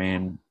uncertain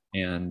terrain,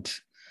 and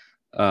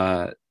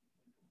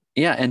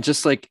and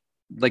just like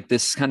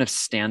this kind of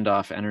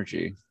standoff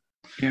energy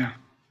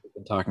we've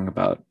been talking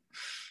about.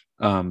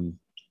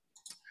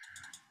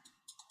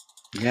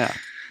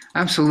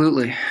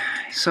 Absolutely.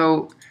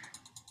 So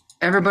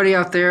everybody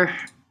out there,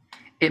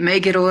 it may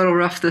get a little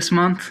rough this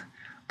month,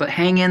 but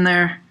hang in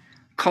there.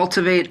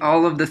 Cultivate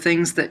all of the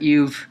things that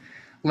you've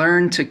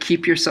learn to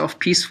keep yourself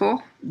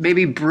peaceful.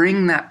 Maybe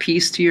bring that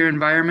peace to your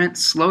environment.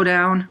 Slow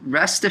down,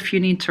 rest if you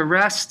need to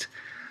rest.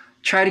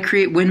 Try to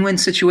create win-win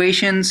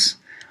situations.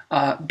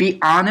 Be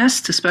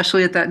honest,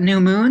 especially at that new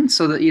moon,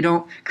 so that you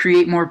don't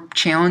create more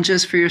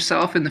challenges for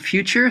yourself in the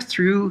future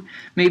through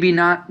maybe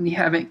not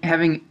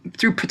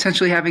through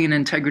potentially having an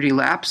integrity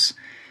lapse.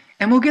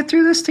 And we'll get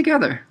through this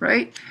together,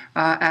 right?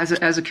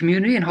 As a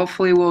community, and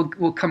hopefully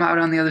we'll come out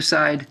on the other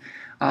side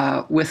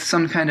with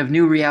some kind of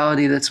new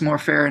reality that's more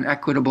fair and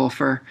equitable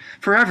for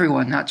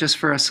everyone, not just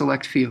for a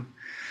select few.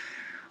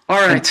 All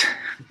right.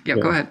 Yeah,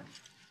 go ahead.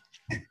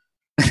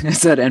 I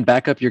said, and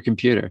back up your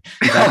computer.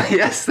 Oh,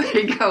 yes, there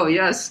you go.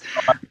 Yes.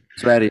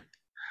 It's ready.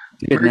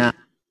 Good now.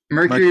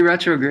 Mercury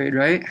retrograde,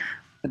 right?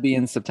 It'll be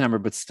in September,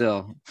 but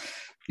still.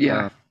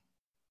 Yeah.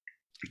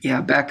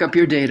 Yeah, back up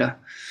your data.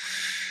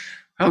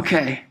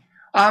 Okay.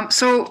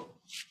 So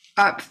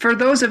for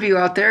those of you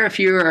out there, if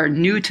you are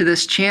new to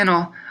this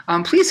channel,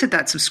 please hit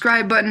that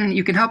subscribe button.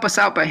 You can help us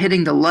out by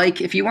hitting the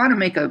like. If you want to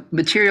make a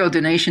material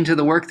donation to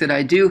the work that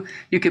I do,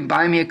 you can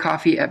buy me a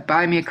coffee at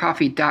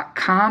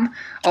buymeacoffee.com.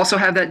 Also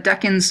have that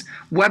Decans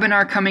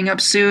webinar coming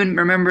up soon.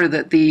 Remember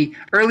that the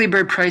early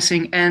bird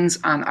pricing ends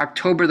on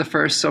October the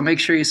 1st, so make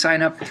sure you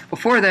sign up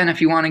before then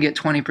if you want to get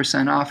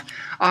 20% off.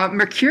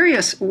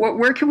 Mercurius,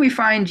 where can we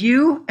find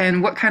you,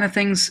 and what kind of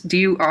things do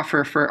you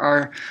offer for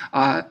our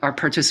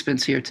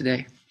participants here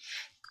today?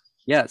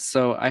 Yeah,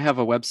 so I have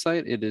a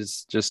website. It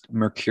is just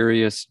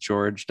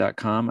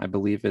mercuriousgeorge.com. I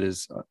believe it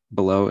is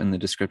below in the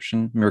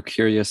description.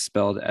 Mercurius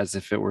spelled as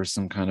if it were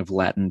some kind of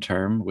Latin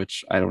term,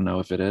 which I don't know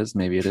if it is.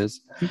 Maybe it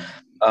is.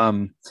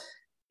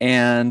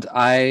 And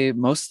I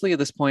mostly at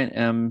this point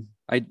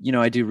I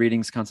do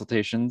readings,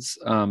 consultations,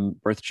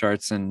 birth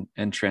charts and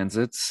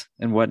transits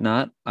and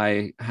whatnot.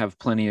 I have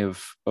plenty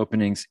of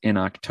openings in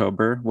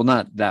October. Well,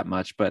 not that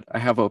much, but I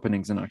have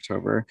openings in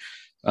October.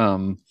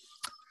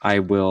 I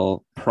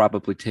will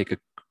probably take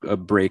a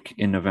break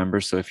in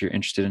November. So if you're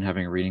interested in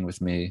having a reading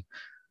with me,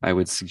 I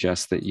would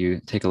suggest that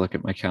you take a look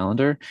at my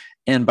calendar.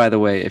 And by the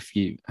way, if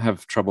you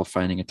have trouble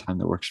finding a time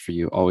that works for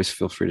you, always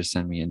feel free to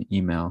send me an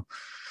email.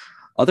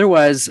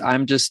 Otherwise,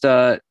 I'm just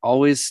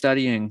always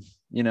studying.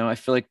 I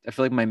feel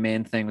like my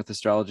main thing with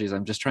astrology is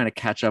I'm just trying to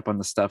catch up on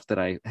the stuff that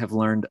I have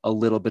learned a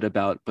little bit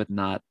about, but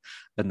not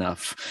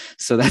enough.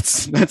 So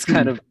that's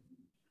kind of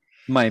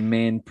my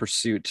main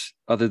pursuit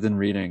other than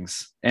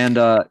readings. And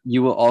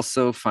you will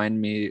also find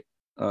me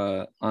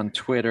on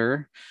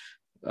Twitter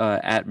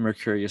at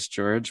Mercurius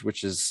George,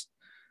 which is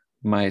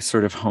my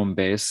sort of home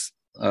base,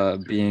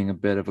 being a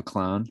bit of a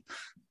clown.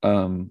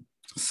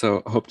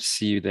 So hope to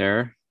see you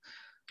there.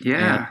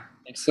 Yeah. And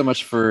thanks so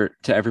much to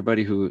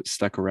everybody who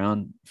stuck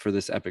around for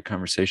this epic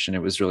conversation.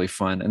 It was really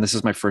fun. And this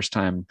is my first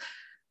time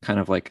kind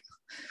of like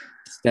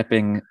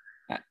stepping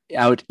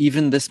out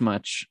even this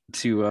much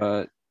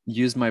to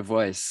use my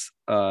voice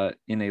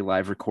in a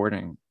live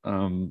recording.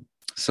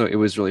 So it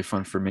was really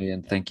fun for me,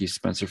 and thank you,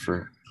 Spencer,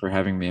 for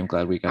having me. I'm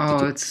glad we got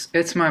to do it.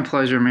 It's my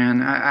pleasure,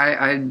 man.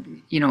 I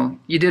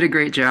you did a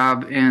great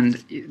job,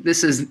 and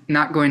this is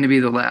not going to be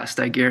the last,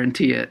 I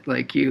guarantee it.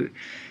 Like you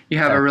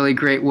have a really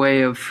great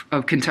way of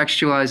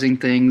contextualizing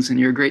things, and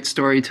you're a great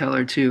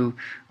storyteller too.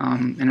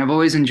 And I've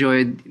always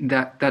enjoyed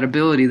that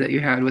ability that you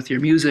had with your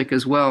music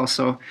as well.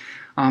 So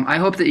I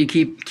hope that you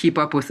keep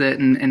up with it,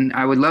 and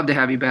I would love to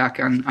have you back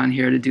on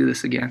here to do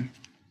this again.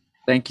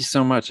 Thank you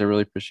so much. I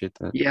really appreciate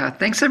that. Yeah,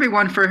 thanks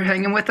everyone for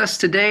hanging with us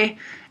today,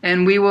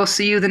 and we will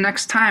see you the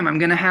next time. I'm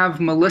going to have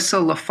Melissa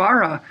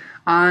LaFara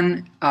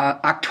on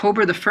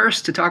October the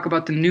 1st to talk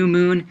about the new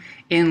moon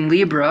in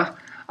Libra.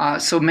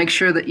 So make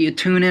sure that you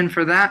tune in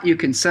for that. You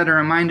can set a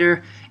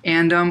reminder,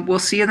 and we'll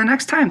see you the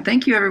next time.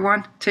 Thank you,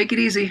 everyone. Take it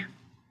easy.